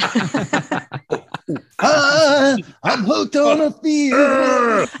 I'm hooked on a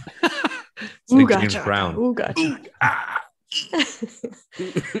fear. James Brown.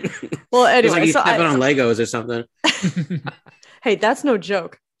 Well, anyway, like he's stepping on Legos or something. Hey, that's no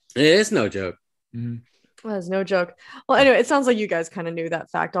joke. It is no joke. That is no joke. Well, anyway, it sounds like you guys kind of knew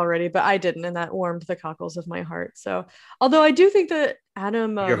that fact already, but I didn't, and that warmed the cockles of my heart. So, although I do think that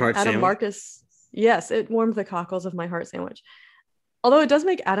Adam Marcus, yes, it warmed the cockles of my heart sandwich. Although it does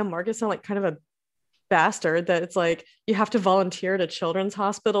make Adam Marcus sound like kind of a bastard, that it's like you have to volunteer at a children's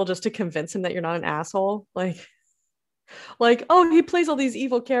hospital just to convince him that you're not an asshole. Like, oh, he plays all these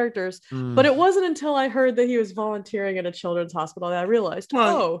evil characters. But it wasn't until I heard that he was volunteering at a children's hospital that I realized,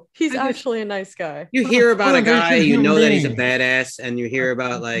 he's actually a nice guy. You hear about a guy, you know that he's a badass, and you hear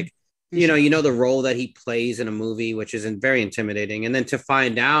about like, you know the role that he plays in a movie, which is very intimidating. And then to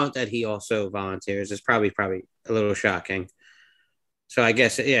find out that he also volunteers is probably a little shocking. So I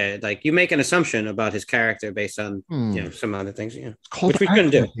guess, like you make an assumption about his character based on some other things, which we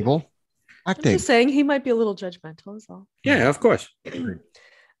couldn't do. People. I'm just saying he might be a little judgmental is all. Yeah, of course. I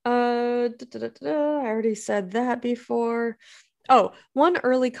already said that before. Oh, one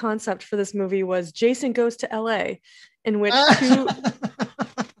early concept for this movie was Jason Goes to LA, in which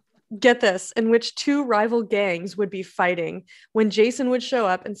in which two rival gangs would be fighting. When Jason would show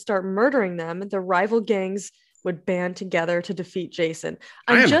up and start murdering them, the rival gangs would band together to defeat Jason.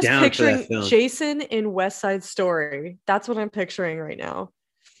 I'm just picturing Jason in West Side Story. That's what I'm picturing right now.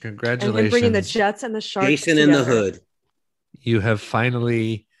 Congratulations. And bringing the Jets and the Sharks Jason together. in the Hood. You have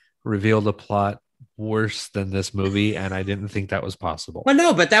finally revealed a plot worse than this movie, and I didn't think that was possible. Well,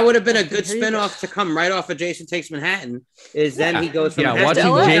 no, but that would have been a good spinoff to come right off of Jason Takes Manhattan. Is then he goes from watching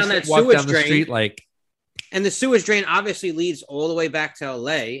Jason Jason walk down the street like And the sewage drain obviously leads all the way back to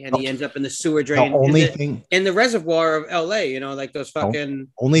LA, and he ends up in the sewer drain in the reservoir of LA, like those fucking.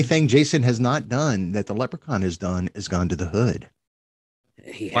 Only thing Jason has not done that the Leprechaun has done is gone to the hood.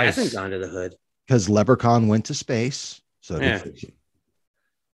 He hasn't gone to the hood. Because Leprechaun went to space. So the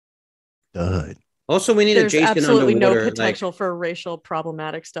hood. Also, we need There's a Jason absolutely underwater, no potential for racial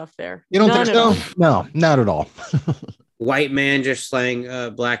problematic stuff there. You don't think so? No, not at all. White man just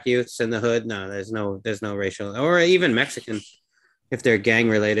slaying black youths in the hood. No, there's no racial, or even Mexican, if they're gang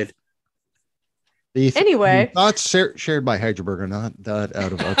related. Anyway, thoughts shared by Heidelberg are not that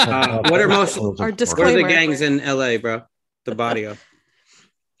out of what are the gangs in LA, bro? The barrio.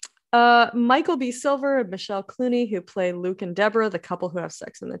 Michael B. Silver and Michelle Clooney, who play Luke and Deborah, the couple who have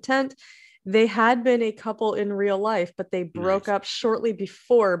sex in the tent. They had been a couple in real life, but they broke up shortly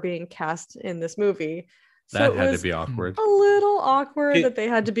before being cast in this movie. That had to be awkward. A little awkward that they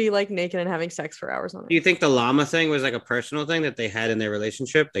had to be like naked and having sex for hours on it. Do you think the llama thing was like a personal thing that they had in their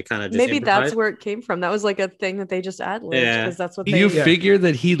relationship? They kind of just maybe improvised? That's where it came from. That was like a thing that they just ad-libbed because that's what Do you figure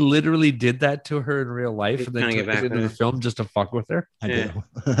that he literally did that to her in real life and then took it into the film just to fuck with her? I do.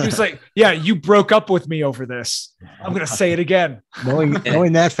 He was like, "Yeah, you broke up with me over this. I'm gonna say it again." Knowing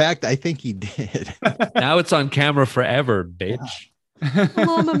that fact, I think he did. Now it's on camera forever, bitch.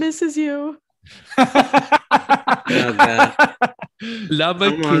 Llama misses you. Oh, God. Llama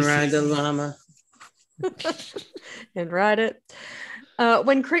Come on, ride the llama. And ride it.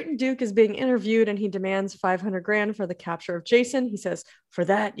 When Creighton Duke is being interviewed and he demands $500,000 for the capture of Jason, he says, "For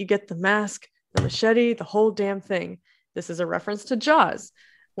that, you get the mask, the machete, the whole damn thing." This is a reference to Jaws.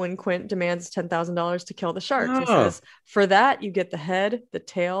 When Quint demands $10,000 to kill the shark, he says, "For that, you get the head, the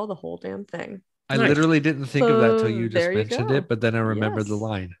tail, the whole damn thing." I literally didn't think of that till you just mentioned it, but then I remembered the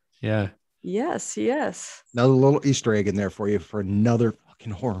line. Yeah. Yes. Another little Easter egg in there for you for another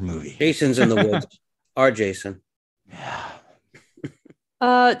fucking horror movie. Jason's in the woods. Our Jason.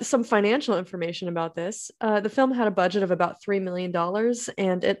 Some financial information about this. The film had a budget of about $3 million,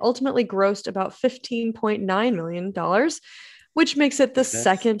 and it ultimately grossed about $15.9 million, which makes it the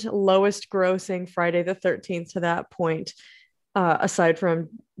second lowest grossing Friday the 13th to that point, aside from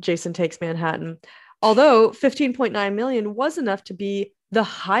Jason Takes Manhattan. Although $15.9 million was enough to be the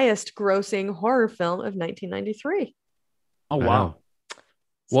highest grossing horror film of 1993. Oh, wow.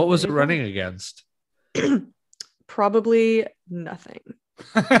 What was it running against? Probably nothing.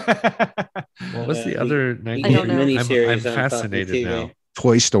 What was the other? I don't know. I'm fascinated now.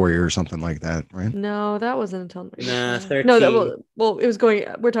 Toy Story or something like that, right? No, that wasn't until 13. No, well, it was going.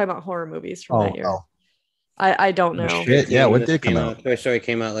 We're talking about horror movies from that year. Oh. I don't know. Shit, yeah, what did come out? Toy Story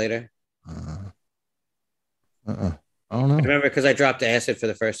came out later. I don't know. I remember because I dropped acid for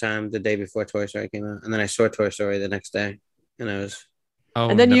the first time the day before Toy Story came out, and then I saw Toy Story the next day, and I was.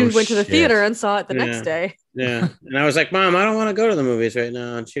 And then you went to the theater and saw it the next day. Yeah, and I was like, "Mom, I don't want to go to the movies right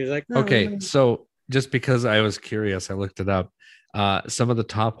now," and she was like, "No." Okay, so just because I was curious, I looked it up. Some of the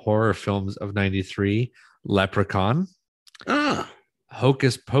top horror films of '93: Leprechaun,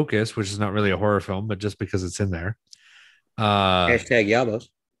 Hocus Pocus, which is not really a horror film, but just because it's in there. Hashtag Yabos.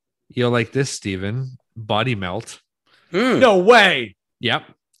 You'll like this, Steven. Body Melt. No way. Yep.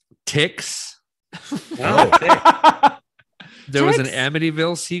 Ticks. Oh, There was an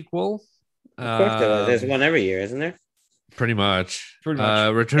Amityville sequel. of course there was. There's one every year, isn't there? Pretty much. Pretty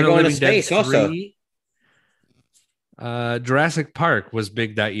much. Return of the Living Dead 3. Jurassic Park was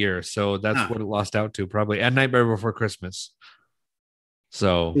big that year, so that's what it lost out to probably. And Nightmare Before Christmas.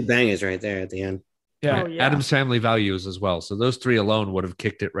 So Two bangers right there at the end. Yeah. Oh, yeah. Adam's Family Values as well. So those three alone would have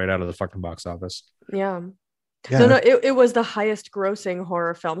kicked it right out of the fucking box office. Yeah. No, it was the highest grossing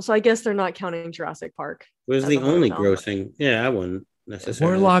horror film. So I guess they're not counting Jurassic Park. It was the only grossing. Yeah, I wouldn't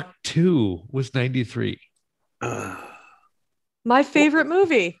necessarily. Warlock 2 was 93. My favorite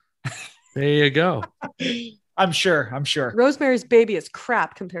movie. There you go. I'm sure. Rosemary's Baby is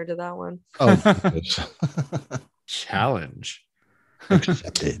crap compared to that one. Oh, Challenge.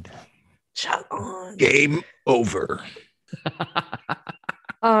 accepted. Challenge. Game over.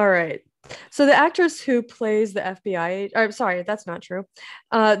 All right. So the actress who plays the FBI, I'm sorry, that's not true.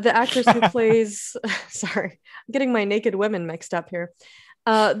 The actress who plays, sorry, I'm getting my naked women mixed up here.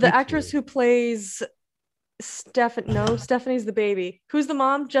 The actress who plays Stephanie's the baby. Who's the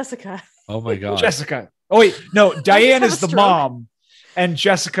mom? Jessica. Oh my God. Jessica. Oh wait, no, Diane is the mom and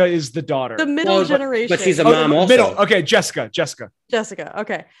Jessica is the daughter. The middle generation. But she's a mom also. Okay, Jessica.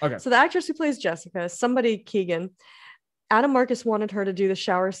 Okay. So the actress who plays Jessica, somebody Keegan. Adam Marcus wanted her to do the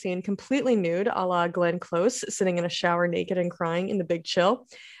shower scene completely nude, a la Glenn Close, sitting in a shower naked and crying in The Big Chill.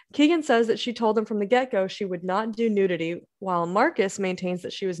 Keegan says that she told him from the get-go she would not do nudity, while Marcus maintains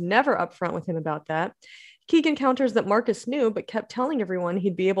that she was never upfront with him about that. Keegan counters that Marcus knew, but kept telling everyone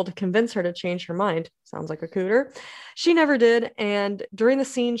he'd be able to convince her to change her mind. Sounds like a cooter. She never did. And during the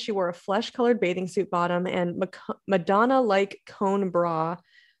scene, she wore a flesh-colored bathing suit bottom and Madonna-like cone bra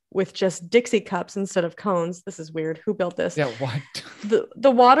with just Dixie cups instead of cones. This is weird. Who built this? Yeah, what?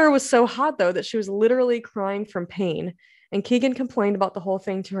 The water was so hot, though, that she was literally crying from pain. And Keegan complained about the whole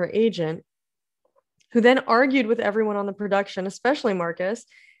thing to her agent, who then argued with everyone on the production, especially Marcus.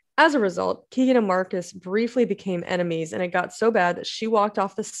 As a result, Keegan and Marcus briefly became enemies, and it got so bad that she walked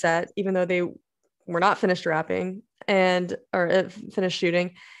off the set, even though they were not finished wrapping or finished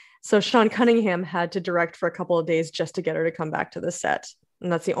shooting. So Sean Cunningham had to direct for a couple of days just to get her to come back to the set. And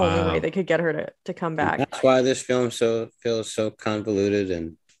that's the only way they could get her to come back. That's why this film feels so convoluted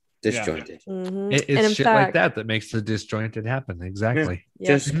and disjointed. Yeah. Mm-hmm. It's shit like that makes the disjointed happen. Exactly.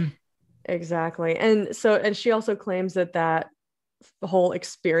 Yeah. Exactly. And she also claims that the whole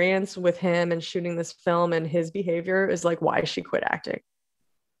experience with him and shooting this film and his behavior is like why she quit acting.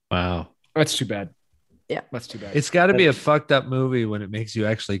 Wow. That's too bad. Yeah. That's too bad. It's got to be a fucked up movie when it makes you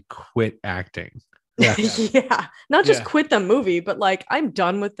actually quit acting. Yeah. Yeah. Not just quit the movie, but like, I'm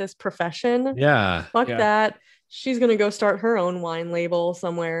done with this profession. Yeah. Fuck that. She's going to go start her own wine label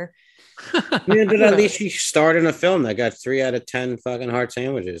somewhere. Yeah, but at least she starred in a film that got 3 out of 10 fucking heart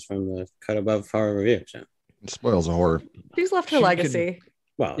sandwiches from the Cut Above Horror Review. So. Spoils of Horror. She's left her legacy.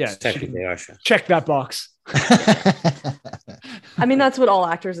 It's technically our show. Check that box. I mean, that's what all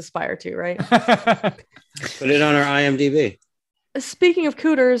actors aspire to, right? Put it on our IMDb. Speaking of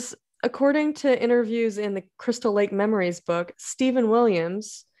cooters, according to interviews in the Crystal Lake Memories book, Stephen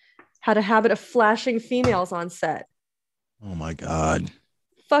Williams had a habit of flashing females on set. Oh my God.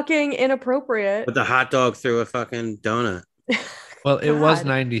 Fucking inappropriate. With the hot dog through a fucking donut. Well, it was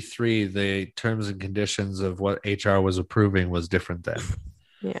 93. The terms and conditions of what HR was approving was different then.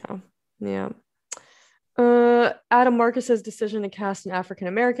 Yeah. Adam Marcus's decision to cast an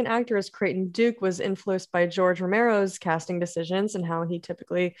African-American actor as Creighton Duke was influenced by George Romero's casting decisions and how he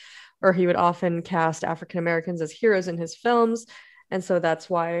would often cast African-Americans as heroes in his films. And so that's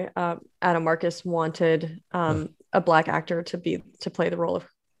why Adam Marcus wanted a black actor to play the role of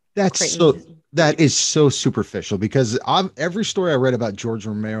that is so superficial because every story I read about George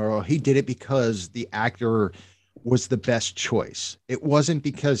Romero, he did it because the actor was the best choice. It wasn't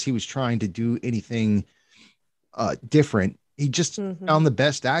because he was trying to do anything different. He just found the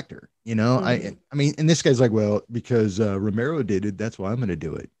best actor, you know. I mean, and this guy's like, well, because Romero did it, that's why I'm going to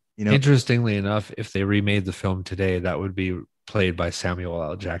do it. You know. Interestingly enough, if they remade the film today, that would be played by Samuel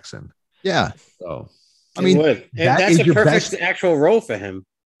L. Jackson. Yeah. So, I mean, that's a perfect actual role for him.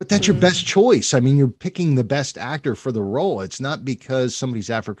 But that's your best choice. I mean, you're picking the best actor for the role. It's not because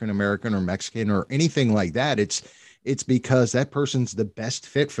somebody's African-American or Mexican or anything like that. It's because that person's the best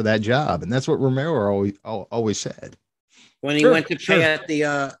fit for that job. And that's what Romero always said. When he went to pay at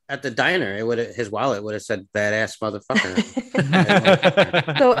the diner, his wallet would have said "badass motherfucker."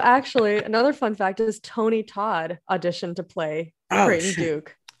 So actually, another fun fact is Tony Todd auditioned to play Creighton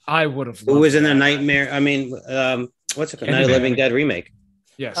Duke. I would have. Who was in the Nightmare? I mean, what's it called? Night of the Living Dead remake.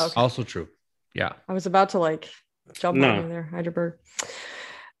 Yes, also true. Yeah, I was about to jump on there, Heidelberg.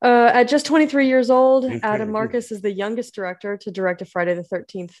 At just 23 years old, Adam Marcus is the youngest director to direct a Friday the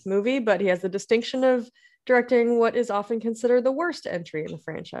 13th movie, but he has the distinction of directing what is often considered the worst entry in the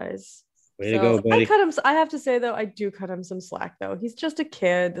franchise. Way to go, buddy. I have to say, though, I do cut him some slack, though. He's just a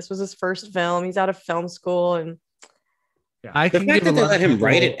kid. This was his first film. He's out of film school. And the fact that they let him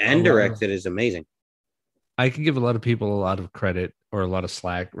write it and direct it is amazing. I can give a lot of people a lot of credit, or a lot of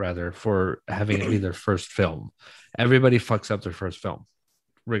slack, rather, for having it be their first film. Everybody fucks up their first film,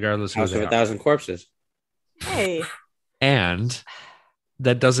 regardless of House of a Thousand Corpses. Hey. And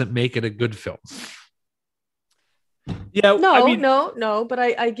that doesn't make it a good film. Yeah, no, but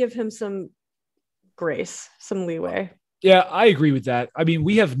I give him some grace, some leeway. Yeah, I agree with that. I mean,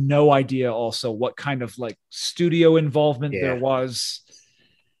 we have no idea also what kind of studio involvement there was.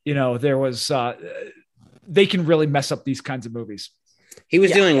 You know, there was they can really mess up these kinds of movies. He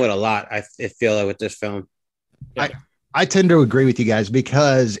was dealing with a lot, I feel like, with this film. Yeah. I tend to agree with you guys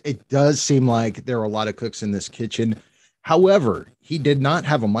because it does seem like there are a lot of cooks in this kitchen. However, he did not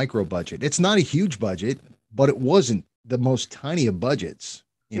have a micro budget. It's not a huge budget, but it wasn't the most tiny of budgets,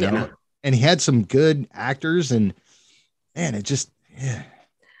 you know, and he had some good actors and it just,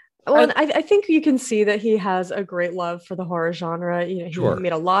 Well, and I think you can see that he has a great love for the horror genre. You know, he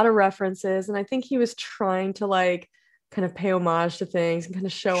made a lot of references, and I think he was trying to kind of pay homage to things and kind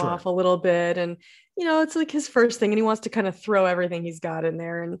of show off a little bit. And, you know, it's like his first thing, and he wants to kind of throw everything he's got in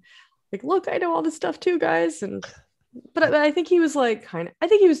there and look, I know all this stuff too, guys. And But I think he was like I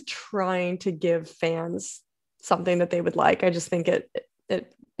think he was trying to give fans something that they would like. I just think he I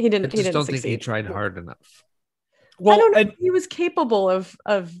didn't just don't succeed. think he tried hard enough. I don't know and if he was capable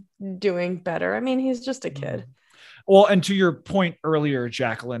of doing better. I mean, he's just a kid. well, and to your point earlier,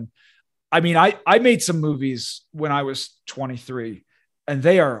 Jacqueline, I mean, I made some movies when I was 23, and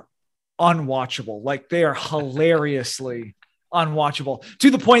they are unwatchable. Like, they are hilariously unwatchable, to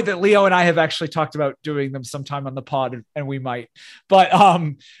the point that Leo and I have actually talked about doing them sometime on the pod, and we might. But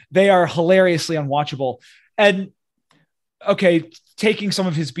they are hilariously unwatchable. And okay, taking some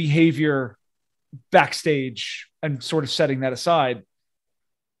of his behavior backstage and sort of setting that aside,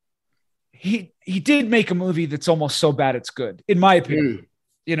 he did make a movie that's almost so bad it's good, in my opinion.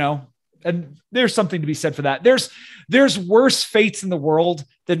 You know, and there's something to be said for that. There's worse fates in the world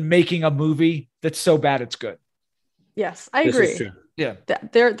than making a movie that's so bad it's good. Yes, I This is agree. true. Yeah.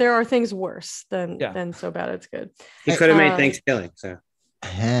 There are things worse than so bad it's good. He could have made Uh, Thanksgiving. So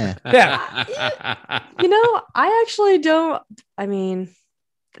Huh. Yeah. You know, I actually don't. I mean,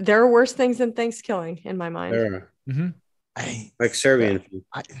 there are worse things than Thanksgiving in my mind. there are, Mhm. like Serbian food.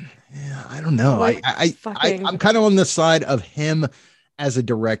 I don't know. Like I'm kind of on the side of him as a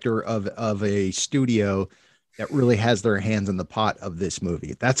director of a studio that really has their hands in the pot of this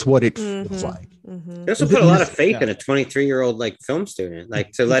movie. That's what it feels like. Mhm. He also put a lot of faith Yeah. in a 23-year-old like film student,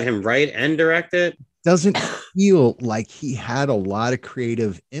 like to let him write and direct it. Doesn't feel like he had a lot of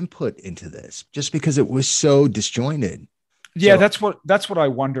creative input into this just because it was so disjointed. Yeah, So- that's what I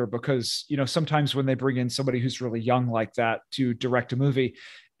wonder, because, you know, sometimes when they bring in somebody who's really young like that to direct a movie,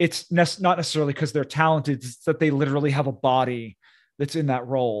 it's not necessarily because they're talented, it's that they literally have a body that's in that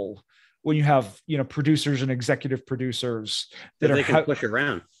role. When you have, you know, producers and executive producers That that they are can push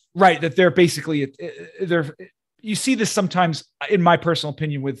around. right, that they're basically you see this sometimes, in my personal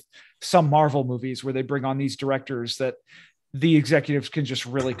opinion, with some Marvel movies where they bring on these directors that the executives can just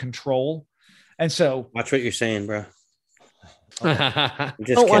really control. And so Watch what you're saying, bro. I'm just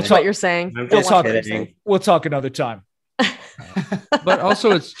Don't watch kidding. what you're saying. I'm Don't just watch what you're kidding. saying. we'll talk another time. But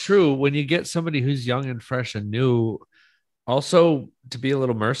also, it's true when you get somebody who's young and fresh and new, also to be a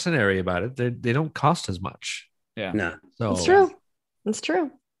little mercenary about it, they don't cost as much. Yeah. No. So It's true. It's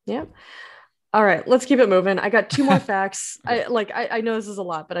true. Yeah. All right, let's keep it moving. I got two more facts. I know this is a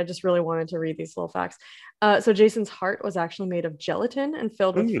lot, but I just really wanted to read these little facts. So Jason's heart was actually made of gelatin and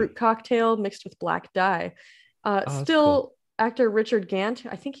filled with fruit cocktail mixed with black dye. that's Still, cool. actor Richard Gant,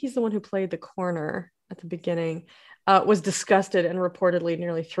 I think he's the one who played the coroner at the beginning, was disgusted and reportedly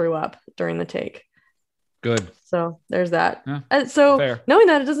nearly threw up during the take. Good. So there's that. Yeah, So fair. knowing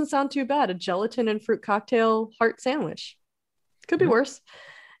that, it doesn't sound too bad. A gelatin and fruit cocktail heart sandwich could be worse.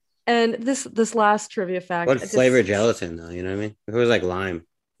 And this last trivia fact. What this- flavor gelatin though? You know what I mean? If it was like lime.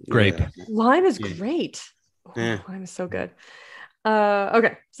 Grape. Yeah. Lime is Yeah. great. Oh, Yeah. Lime is so good.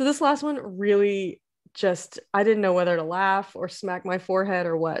 Okay, so this last one really just, I didn't know whether to laugh or smack my forehead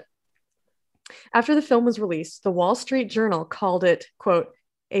or what. After the film was released, the Wall Street Journal called it, quote,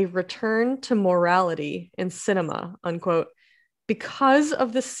 a return to morality in cinema, unquote, because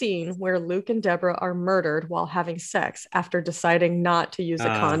of the scene where Luke and Deborah are murdered while having sex after deciding not to use a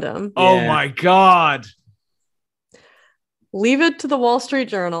condom. Oh Yeah. my God. Leave it to the Wall Street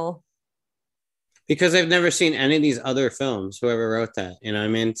Journal. Because I've never seen any of these other films, whoever wrote that, you know what I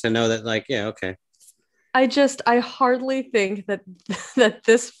mean? To know that, like, yeah, okay. I hardly think that that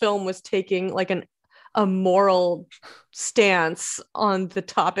this film was taking like a moral stance on the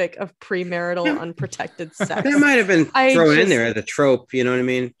topic of premarital unprotected sex. That might have been I thrown in just- there as a trope, you know what I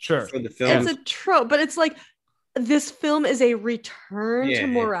mean? Sure. For the film. It's a trope, but it's like this film is a return Yeah. to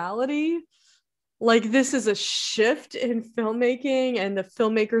morality. Like this is a shift in filmmaking and the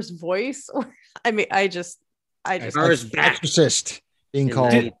filmmaker's voice. I mean, I just Ours back. Exorcist being In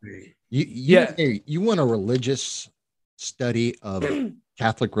called. 93. Yeah. You want a religious study of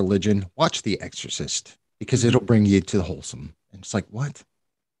Catholic religion? Watch The Exorcist because it'll bring you to the wholesome. And it's like, what?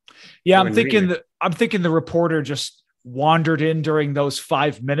 Yeah, Or I'm thinking the reporter just wandered in during those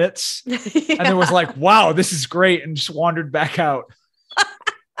 5 minutes and then was like, wow, this is great, and just wandered back out.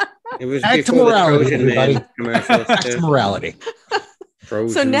 It was Back to before the morality, Trojan Man everybody. commercials. Back to too. morality. so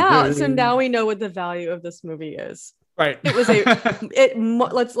Trojan now Man. we know what the value of this movie is. Right. It was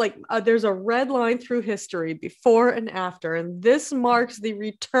let's like there's a red line through history before and after, and this marks the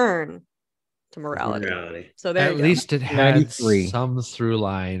return to morality. Morality. So there At you go. least it had 93. some through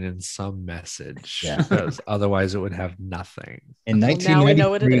line and some message. Yeah. Because otherwise it would have nothing. In Well, now we know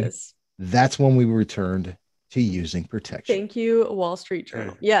what it 1993, is. that's when we returned to using protection. Thank you, Wall Street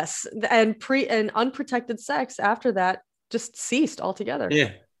Journal. Yes, and unprotected sex after that just ceased altogether.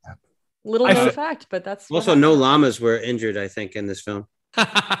 Yeah. Little I known fe- fact, but that's what Also, no happened. llamas were injured, I think, in this film.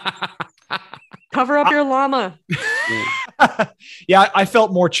 Cover up your llama. Yeah, I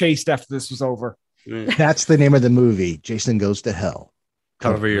felt more chased after this was over. Mm. That's the name of the movie. Jason Goes to Hell.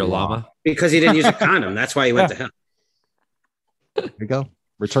 Cover your llama. Because he didn't use a condom. That's why he went to hell. There you go.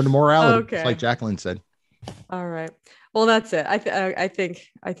 Return to morality. Okay. Just like Jacqueline said. All right. Well, that's it. I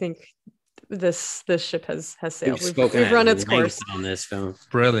think this ship has sailed. We've run its course. on this film.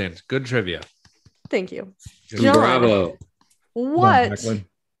 Brilliant. Good trivia. Thank you. Good John. Bravo. What? Jacqueline.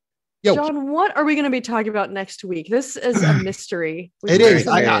 Yo. John, what are we going to be talking about next week? This is a mystery. We've It been is.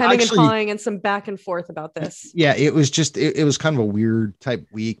 some I hemming actually- and hawing and some back and forth about this. Yeah, it was just it was kind of a weird type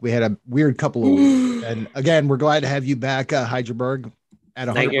week. We had a weird couple of weeks. And again, we're glad to have you back, Heidelberg, at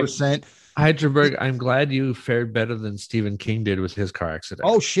Thank you. 100%. Heidelberg, I'm glad you fared better than Stephen King did with his car accident.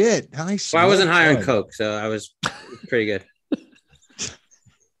 Oh shit. Nice. Well, I wasn't Well high on done. coke, so I was pretty good.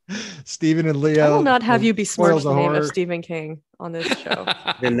 Stephen and Leo. I will not have you besmirch Spoils the of name Horror. of Stephen King on this show.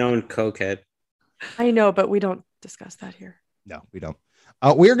 The known cokehead. I know, but we don't discuss that here. No, we don't.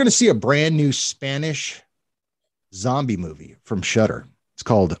 We are going to see a brand new Spanish zombie movie from Shudder. It's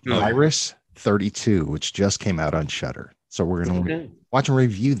called Oh. Virus 32, which just came out on Shudder. So we're going to Okay. watch and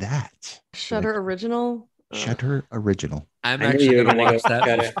review that. Shutter original. Shudder original. I'm I knew actually you were going to gonna watch go that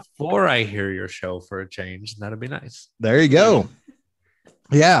Shudder. before I hear your show for a change. And that'd be nice. There you go.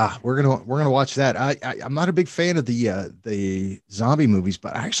 Yeah, we're gonna watch that. I'm not a big fan of the zombie movies,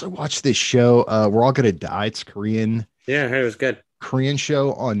 but I actually watched this show. We're All Gonna Die. It's Yeah, I heard it was good. Korean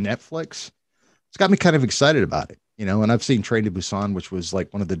show on Netflix. It's got me kind of excited about it, you know. And I've seen Train to Busan, which was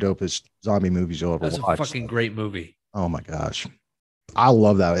like one of the dopest zombie movies you'll ever That's a watch. fucking great movie. Oh my gosh, I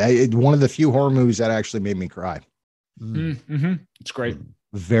love that. One of the few horror movies that actually made me cry. Mm-hmm. It's great.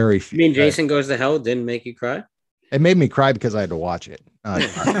 Very You few. mean Jason Goes to Hell didn't make you cry? It made me cry because I had to watch it.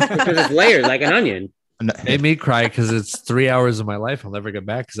 Because it's layered like an onion. Made me cry because it's 3 hours of my life I'll never get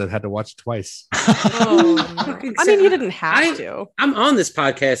back because I've had to watch it twice. Oh, no. I mean, you didn't have to. I'm on this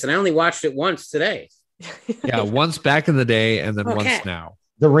podcast and I only watched it once today. Yeah, once back in the day and then Okay. once now.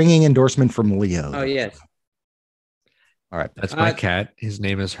 The ringing endorsement from Leo. Oh, yes. All right. That's my Uh, cat. His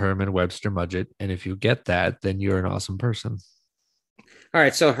name is Herman Webster Mudgett. And if you get that, then you're an awesome person. All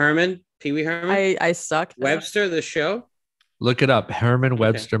right. So Herman, Pee Wee Herman, I suck. Webster, the show. Look it up. Herman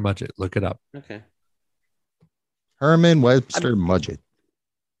Webster Mudgett. Look it up. Okay. Herman Webster Mudgett.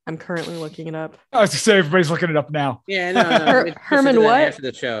 I'm currently looking it up. I was to say everybody's looking it up now. Yeah, no. Herman Listen to that what? After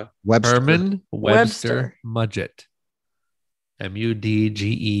the show. Webster. Herman Webster Webster. Mudgett.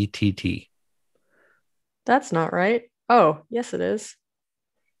 Mudgett. That's not right. Oh, yes, it is.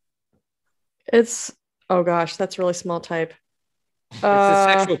 It's, oh gosh, that's really small type. It's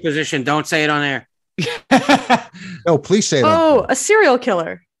a sexual position. Don't say it on air. Oh, please say that. Oh, a serial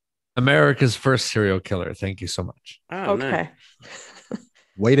killer. America's first serial killer. Thank you so much. Oh, Okay. nice.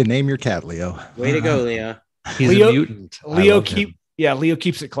 Way to name your cat, Leo. Way to go, Leo. He's Leo- a mutant. I Leo love him. Leo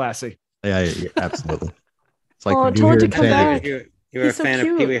keeps it classy. Yeah, absolutely. It's like Oh, we do tell him here to in come San back. Diego. You were a He's so fan of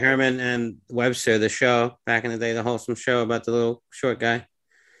cute. Pee Wee Herman and Webster, the show back in the day, the wholesome show about the little short guy.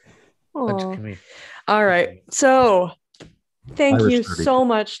 Bunch of Aw. comedians. All right. So thank Irish you 30. so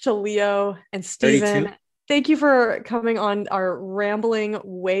much to Leo and Steven. 32. Thank you for coming on our rambling,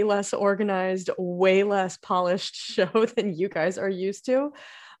 way less organized, way less polished show than you guys are used to.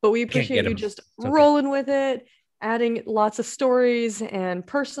 But we Can't appreciate get you 'em. just It's okay. rolling with it, adding lots of stories and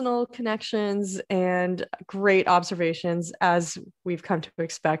personal connections and great observations as we've come to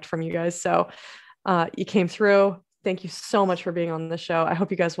expect from you guys. So you came through. Thank you so much for being on the show. I hope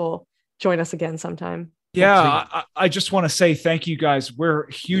you guys will join us again sometime. Yeah, I just want to say thank you guys. We're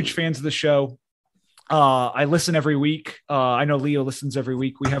huge fans of the show. I listen every week. I know Leo listens every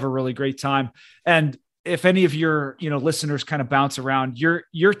week. We have a really great time. And if any of your listeners kind of bounce around,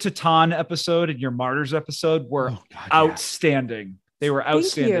 your Titan episode and your Martyrs episode were Oh, God, yeah. outstanding. They were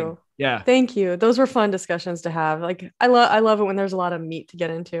outstanding. you. Yeah, Thank you. Those were fun discussions to have. Like I love it when there's a lot of meat to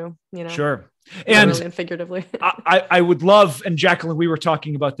get into, sure. And literally and figuratively. I would love, and Jacqueline, we were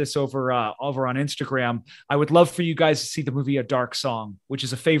talking about this over on Instagram. I would love for you guys to see the movie A Dark Song, which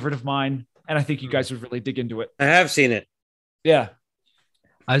is a favorite of mine, and I think you guys would really dig into it. I have seen it. Yeah,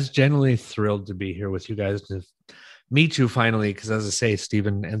 I was genuinely thrilled to be here with you guys to meet you finally, because as I say,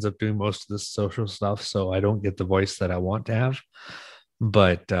 Stephen ends up doing most of the social stuff, so I don't get the voice that I want to have.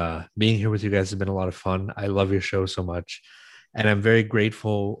 But being here with you guys has been a lot of fun. I love your show so much, and I'm very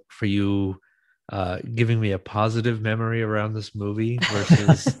grateful for you giving me a positive memory around this movie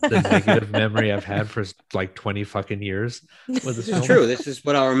versus the negative memory I've had for like 20 fucking years with this This film. is true. This is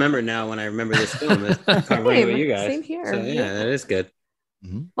what I'll remember now when I remember this film. I can't remember you guys. Same here. So, yeah, that is good.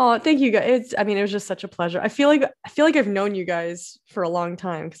 Oh, thank you guys. It was just such a pleasure. I feel like I've known you guys for a long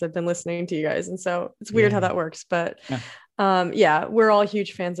time because I've been listening to you guys, and so it's weird how that works. But we're all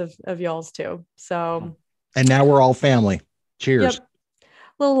huge fans of y'all's too. So, and now we're all family. Cheers. Yep.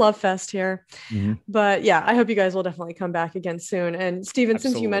 Little love fest here. But yeah, I hope you guys will definitely come back again soon. And Steven,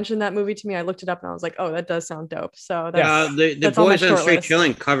 since you mentioned that movie to me, I looked it up and I was like, oh, that does sound dope. So that's, the boys on Straight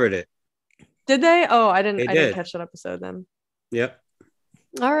Chilling covered it. Did they? Oh, I didn't catch that episode then. Yep.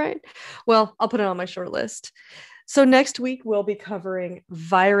 All right. Well, I'll put it on my short list. So next week we'll be covering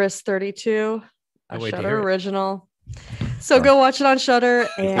Virus 32, a Shudder original. So go watch it on Shudder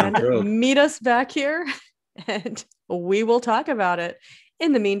and meet us back here and we will talk about it.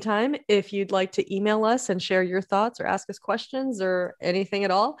 In the meantime, if you'd like to email us and share your thoughts or ask us questions or anything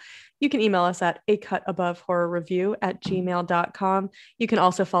at all, you can email us at acutaboveHorrorReview@gmail.com. You can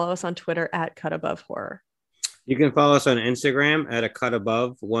also follow us on Twitter at cutaboveHorror. You can follow us on Instagram at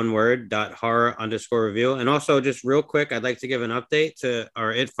acutabove.horror_review. And also, just real quick, I'd like to give an update to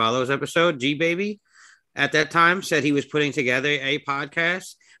our It Follows episode. G-Baby, at that time, said he was putting together a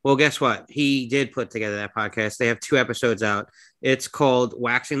podcast. Well, guess what? He did put together that podcast. They have 2 episodes out. It's called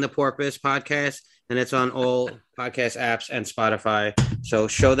Waxing the Porpoise Podcast, and it's on all podcast apps and Spotify. So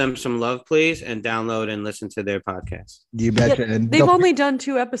show them some love, please, and download and listen to their podcast. You betcha. Yeah, they've only done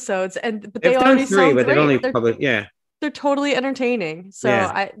 2 episodes, but they already done 3, but they're only public. Yeah, they're totally entertaining.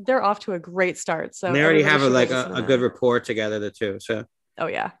 So they're off to a great start. So and they already have a good rapport together, the 2. So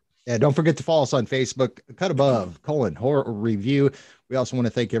yeah. Yeah, don't forget to follow us on Facebook, Cut Above, Horror Review. We also want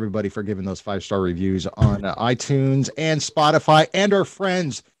to thank everybody for giving those 5-star reviews on iTunes and Spotify, and our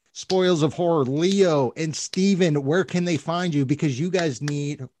friends, Spoils of Horror, Leo and Steven. Where can they find you? Because you guys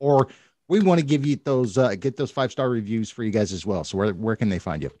need, or we want to give you those, get those 5-star reviews for you guys as well. So where can they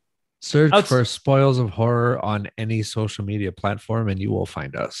find you? Search for Spoils of Horror on any social media platform and you will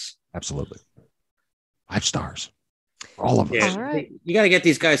find us. Absolutely. 5 stars. All of us. Yeah. All right. You got to get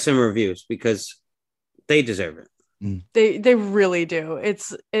these guys some reviews because they deserve it. They really do. It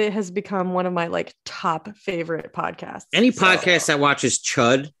has become one of my top favorite podcasts. Any podcast that watches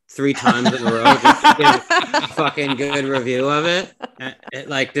Chud 3 times in a row just give a fucking good review of it.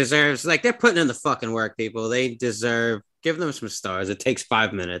 It deserves, they're putting in the fucking work, people. They deserve, give them some stars. It takes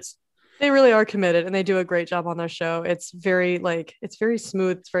 5 minutes. They really are committed and they do a great job on their show. It's very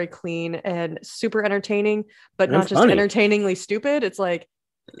smooth, it's very clean and super entertaining, but not just entertainingly stupid. It's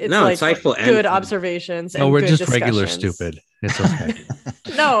insightful, good observations. No, we're just regular stupid. It's okay.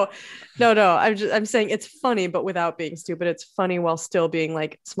 No. I'm saying it's funny, but without being stupid. It's funny while still being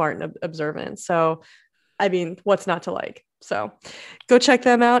smart and observant. So, what's not to like? So, go check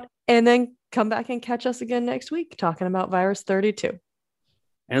them out and then come back and catch us again next week talking about Virus 32.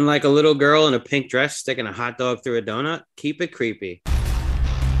 And like a little girl in a pink dress sticking a hot dog through a donut, keep it creepy.